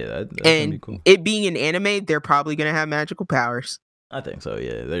 Yeah, that's and gonna be cool. It being an anime, they're probably gonna have magical powers. I think so.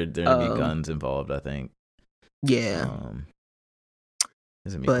 Yeah, there gonna be guns involved. I think. Yeah.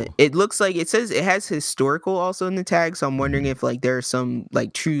 But cool. It looks like it says it has historical also in the tag, so I'm wondering if like there are some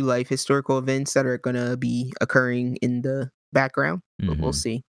like true life historical events that are gonna be occurring in the background. But we'll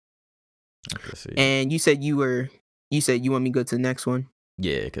see. And you said you want me to go to the next one?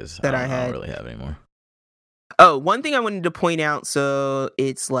 Yeah, because I don't really have anymore. Oh, one thing I wanted to point out. So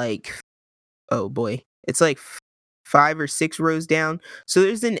it's like, oh boy, it's like 5 or 6 rows down. So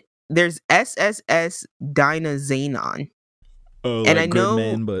there's SSS Dynazenon. Oh, and like I know,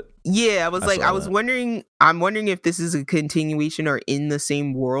 Gridman, but I'm wondering if this is a continuation or in the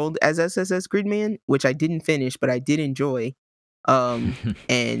same world as SSS Gridman, which I didn't finish, but I did enjoy.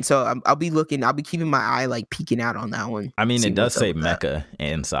 And so I'll be keeping my eye like peeking out on that one. I mean, it does say mecha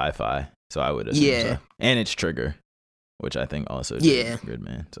and sci-fi, so I would assume so. And it's Trigger, which I think also is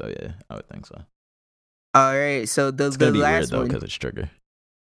Gridman. So yeah, I would think so. All right, so the last one, because it's Trigger.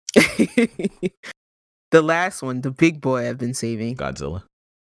 The last one, the big boy I've been saving. Godzilla.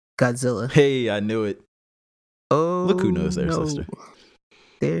 Hey, I knew it. Oh, look who knows there, sister.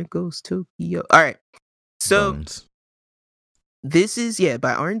 There goes Tokyo. All right, so this is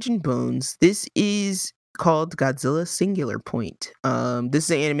by Orange and Bones. This is called Godzilla Singular Point. This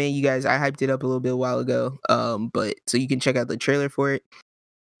is an anime, you guys. I hyped it up a little bit a while ago. But so you can check out the trailer for it.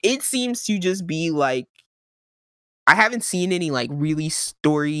 It seems to just be like, I haven't seen any like really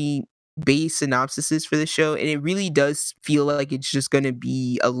story based synopsises for the show, and it really does feel like it's just gonna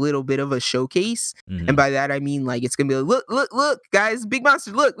be a little bit of a showcase. And by that I mean like it's gonna be like, look, guys, big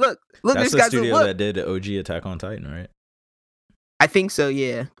monster, look. That's this the guy's studio that did OG Attack on Titan, right? I think so,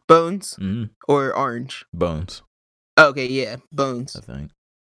 yeah. Bones or Orange? Bones. Okay, yeah, Bones. I think.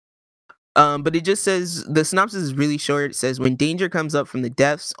 But it just says, the synopsis is really short. It says, when danger comes up from the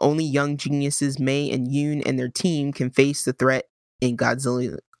depths, only young geniuses Mei and Yoon and their team can face the threat in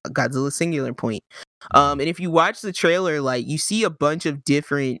Godzilla Singular Point. And if you watch the trailer, like, you see a bunch of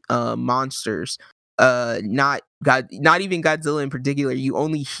different monsters. Not even Godzilla in particular. You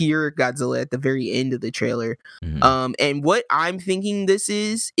only hear Godzilla at the very end of the trailer. And what I'm thinking this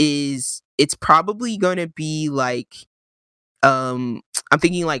is it's probably gonna be like I'm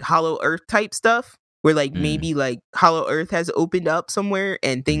thinking like Hollow Earth type stuff, where like maybe like Hollow Earth has opened up somewhere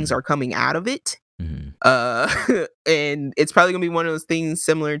and things are coming out of it. And it's probably gonna be one of those things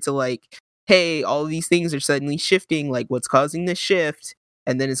similar to like, hey, all of these things are suddenly shifting, like what's causing this shift,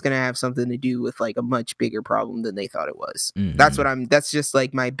 and then it's gonna have something to do with like a much bigger problem than they thought it was. That's just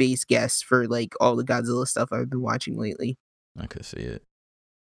like my base guess for like all the Godzilla stuff I've been watching lately. I could see it.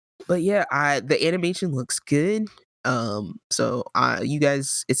 But yeah, the animation looks good. So you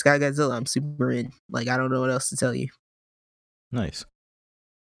guys, it's got Godzilla. I'm super in. Like, I don't know what else to tell you. Nice.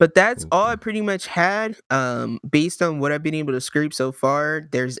 But that's all I pretty much had. Based on what I've been able to scrape so far,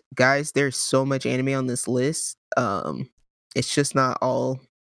 there's so much anime on this list. It's just not all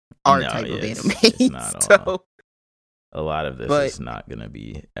our type of anime. It's not all. A lot of this is not gonna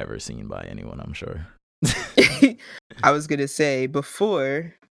be ever seen by anyone, I'm sure. I was gonna say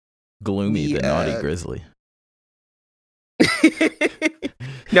before Gloomy, the naughty grizzly.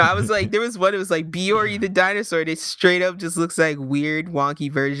 No, I was like, there was one. It was like Biori the dinosaur. It straight up just looks like weird,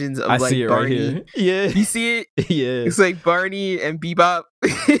 wonky versions of like see it Barney. Right here. Yeah, you see it? Yeah, it's like Barney and Bebop.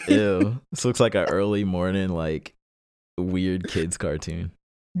 Ew, this looks like an early morning like weird kids cartoon.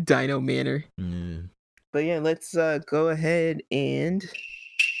 Dino Manor. But yeah, let's go ahead and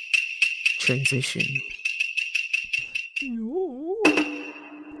transition.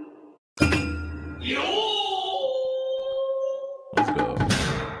 Let's go.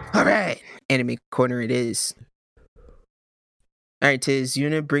 All right, anime corner it is. All right, Tiz, you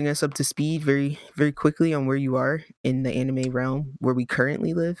want to bring us up to speed very, very quickly on where you are in the anime realm, where we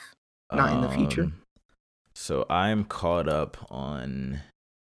currently live, not in the future? So I'm caught up on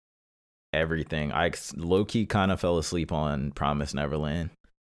everything. I low-key kind of fell asleep on Promised Neverland.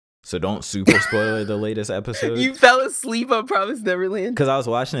 So don't super spoiler the latest episode. You fell asleep on Promised Neverland? Because I was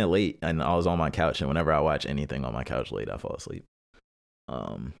watching it late and I was on my couch, and whenever I watch anything on my couch late, I fall asleep.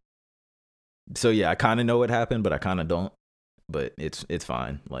 So yeah, I kind of know what happened, but I kind of don't. But it's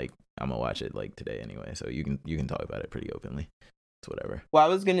fine. Like, I'm gonna watch it like today anyway, so you can talk about it pretty openly. It's whatever. Well, I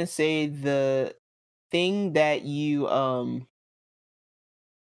was gonna say the thing that the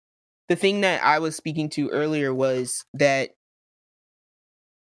thing that I was speaking to earlier was that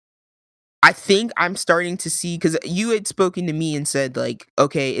I think I'm starting to see, because you had spoken to me and said like,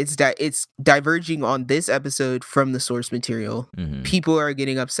 okay, it's diverging on this episode from the source material. People are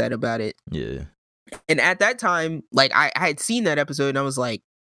getting upset about it. Yeah. And at that time, like I had seen that episode and I was like,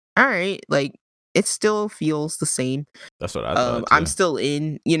 all right, like it still feels the same. That's what I thought. Too. I'm still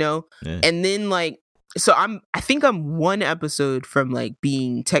in, you know? Yeah. And then like, so I think I'm one episode from like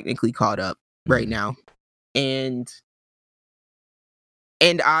being technically caught up right now. And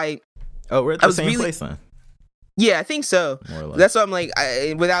we're at the same place then. Yeah, I think so. That's why I'm like,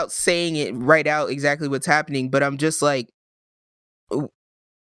 without saying it right out exactly what's happening, but I'm just like,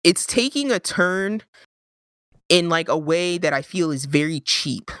 it's taking a turn in like a way that I feel is very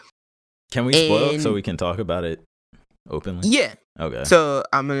cheap. Can we spoil so we can talk about it openly? Yeah. Okay. So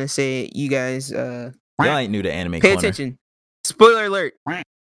I'm gonna say, you guys, y'all ain't new to anime. Pay attention. Spoiler alert. Pay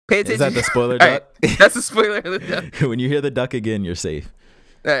attention. Is that the spoiler duck? Right. That's the spoiler alert. When you hear the duck again, you're safe.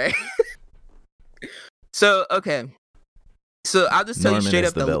 All right. So okay. So I'll just tell Norman you straight is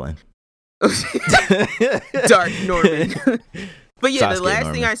up the villain. Dark Norman. But yeah,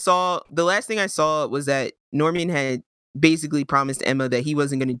 Sasuke the last thing I saw was that Norman had basically promised Emma that he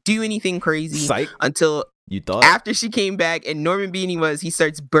wasn't going to do anything crazy until you thought after she came back. And Norman Beanie he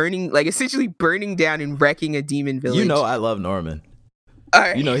starts burning, like essentially burning down and wrecking a demon village. You know I love Norman. All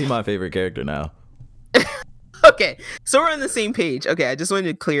right. You know he's my favorite character now. Okay, so we're on the same page. Okay, I just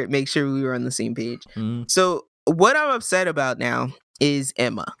wanted to make sure we were on the same page. So what I'm upset about now is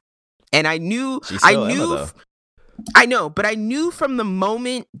Emma. And I knew Emma, I know, but I knew from the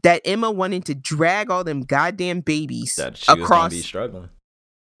moment that Emma wanted to drag all them goddamn babies that she was gonna be struggling.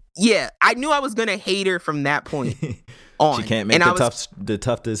 Yeah, I knew I was gonna hate her from that point on. She can't make the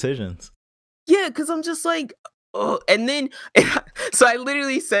tough decisions. Yeah, because I'm just like, oh, and then so I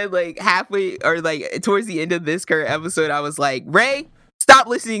literally said like halfway or like towards the end of this current episode, I was like, Ray, stop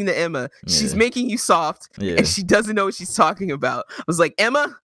listening to Emma. She's making you soft, and she doesn't know what she's talking about. I was like,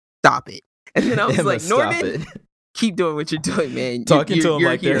 Emma, stop it. And then I was like, Norman, keep doing what you're doing, man. Talking to them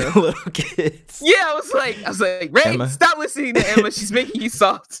like they're little kids. Yeah, I was like, Ray, Emma, stop listening to Emma. She's making you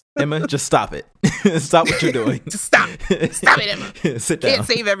soft. Emma, just stop it. Stop what you're doing. Just stop. Stop it, Emma. Sit down. Can't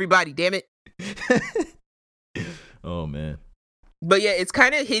save everybody, damn it. Oh man. But yeah, it's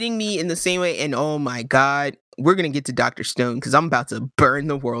kind of hitting me in the same way. And oh my God, we're gonna get to Dr. Stone because I'm about to burn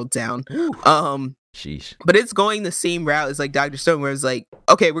the world down. Sheesh. But it's going the same route as like Dr. Stone, where it's like,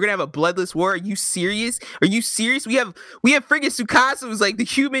 okay, we're gonna have a bloodless war. Are you serious? Are you serious? We have friggin' Tsukasa, who's like the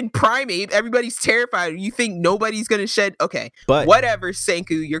human primate. Everybody's terrified. You think nobody's gonna shed? Okay, but whatever,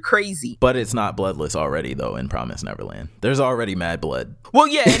 Senku, you're crazy. But it's not bloodless already though in Promised Neverland. There's already mad blood. Well,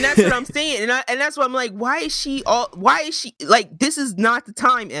 yeah, and that's what I'm saying, and that's why I'm like, why is she like? This is not the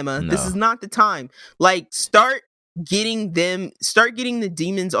time, Emma. No. This is not the time. Like, start getting the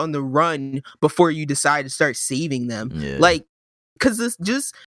demons on the run before you decide to start saving them. Like, because this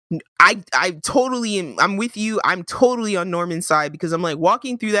just I totally am. I'm with you. I'm totally on Norman's side because I'm like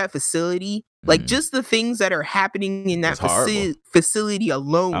walking through that facility. Like, just the things that are happening in that facility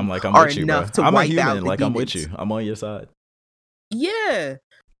alone I'm are with you, enough bro. to I'm wipe a human. out the like demons. I'm with you. I'm on your side. Yeah.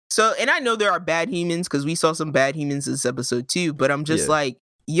 So, and I know there are bad humans because we saw some bad humans this episode too. But I'm just like,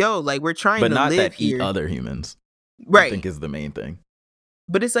 yo, like we're trying to live here. But not that eat other humans. Right. I think is the main thing.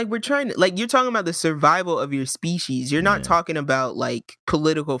 But it's like we're trying to, like, you're talking about the survival of your species. You're not talking about like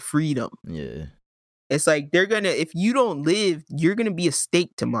political freedom. Yeah. It's like if you don't live, you're gonna be a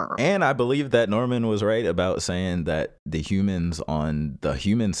steak tomorrow. And I believe that Norman was right about saying that the humans on the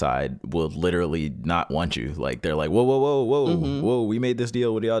human side will literally not want you. Like, they're like, whoa, we made this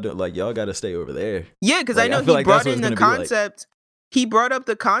deal. What do y'all do? Like, y'all got to stay over there. Yeah, because like, I know he brought in the concept. He brought up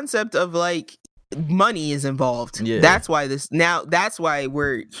the concept of like, money is involved. That's why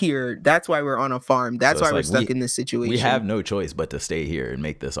we're here. That's why we're on a farm. That's why we're stuck in this situation. We have no choice but to stay here and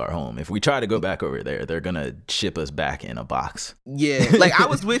make this our home. If we try to go back over there, they're gonna ship us back in a box. Yeah, like I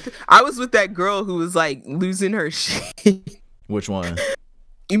was with that girl who was like losing her shit. Which one?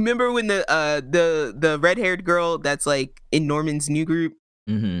 You remember when the red-haired girl that's like in Norman's new group?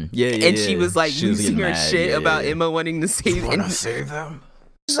 Mm-hmm. And she was like losing her shit about Emma wanting to save them.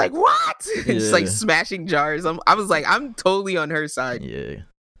 She's like, what? Just like smashing jars. I was like, I'm totally on her side. Yeah.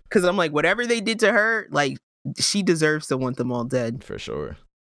 Because I'm like, whatever they did to her, like, she deserves to want them all dead. For sure.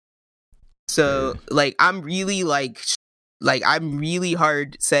 So, like, I'm really I'm really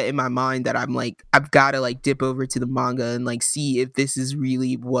hard set in my mind that I'm like, I've got to like dip over to the manga and like see if this is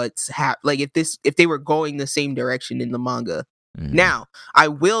really what's like if they were going the same direction in the manga. Mm-hmm. Now, I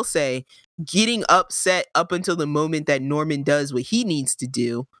will say, getting upset up until the moment that Norman does what he needs to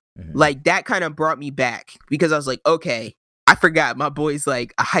do, like that kind of brought me back because I was like, okay, I forgot my boy's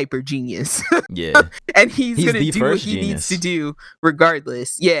like a hyper genius. Yeah. And he's gonna do what he needs to do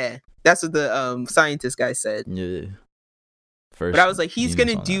regardless. Yeah. That's what the scientist guy said. Yeah. But I was like, he's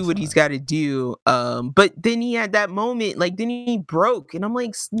gonna do what he's gotta do. But then he had that moment, like then he broke, and I'm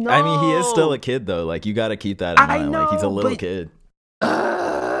like, no. I mean, he is still a kid though. Like, you gotta keep that in mind. Like, he's a little kid.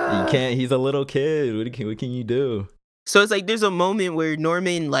 You can't. He's a little kid. What can you do? So it's like there's a moment where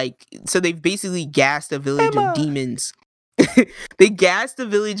Norman, like, so they've basically gassed a village of demons. They gassed a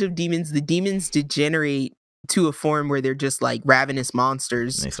village of demons. The demons degenerate to a form where they're just like ravenous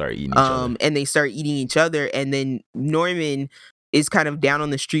monsters. And they start eating each other. And they start eating each other. And then Norman is kind of down on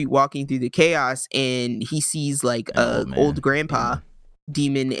the street walking through the chaos, and he sees like an old grandpa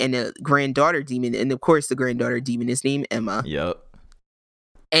demon and a granddaughter demon. And of course, the granddaughter demon is named Emma. Yep.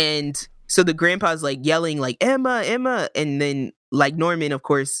 And so the grandpa's like yelling like, Emma, Emma. And then like Norman, of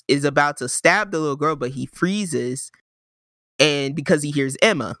course, is about to stab the little girl, but he freezes. And because he hears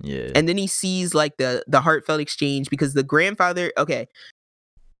Emma. Yeah. And then he sees like the heartfelt exchange because the grandfather. Okay.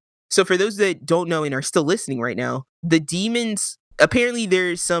 So for those that don't know and are still listening right now, the demons, apparently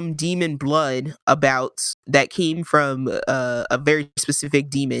there's some demon blood that came from a very specific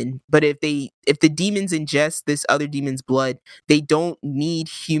demon. But if the demons ingest this other demon's blood, they don't need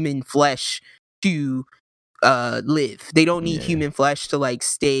human flesh to live. They don't need human flesh to like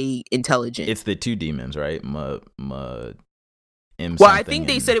stay intelligent. It's the two demons, right? Well, I think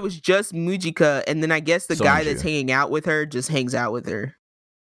they said it was just Mujika, and then I guess the guy that's hanging out with her just hangs out with her.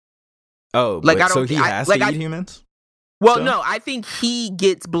 Oh, like, so he has to eat humans? Well, no, I think he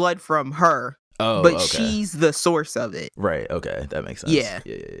gets blood from her. Oh, but she's the source of it. Right. Okay, that makes sense. Yeah.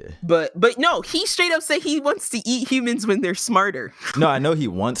 But no, he straight up said he wants to eat humans when they're smarter. No, I know he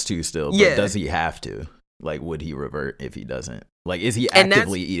wants to still, but does he have to? Like, would he revert if he doesn't? Like, is he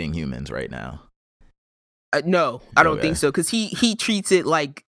actively eating humans right now? No, I don't think so, because he treats it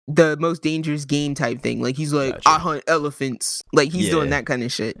like the most dangerous game type thing. Like, he's like, I hunt elephants. Like, he's doing that kind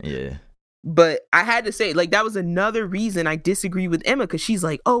of shit. Yeah. But I had to say, like, that was another reason I disagree with Emma, because she's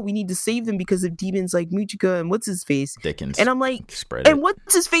like, oh, we need to save them because of demons like Mujika and what's his face. And I'm like, and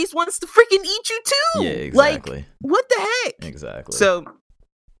what's his face wants to freaking eat you too. Yeah, exactly. Like, what the heck? Exactly. So,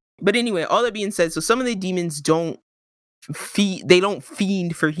 but anyway, all that being said, so some of the demons don't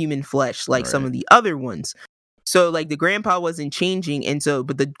fiend for human flesh like some of the other ones. So like the grandpa wasn't changing, and so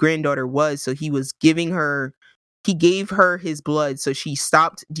but the granddaughter was, so he gave her his blood, so she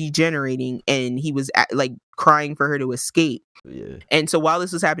stopped degenerating, and he was like crying for her to escape. Yeah. And so while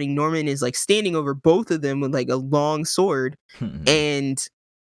this was happening, Norman is like standing over both of them with like a long sword, and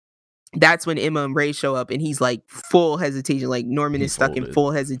that's when Emma and Ray show up, and he's like full hesitation. Like Norman is stuck in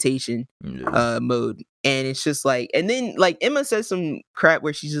full hesitation mode. And it's just like, and then like Emma says some crap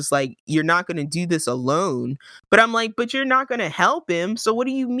where she's just like, you're not going to do this alone. But I'm like, but you're not going to help him. So what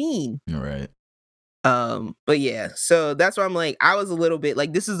do you mean? Right. But yeah, so that's why I'm like, I was a little bit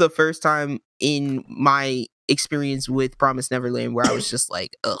like, this is the first time in my experience with Promised Neverland where I was just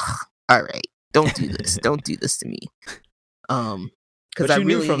like, ugh, all right, don't do this. Don't do this to me. Because I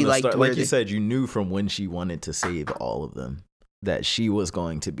really from the liked start, like you said, you knew from when she wanted to save all of them that she was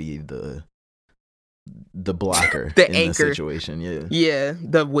going to be the blocker, the anchor in the situation. Yeah,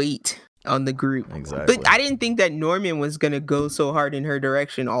 the weight on the group. Exactly. But I didn't think that Norman was gonna go so hard in her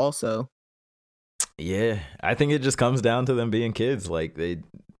direction also. Yeah, I think it just comes down to them being kids. Like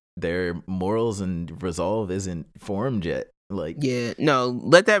their morals and resolve isn't formed yet. Like, yeah, no,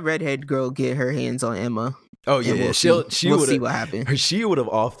 let that redhead girl get her hands on Emma. Oh yeah, we'll see what happens. She would have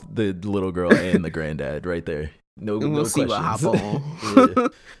off the little girl and the granddad right there. No, we'll see questions. What happens. Yeah.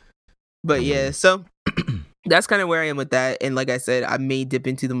 But yeah, so that's kind of where I am with that. And like I said, I may dip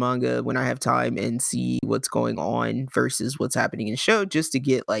into the manga when I have time and see what's going on versus what's happening in the show, just to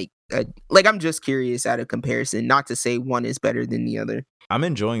get like I'm just curious out of comparison. Not to say one is better than the other. I'm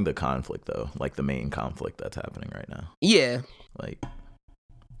enjoying the conflict though, like the main conflict that's happening right now. Yeah, like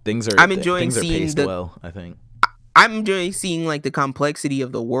things are. I'm enjoying seeing paced well. I think I'm enjoying seeing like the complexity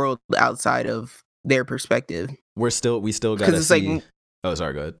of the world outside of their perspective. We still got to see. Like, oh,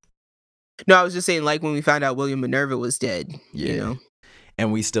 sorry, go ahead. No, I was just saying, like when we found out William Minerva was dead. Yeah, you know?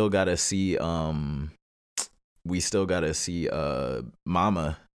 And we still got to see.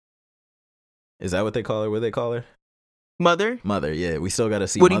 Mama. Is that what they call her? What do they call her? Mother. Yeah, we still got to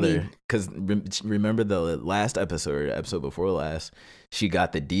see what Mother, because remember the last episode before last, she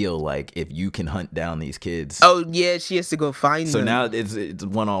got the deal like if you can hunt down these kids. Oh yeah, she has to go find them. So now it's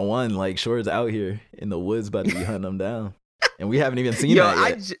 1-on-1. Like Shore's out here in the woods about to be hunting them down, and we haven't even seen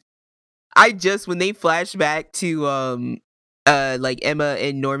that yet. I just when they flash back to like Emma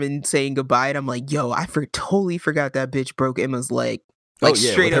and Norman saying goodbye, and I'm like, yo, I totally forgot that bitch broke Emma's leg. Like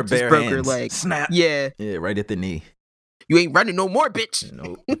straight up just broke her leg. Snap. Yeah, right at the knee. You ain't running no more, bitch.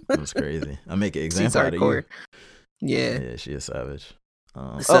 Nope. It was crazy. I make an example out of you. Yeah, she is savage.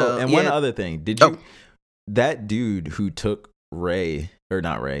 One other thing. Did you that dude who took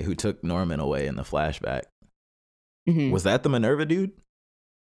who took Norman away in the flashback, was that the Minerva dude?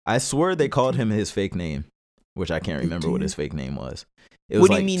 I swear they called him his fake name, which I can't remember what his fake name was. It was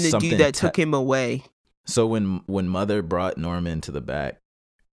what do you mean the dude that took him away? So when Mother brought Norman to the back.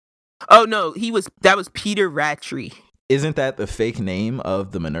 Oh no, that was Peter Rattray. Isn't that the fake name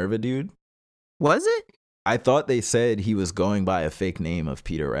of the Minerva dude? Was it? I thought they said he was going by a fake name of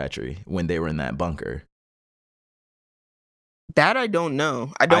Peter Rattray when they were in that bunker. That I don't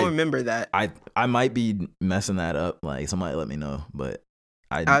know. I don't remember that. I might be messing that up. Like somebody let me know, but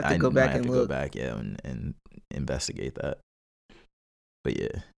I have to go back and look. Go back, and investigate that. But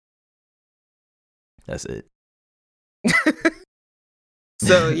yeah, that's it.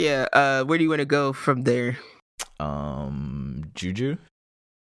 So yeah, where do you want to go from there? Juju.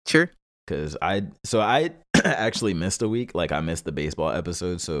 Sure. Because I actually missed a week. Like I missed the baseball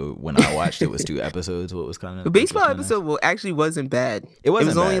episode. So when I watched it was 2 episodes. What was kind of the baseball episode actually wasn't bad. It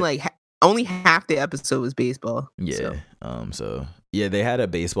was only like only half the episode was baseball. Yeah. So yeah, they had a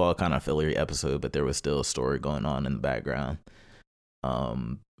baseball kind of fillery episode, but there was still a story going on in the background.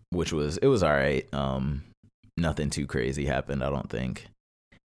 Which was all right. nothing too crazy happened, I don't think.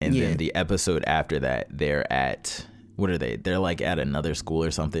 And then the episode after that, they're at, what are they? They're like at another school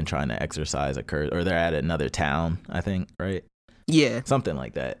or something trying to exorcise a curse, or they're at another town, I think, right? Yeah. Something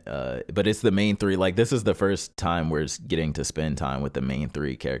like that. But it's the main three. Like, this is the first time we're getting to spend time with the main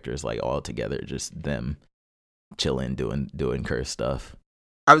three characters, like, all together, just them chilling, doing curse stuff.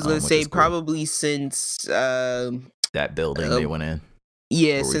 I was going to say, probably since that building they went in.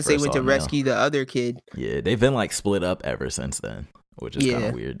 Yeah, since they went to rescue the other kid. Yeah, they've been like split up ever since then, which is kind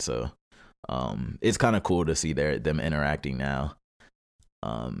of weird. So it's kind of cool to see them interacting now.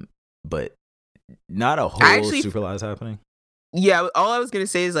 But not a whole super lot is happening. Yeah, all I was gonna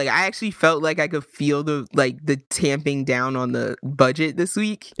say is, like, I actually felt like I could feel the tamping down on the budget this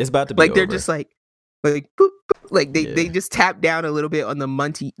week. It's about to be like over. They're just like boop, boop. Like they just tapped down a little bit on the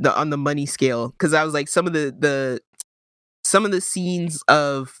money scale, because I was like, some of the scenes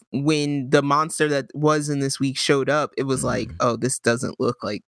of when the monster that was in this week showed up, it was like, oh, this doesn't look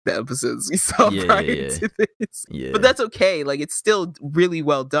like the episodes we saw prior to this. But that's okay. Like, it's still really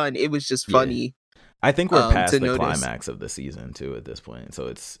well done. It was just funny. I think we're past the climax of the season too at this point,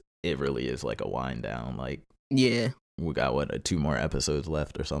 so it really is like a wind down. Like, we got 2 more episodes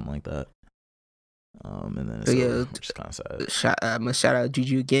left or something like that. And then it's over, which is kind of sad. I'm gonna shout out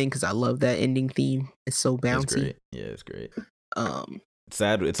Juju again, because I love that ending theme. It's so bouncy. It's great. Yeah, it's great. It's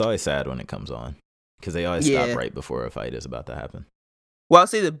sad. It's always sad when it comes on, because they always stop right before a fight is about to happen. Well, I'll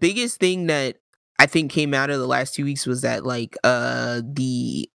say the biggest thing that I think came out of the last 2 weeks was that, like, I'm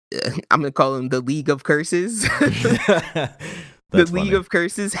gonna call them the League of Curses. The League of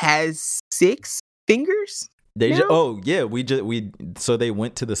Curses has 6 fingers. So they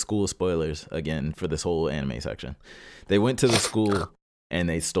went to the school, spoilers again for this whole anime section. They went to the school and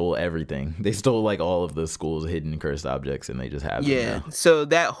they stole everything. They stole like all of the school's hidden cursed objects, and they just have them now. So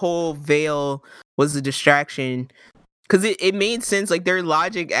that whole veil was a distraction, because it made sense. Like, their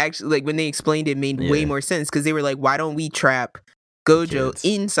logic actually, like, when they explained it, made way more sense, because they were like, why don't we trap Gojo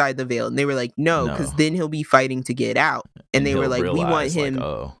inside the veil? And they were like, no, because then he'll be fighting to get out. And they were like, we want him.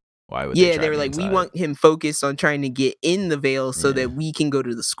 Like, why would they were like, we want him focused on trying to get in the veil so that we can go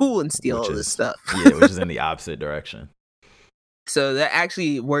to the school and steal all this stuff. Which is in the opposite direction. So that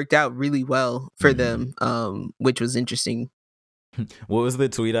actually worked out really well for them, which was interesting. What was the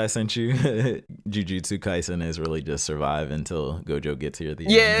tweet I sent you? Jujutsu Kaisen is really just survive until Gojo gets here at the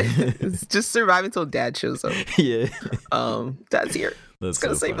end. It's just survive until Dad shows up. Dad's here. That's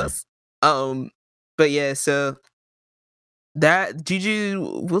gonna save us. But yeah, so that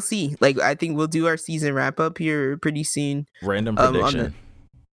Juju, we'll see. Like, I think we'll do our season wrap up here pretty soon. Random prediction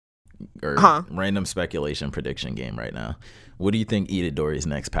or random speculation prediction game right now. What do you think Itadori's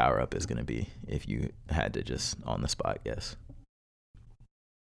next power up is going to be, if you had to just on the spot guess?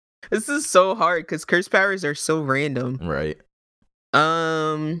 This is so hard because curse powers are so random. Right.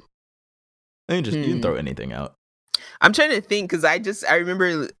 I mean, you can throw anything out. I'm trying to think, because I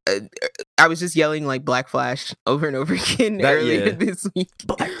remember I was just yelling like Black Flash over and over again earlier this week.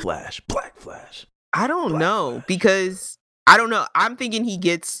 Black Flash. I don't know, because I don't know. I'm thinking he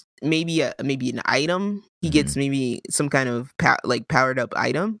gets maybe an item. He gets maybe some kind of powered up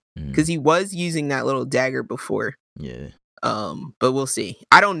item, because he was using that little dagger before. Yeah. But we'll see.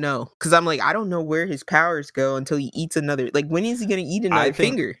 I don't know, because I'm like, I don't know where his powers go until he eats another. Like, when is he gonna eat another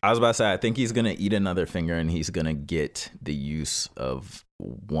finger? I was about to say, I think he's gonna eat another finger, and he's gonna get the use of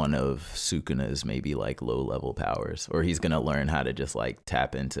one of Sukuna's maybe like low level powers, or he's gonna learn how to just like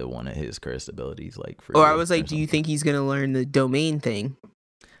tap into one of his cursed abilities. Like, or I was like, do you think he's gonna learn the domain thing?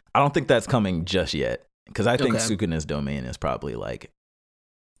 I don't think that's coming just yet, because I think Sukuna's domain is probably like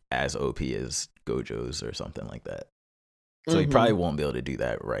as OP as Gojo's or something like that. So he probably won't be able to do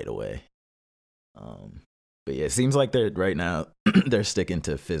that right away. But yeah, it seems like they're right now they're sticking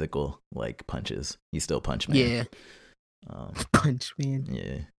to physical like punches. He's still Punch Man. Yeah. Punch Man.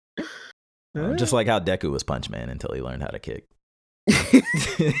 Yeah. Just like how Deku was Punch Man until he learned how to kick.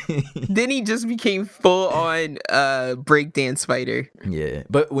 Then he just became full on breakdance fighter. Yeah.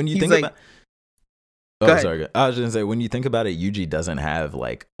 But when you think about sorry. I was gonna say, when you think about it, Yuji doesn't have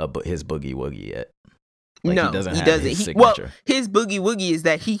like his boogie woogie yet. Like, no, he doesn't. Well, his boogie woogie is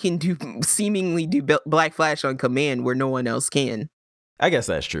that he can seemingly do Black Flash on command where no one else can. I guess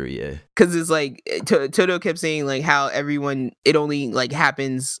that's true, yeah. Because it's like Todo kept saying like how it only like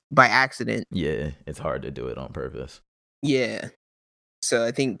happens by accident. Yeah, it's hard to do it on purpose. Yeah, so I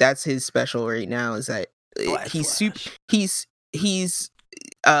think that's his special right now, is that his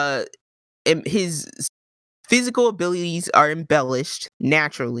physical abilities are embellished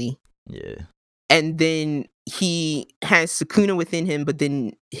naturally. Yeah. And then he has Sukuna within him, but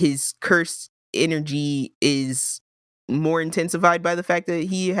then his cursed energy is more intensified by the fact that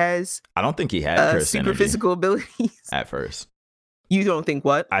he has I don't think he had curse super energy physical abilities at first. You don't think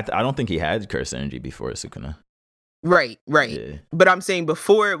what? I don't think he had curse energy before Sukuna. Right. Yeah. But I'm saying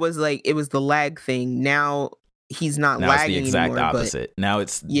before it was the lag thing. Now he's not now lagging it's the exact anymore, opposite. Now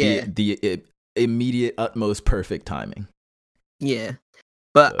it's the immediate utmost perfect timing. Yeah.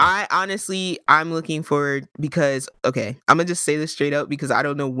 But so. I'm looking forward because, okay, I'm going to just say this straight up because I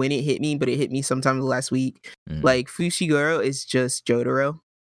don't know when it hit me, but it hit me sometime last week. Like, Fushiguro is just Jotaro.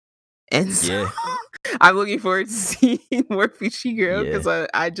 And so I'm looking forward to seeing more Fushiguro because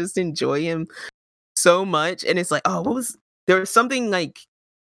I just enjoy him so much. And it's like, there was something like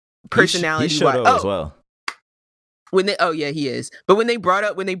personality. He's Shoto as well. He is. But when they brought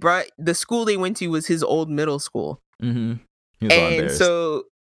the school they went to was his old middle school. Mm-hmm. And so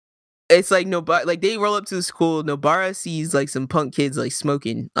it's like Nobara, like they roll up to the school. Nobara sees like some punk kids like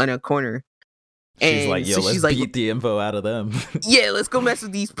smoking on a corner. She's like, yo, let's beat the info out of them. Yeah, let's go mess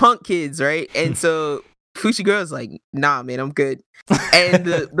with these punk kids, right? And so Fushiguro's like, nah, man, I'm good. And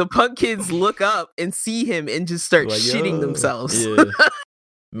the punk kids look up and see him and just start shitting themselves. Yeah.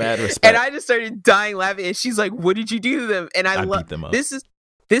 Mad respect. And I just started dying laughing. And she's like, what did you do to them? And I beat them up. This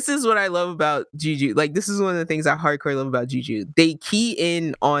is what I love about Juju. Like, this is one of the things I hardcore love about Juju. They key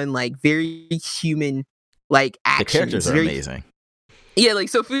in on, like, very human, like, actions. The characters are amazing. Yeah, like,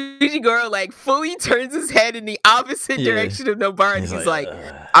 so Fushiguro, like, fully turns his head in the opposite direction of Nobara. And he's like,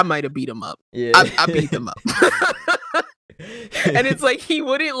 I might have beat him up. Yeah. I beat them up. And it's like, he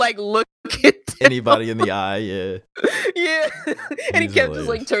wouldn't, like, look at anybody in the eye, yeah. And he kept just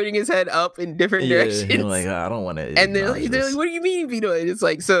like turning his head up in different directions. You're like, I don't want to. And they're like, what do you mean, Vito? And it's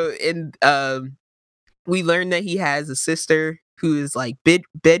like, so, and we learned that he has a sister who is like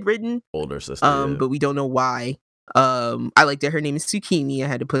bedridden, older sister, but we don't know why. I like that her name is Tsukimi. I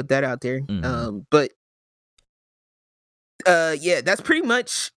had to put that out there. But that's pretty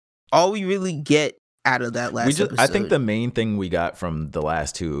much all we really get out of that last episode. I think the main thing we got from the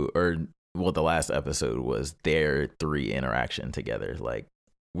last two, the last episode was their three interaction together. Like,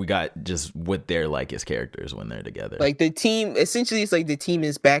 we got just what they're like as characters when they're together. Like, the team, essentially, it's like the team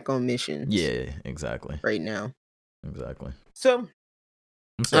is back on mission. Yeah, exactly. Right now. Exactly. So,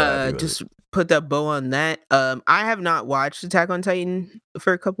 just put that bow on that. I have not watched Attack on Titan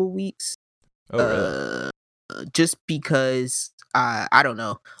for a couple weeks. Oh, really? Just because I don't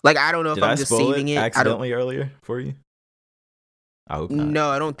know. Like, I don't know if I'm just saving it accidentally earlier for you. I hope not. No,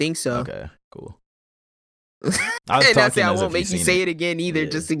 I don't think so. Okay, cool. And I won't make you say it again either,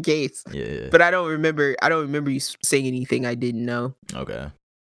 just in case. Yeah. But I don't remember you saying anything I didn't know. Okay.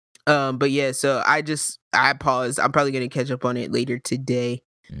 But yeah, so I paused. I'm probably gonna catch up on it later today.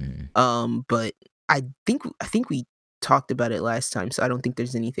 But I think we talked about it last time, so I don't think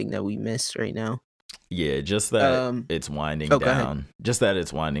there's anything that we missed right now. Yeah, just that it's winding down. Just that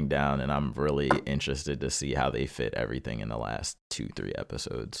it's winding down, and I'm really interested to see how they fit everything in the last 2-3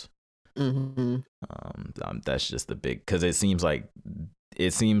 episodes. That's just the big, because it seems like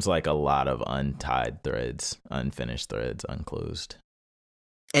a lot of untied threads, unfinished threads, unclosed.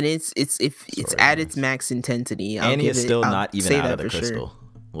 And it's at its max intensity. And it's still not even out of the crystal. Sure.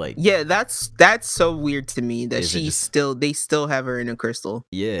 Like, yeah, that's so weird to me that they still have her in a crystal.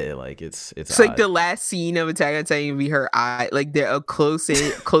 Yeah, like it's like the last scene of Attack on Titan would be her eye, like they're a close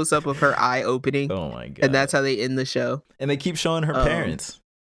up of her eye opening. Oh my god! And that's how they end the show. And they keep showing her parents,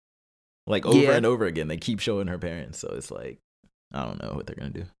 like over and over again. They keep showing her parents, so it's like, I don't know what they're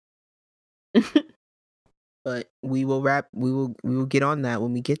gonna do. But we will get on that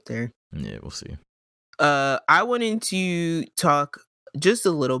when we get there. Yeah, we'll see. I wanted to talk just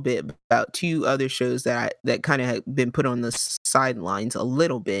a little bit about 2 other shows that kind of have been put on the sidelines a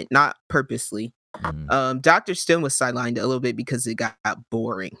little bit, not purposely. Dr. Stone was sidelined a little bit because it got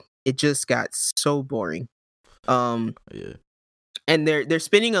boring. It just got so boring. Yeah. And they're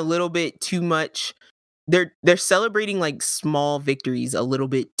spending a little bit too much. They're celebrating like small victories a little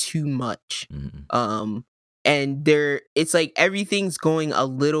bit too much. And it's like everything's going a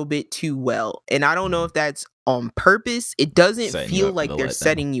little bit too well. And I don't know if that's on purpose. It doesn't feel like they're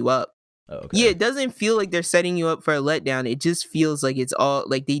setting you up. Oh, okay. Yeah, it doesn't feel like they're setting you up for a letdown. It just feels like it's all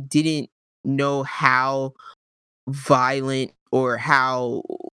like they didn't know how violent or how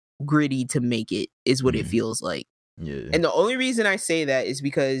gritty to make it is what it feels like. Yeah. And the only reason I say that is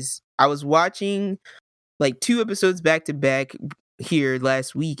because I was watching like 2 episodes back to back here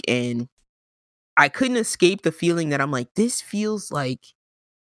last week, and I couldn't escape the feeling that I'm like, this feels like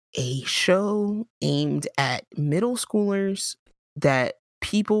a show aimed at middle schoolers that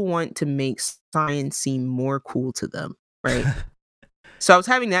people want to make science seem more cool to them, right? So I was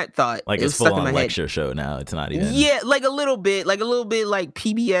having that thought. Like it it's was stuck full in my on head. lecture show now. It's not even. Yeah, like a little bit like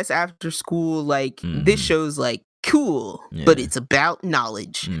PBS after school. Like this show's like cool, but it's about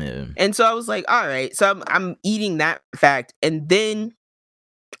knowledge. Yeah. And so I was like, all right. So I'm eating that fact, and then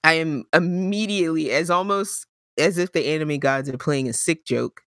I am immediately, as almost as if the anime gods are playing a sick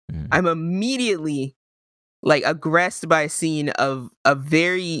joke, I'm immediately like aggressed by a scene of a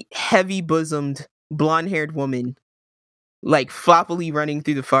very heavy bosomed blonde haired woman like floppily running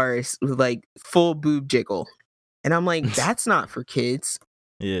through the forest with like full boob jiggle. And I'm like, that's not for kids.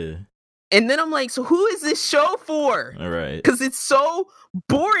 Yeah. And then I'm like, so who is this show for? All right. Because it's so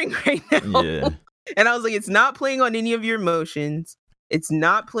boring right now. Yeah. And I was like, it's not playing on any of your emotions. It's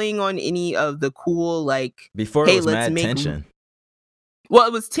not playing on any of the cool, like, before hey, it was mad tension. Well,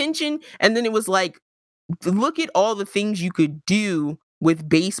 it was tension. And then it was like, look at all the things you could do with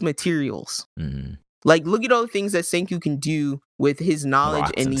base materials. Mm-hmm. Like, look at all the things that Senku can do with his knowledge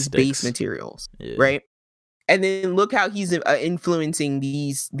Rocks and these sticks. base materials, Yeah. right? And then look how he's influencing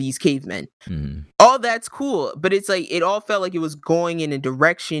these cavemen. Mm-hmm. All that's cool, but it's like it all felt like it was going in a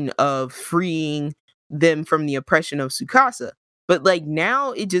direction of freeing them from the oppression of Tsukasa. But like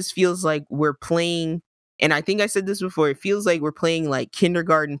now, it just feels like we're playing. And I think I said this before. It feels like we're playing like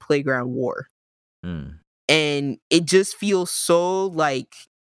kindergarten playground war, and it just feels so like.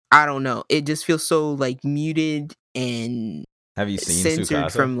 I don't know. It just feels so like muted and have you seen censored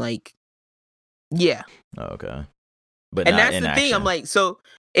Tsukasa? from like, yeah. Oh, okay. But and not that's in the action. thing. I'm like, so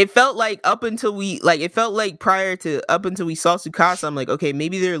it felt like up until we saw Tsukasa, I'm like, okay,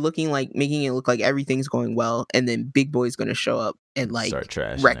 maybe they're making it look like everything's going well, and then Big Boy's gonna show up and like start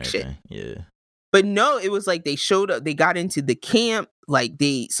trashing wreck shit. Yeah. But no, it was like they showed up, they got into the camp, like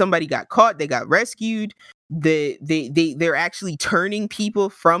somebody got caught, they got rescued. They're actually turning people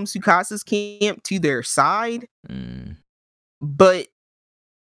from Tsukasa's camp to their side. But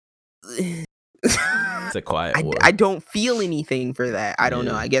it's a quiet war. I don't feel anything for that. I don't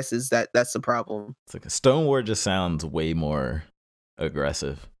know. I guess that's the problem. It's like a Stone War just sounds way more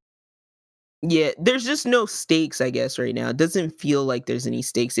aggressive. Yeah, there's just no stakes, I guess, right now. It doesn't feel like there's any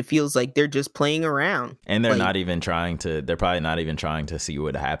stakes. It feels like they're just playing around. And they're not even they're probably not even trying to see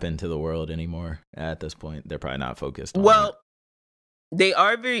what happened to the world anymore at this point. They're probably not focused on that.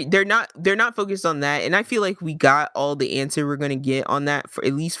 They're not focused on that. And I feel like we got all the answer we're going to get on that, for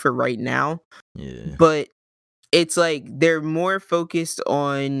at least for right now. Yeah. But it's like they're more focused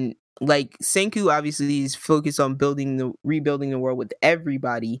on, like, Senku obviously is focused on rebuilding the world with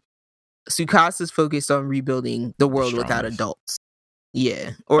everybody. Tsukasa's focused on rebuilding the world without adults.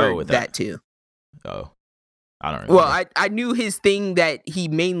 Yeah. Or that too. Oh. I don't remember. Well, I knew his thing that he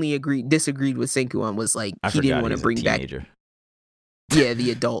mainly disagreed with Senku on was like he didn't want to bring back. Yeah, the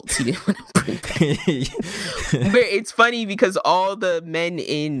adults he didn't want to bring back. But it's funny because all the men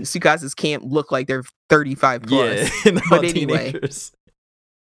in Tsukasa's camp look like they're 35 plus. Yeah, but anyway. Teenagers.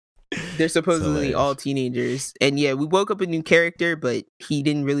 They're supposedly all teenagers. And yeah, we woke up a new character, but he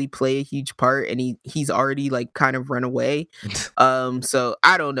didn't really play a huge part, and he's already like kind of run away. So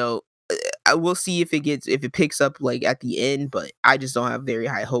I don't know. We'll see if it picks up like at the end, but I just don't have very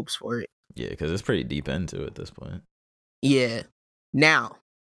high hopes for it. Yeah, because it's pretty deep into it at this point. Yeah. Now,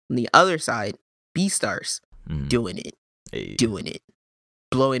 on the other side, Beastars doing it. Doing it.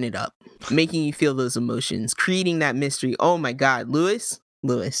 Blowing it up. Making you feel those emotions. Creating that mystery. Oh my God. Lewis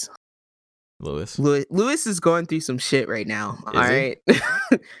is going through some shit right now. All right.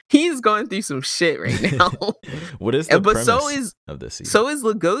 He's going through some shit right now. What is the premise of this season? So is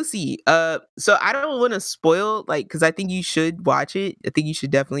Legoshi. So I don't want to spoil, like, because I think you should watch it. I think you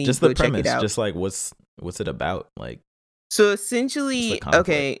should definitely just go the premise, check it out. just like what's it about? Like, so essentially,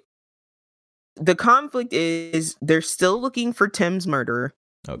 okay, the conflict is they're still looking for Tim's murderer.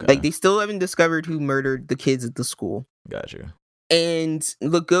 Okay. Like, they still haven't discovered who murdered the kids at the school. Gotcha. And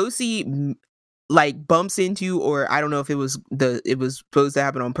Legoshi like bumps into, or I don't know if it was supposed to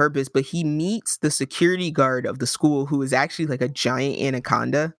happen on purpose, but he meets the security guard of the school, who is actually like a giant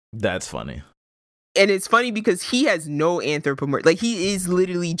anaconda. That's funny. And it's funny because he has no anthropomorphic, like he is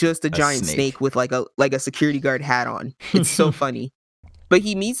literally just a giant snake with like a security guard hat on. It's so funny. But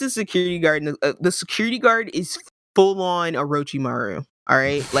he meets the security guard, and the security guard is full on Orochimaru. All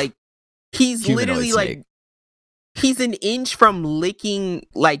right, like he's literally snake. Like he's an inch from licking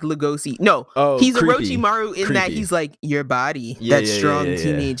like Legoshi. No, he's creepy. Orochimaru in that he's like, your body, that strong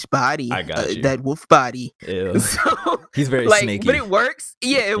teenage body, I got you. That wolf body. So, he's very like, snaky, but it works.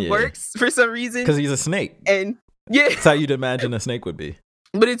 Yeah, it works for some reason because he's a snake. And yeah, that's how you'd imagine a snake would be.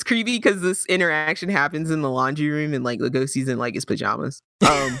 But it's creepy because this interaction happens in the laundry room, and like Legoshi's in like his pajamas.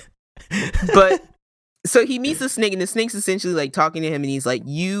 But So he meets the snake, and the snake's essentially like talking to him, and he's like,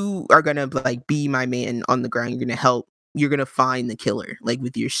 "You are gonna like be my man on the ground. You're gonna help. You're gonna find the killer, like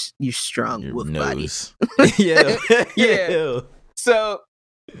with your strong Your wolf nose. body." Yeah. Yeah. So,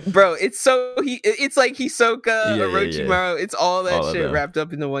 bro, it's like Hisoka, Orochimaru. It's all that All shit wrapped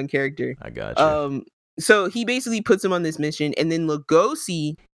up into one character. I got you. So he basically puts him on this mission, and then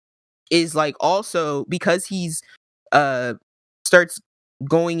Lugosi is like also because he's starts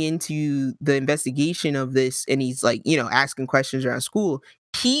going into the investigation of this, and he's like, you know, asking questions around school.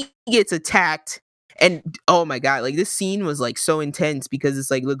 He gets attacked, and oh my god, like this scene was like so intense because it's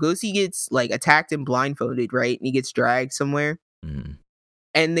like Lugosi gets like attacked and blindfolded, right? And he gets dragged somewhere. Mm.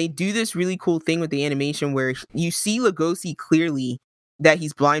 And they do this really cool thing with the animation where you see Lugosi clearly that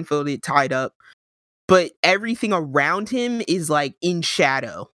he's blindfolded, tied up, but everything around him is like in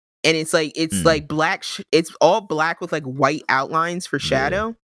shadow. And it's like black. It's all black with like white outlines for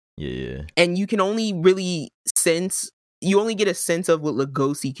shadow. Yeah. And you can only really you only get a sense of what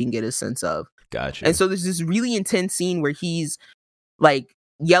Lugosi can get a sense of. Gotcha. And so there's this really intense scene where he's like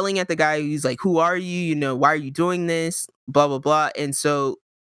yelling at the guy who's like, "Who are you? You know, why are you doing this? Blah blah blah." And so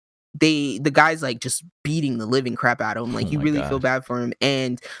the guy's like just beating the living crap out of him. Like you really feel bad for him.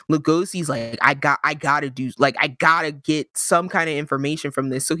 And Lugosi's like, I gotta get some kind of information from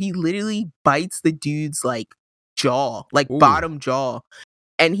this. So he literally bites the dude's like jaw, like bottom jaw.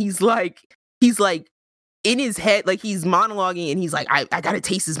 And he's like in his head, like he's monologuing, and he's like, I gotta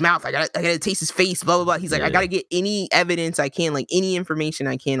taste his mouth, I gotta taste his face, blah blah blah. He's like, I gotta get any evidence I can, like any information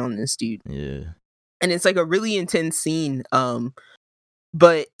I can on this dude. Yeah. And it's like a really intense scene.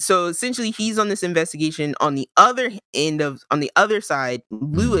 But so essentially he's on this investigation. On the other side,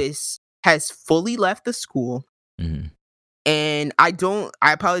 Lewis has fully left the school. And I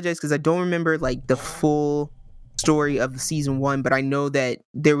apologize because I don't remember like the full story of season 1, but I know that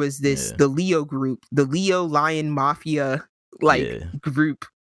there was the Leo group, the Leo Lion Mafia group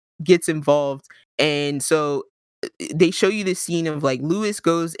gets involved. And so they show you this scene of like Lewis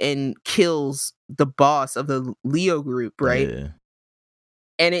goes and kills the boss of the Leo group, right? Yeah.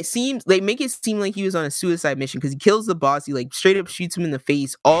 And they make it seem like he was on a suicide mission because he kills the boss. He like straight up shoots him in the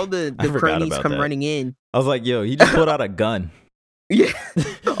face. All the cronies come running in. I was like, yo, he just pulled out a gun. Yeah.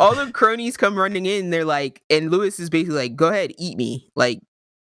 All the cronies come running in. They're like, and Lewis is basically like, go ahead, eat me. Like,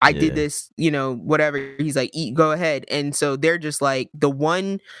 I did this, you know, whatever. He's like, go ahead. And so they're just like,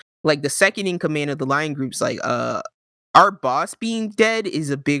 the second in command of the Lion group's like, our boss being dead is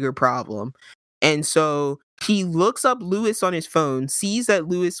a bigger problem. And so he looks up Lewis on his phone, sees that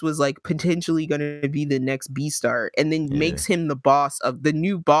Lewis was like potentially going to be the next B-star, and then makes him the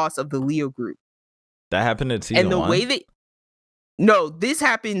new boss of the Leo group. That happened in season 1? And the way that... No, this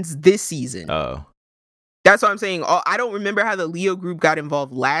happens this season. Oh. That's what I'm saying. I don't remember how the Leo group got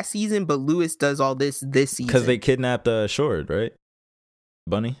involved last season, but Lewis does all this season. Because they kidnapped Shord, right?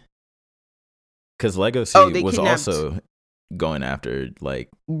 Bunny? Because Legacy was also going after like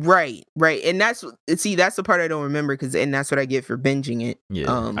right, and that's the part I don't remember and that's what I get for binging it.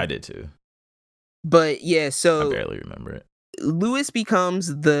 I did too, but yeah, so I barely remember it. Lewis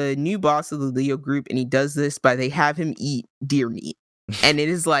becomes the new boss of the Leo group, and he does this by they have him eat deer meat. And it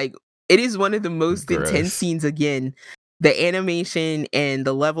is one of the most intense scenes. Again, the animation and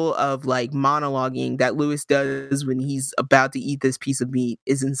the level of like monologuing that Lewis does when he's about to eat this piece of meat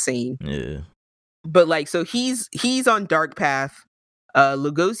is insane. Yeah. But like, so he's on dark path.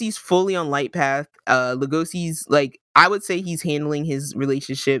 Lugosi's fully on light path. Lugosi's like, I would say he's handling his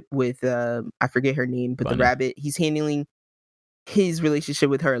relationship with I forget her name, but Bunny. The rabbit. He's handling his relationship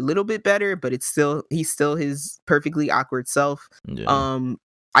with her a little bit better, but he's still his perfectly awkward self. Yeah.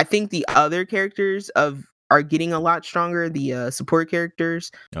 I think the other characters are getting a lot stronger. The support characters.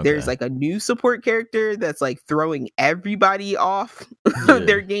 Okay. There's like a new support character that's like throwing everybody off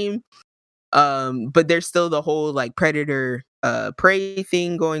their game. But there's still the whole like predator prey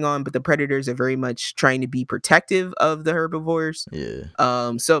thing going on, but the predators are very much trying to be protective of the herbivores. Yeah.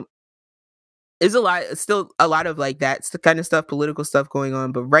 So there's still a lot of like that kind of stuff, political stuff going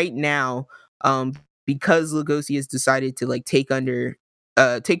on. But right now, because Lugosi has decided to like take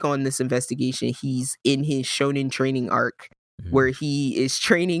on this investigation, he's in his shonen training arc where he is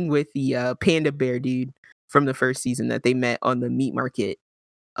training with the panda bear dude from the first season that they met on the meat market.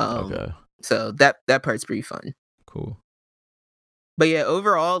 Okay. So that part's pretty fun. Cool. But yeah,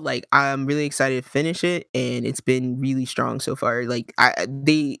 overall, like I'm really excited to finish it, and it's been really strong so far. Like I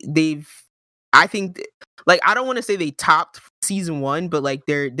think like I don't want to say they topped season 1, but like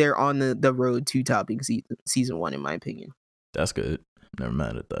they're on the road to topping season 1 in my opinion. That's good. Never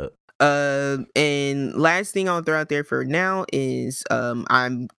mad at that. And last thing I'll throw out there for now is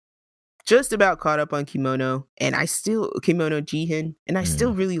I'm just about caught up on Kimono Jihen, and I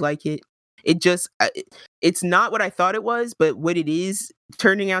still really like it. It's not what I thought it was, but what it is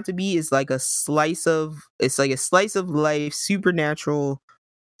turning out to be is like a slice of life supernatural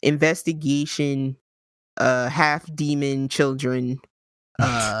investigation, half demon children,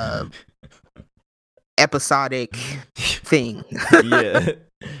 episodic thing. Yeah.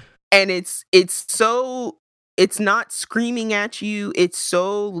 And it's not screaming at you. It's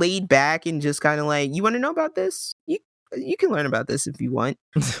so laid back and just kind of like, you want to know about this? You can learn about this if you want.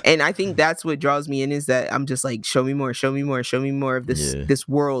 And I think that's what draws me in, is that I'm just like, show me more of this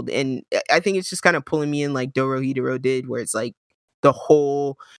world. And I think it's just kind of pulling me in like Dorohedoro did, where it's like the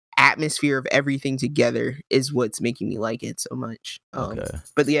whole atmosphere of everything together is what's making me like it so much.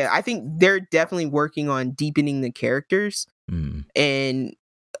 But yeah, I think they're definitely working on deepening the characters. And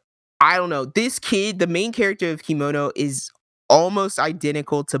I don't know, this kid, the main character of Kimono, is almost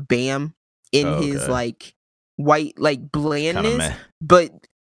identical to Bam in his like white like blandness, but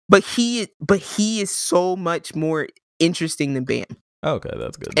he is so much more interesting than Bam. Okay,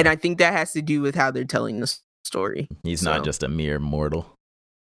 that's good. And I think that has to do with how they're telling the story. He's not just a mere mortal.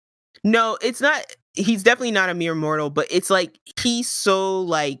 No, it's not. He's definitely not a mere mortal, but it's like he's so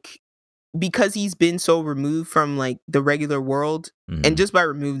like, because he's been so removed from like the regular world, and just by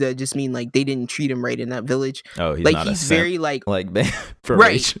removed, I just mean like they didn't treat him right in that village. Oh, he's like not he's very like for right.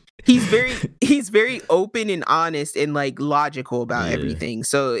 Rachel. he's very open and honest and like logical about everything.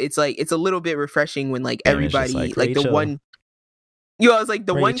 So it's like it's a little bit refreshing when like everybody like the one. I was like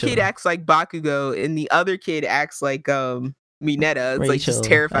the Rachel. One kid acts like Bakugo and the other kid acts like Mineta. It's Rachel, like just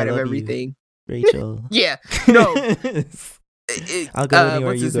terrified of everything. You. Rachel. Yeah. No. I'll go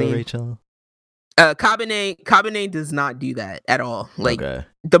anywhere you go, Rachel. Kabane does not do that at all. Like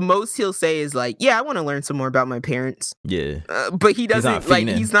the most he'll say is like, yeah, I want to learn some more about my parents. Yeah. But he doesn't like,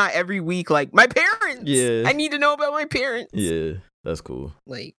 he's not every week like, my parents. Yeah. I need to know about my parents. Yeah. That's cool.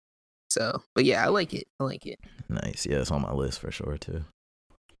 Like, so, but yeah, I like it. Nice. Yeah, it's on my list for sure too.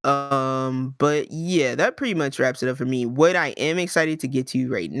 But yeah, that pretty much wraps it up for me. What I am excited to get to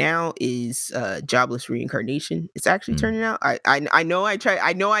right now is Jobless Reincarnation. It's actually turning out. I know I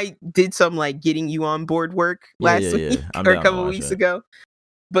did some like getting you on board work last week or a couple weeks ago.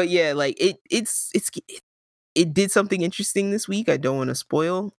 But yeah, like it did something interesting this week. I don't want to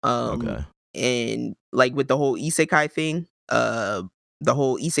spoil. And like with the whole isekai thing, the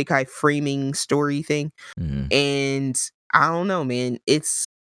whole isekai framing story thing. And I don't know, man. It's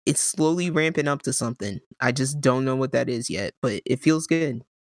slowly ramping up to something. I just don't know what that is yet, but it feels good.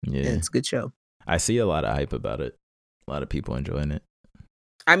 Yeah, and it's a good show. I see a lot of hype about it. A lot of people enjoying it.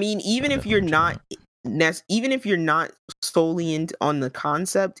 I mean, even if you're not solely on the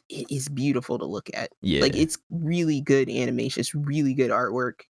concept, it is beautiful to look at. Yeah, like it's really good animation. It's really good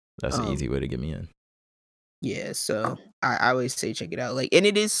artwork. That's an easy way to get me in. Yeah, so I always say check it out. Like, and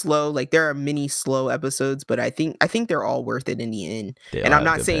it is slow. Like there are many slow episodes, but I think they're all worth it in the end. And I'm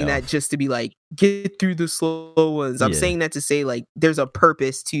not saying that just to be like get through the slow ones. I'm saying that to say like there's a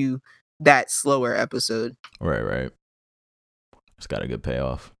purpose to that slower episode. Right. It's got a good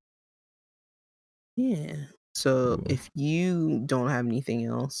payoff. Yeah. So if you don't have anything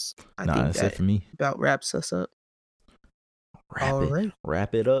else, I think that's it for me. About wraps us up.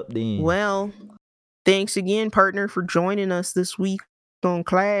 Wrap it up then. Well, thanks again, partner, for joining us this week on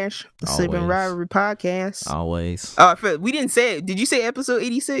Clash, the Sibling Rivalry Podcast. Always. Oh, we didn't say it. Did you say episode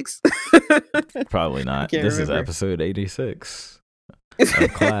 86? Probably not. This is episode 86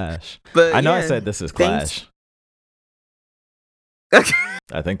 of Clash. But I know I said this is Clash.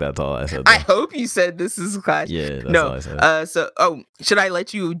 I think that's all I said. I hope you said this is Clash. Yeah, that's all I said. Should I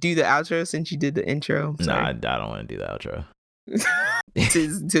let you do the outro since you did the intro? Nah, I don't want to do the outro.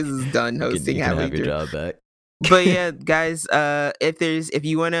 Tiz is done hosting. You can have your job back. But yeah, guys, if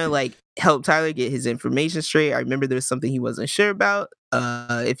you want to like help Tyler get his information straight, I remember there's something he wasn't sure about.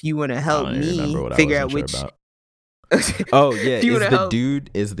 If you want to help me figure out which. Oh yeah,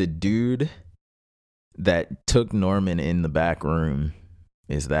 is the dude that took Norman in the back room?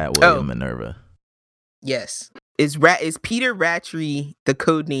 Is that William Minerva? Yes. Is Peter Rattree the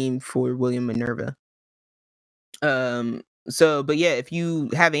code name for William Minerva? So, but yeah, if you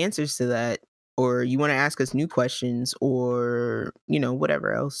have answers to that, or you want to ask us new questions, or,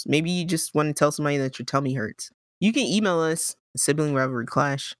 whatever else, maybe you just want to tell somebody that your tummy hurts, you can email us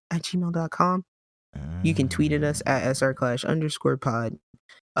siblingrivalryclash@gmail.com. You can tweet at us at srclash_pod.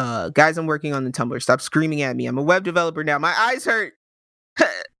 Guys, I'm working on the Tumblr. Stop screaming at me. I'm a web developer now. My eyes hurt.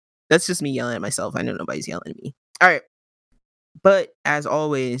 That's just me yelling at myself. I know nobody's yelling at me. All right. But as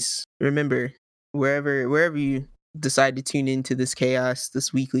always, remember, wherever you decide to tune into this chaos,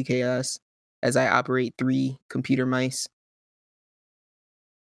 this weekly chaos, as I operate 3 computer mice.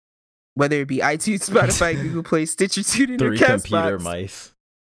 Whether it be iTunes, Spotify, Google Play, Stitcher, TuneIn, or 3 Castbox. computer mice.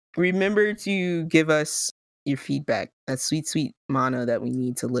 Remember to give us your feedback. That sweet, sweet mana that we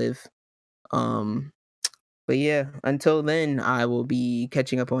need to live. But yeah, until then, I will be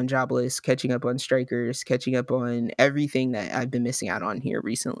catching up on Jobless, catching up on Strikers, catching up on everything that I've been missing out on here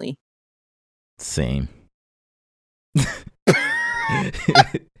recently. Same. I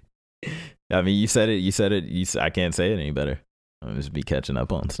mean, you said it. I can't say it any better. I'll just be catching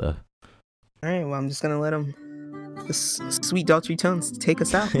up on stuff. All right, well, I'm just going to let them, the sweet Daltrey tones, take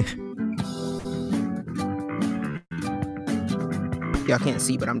us out. Y'all can't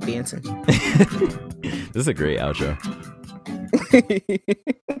see, but I'm dancing. This is a great outro.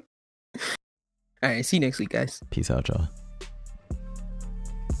 All right, see you next week, guys. Peace out, y'all.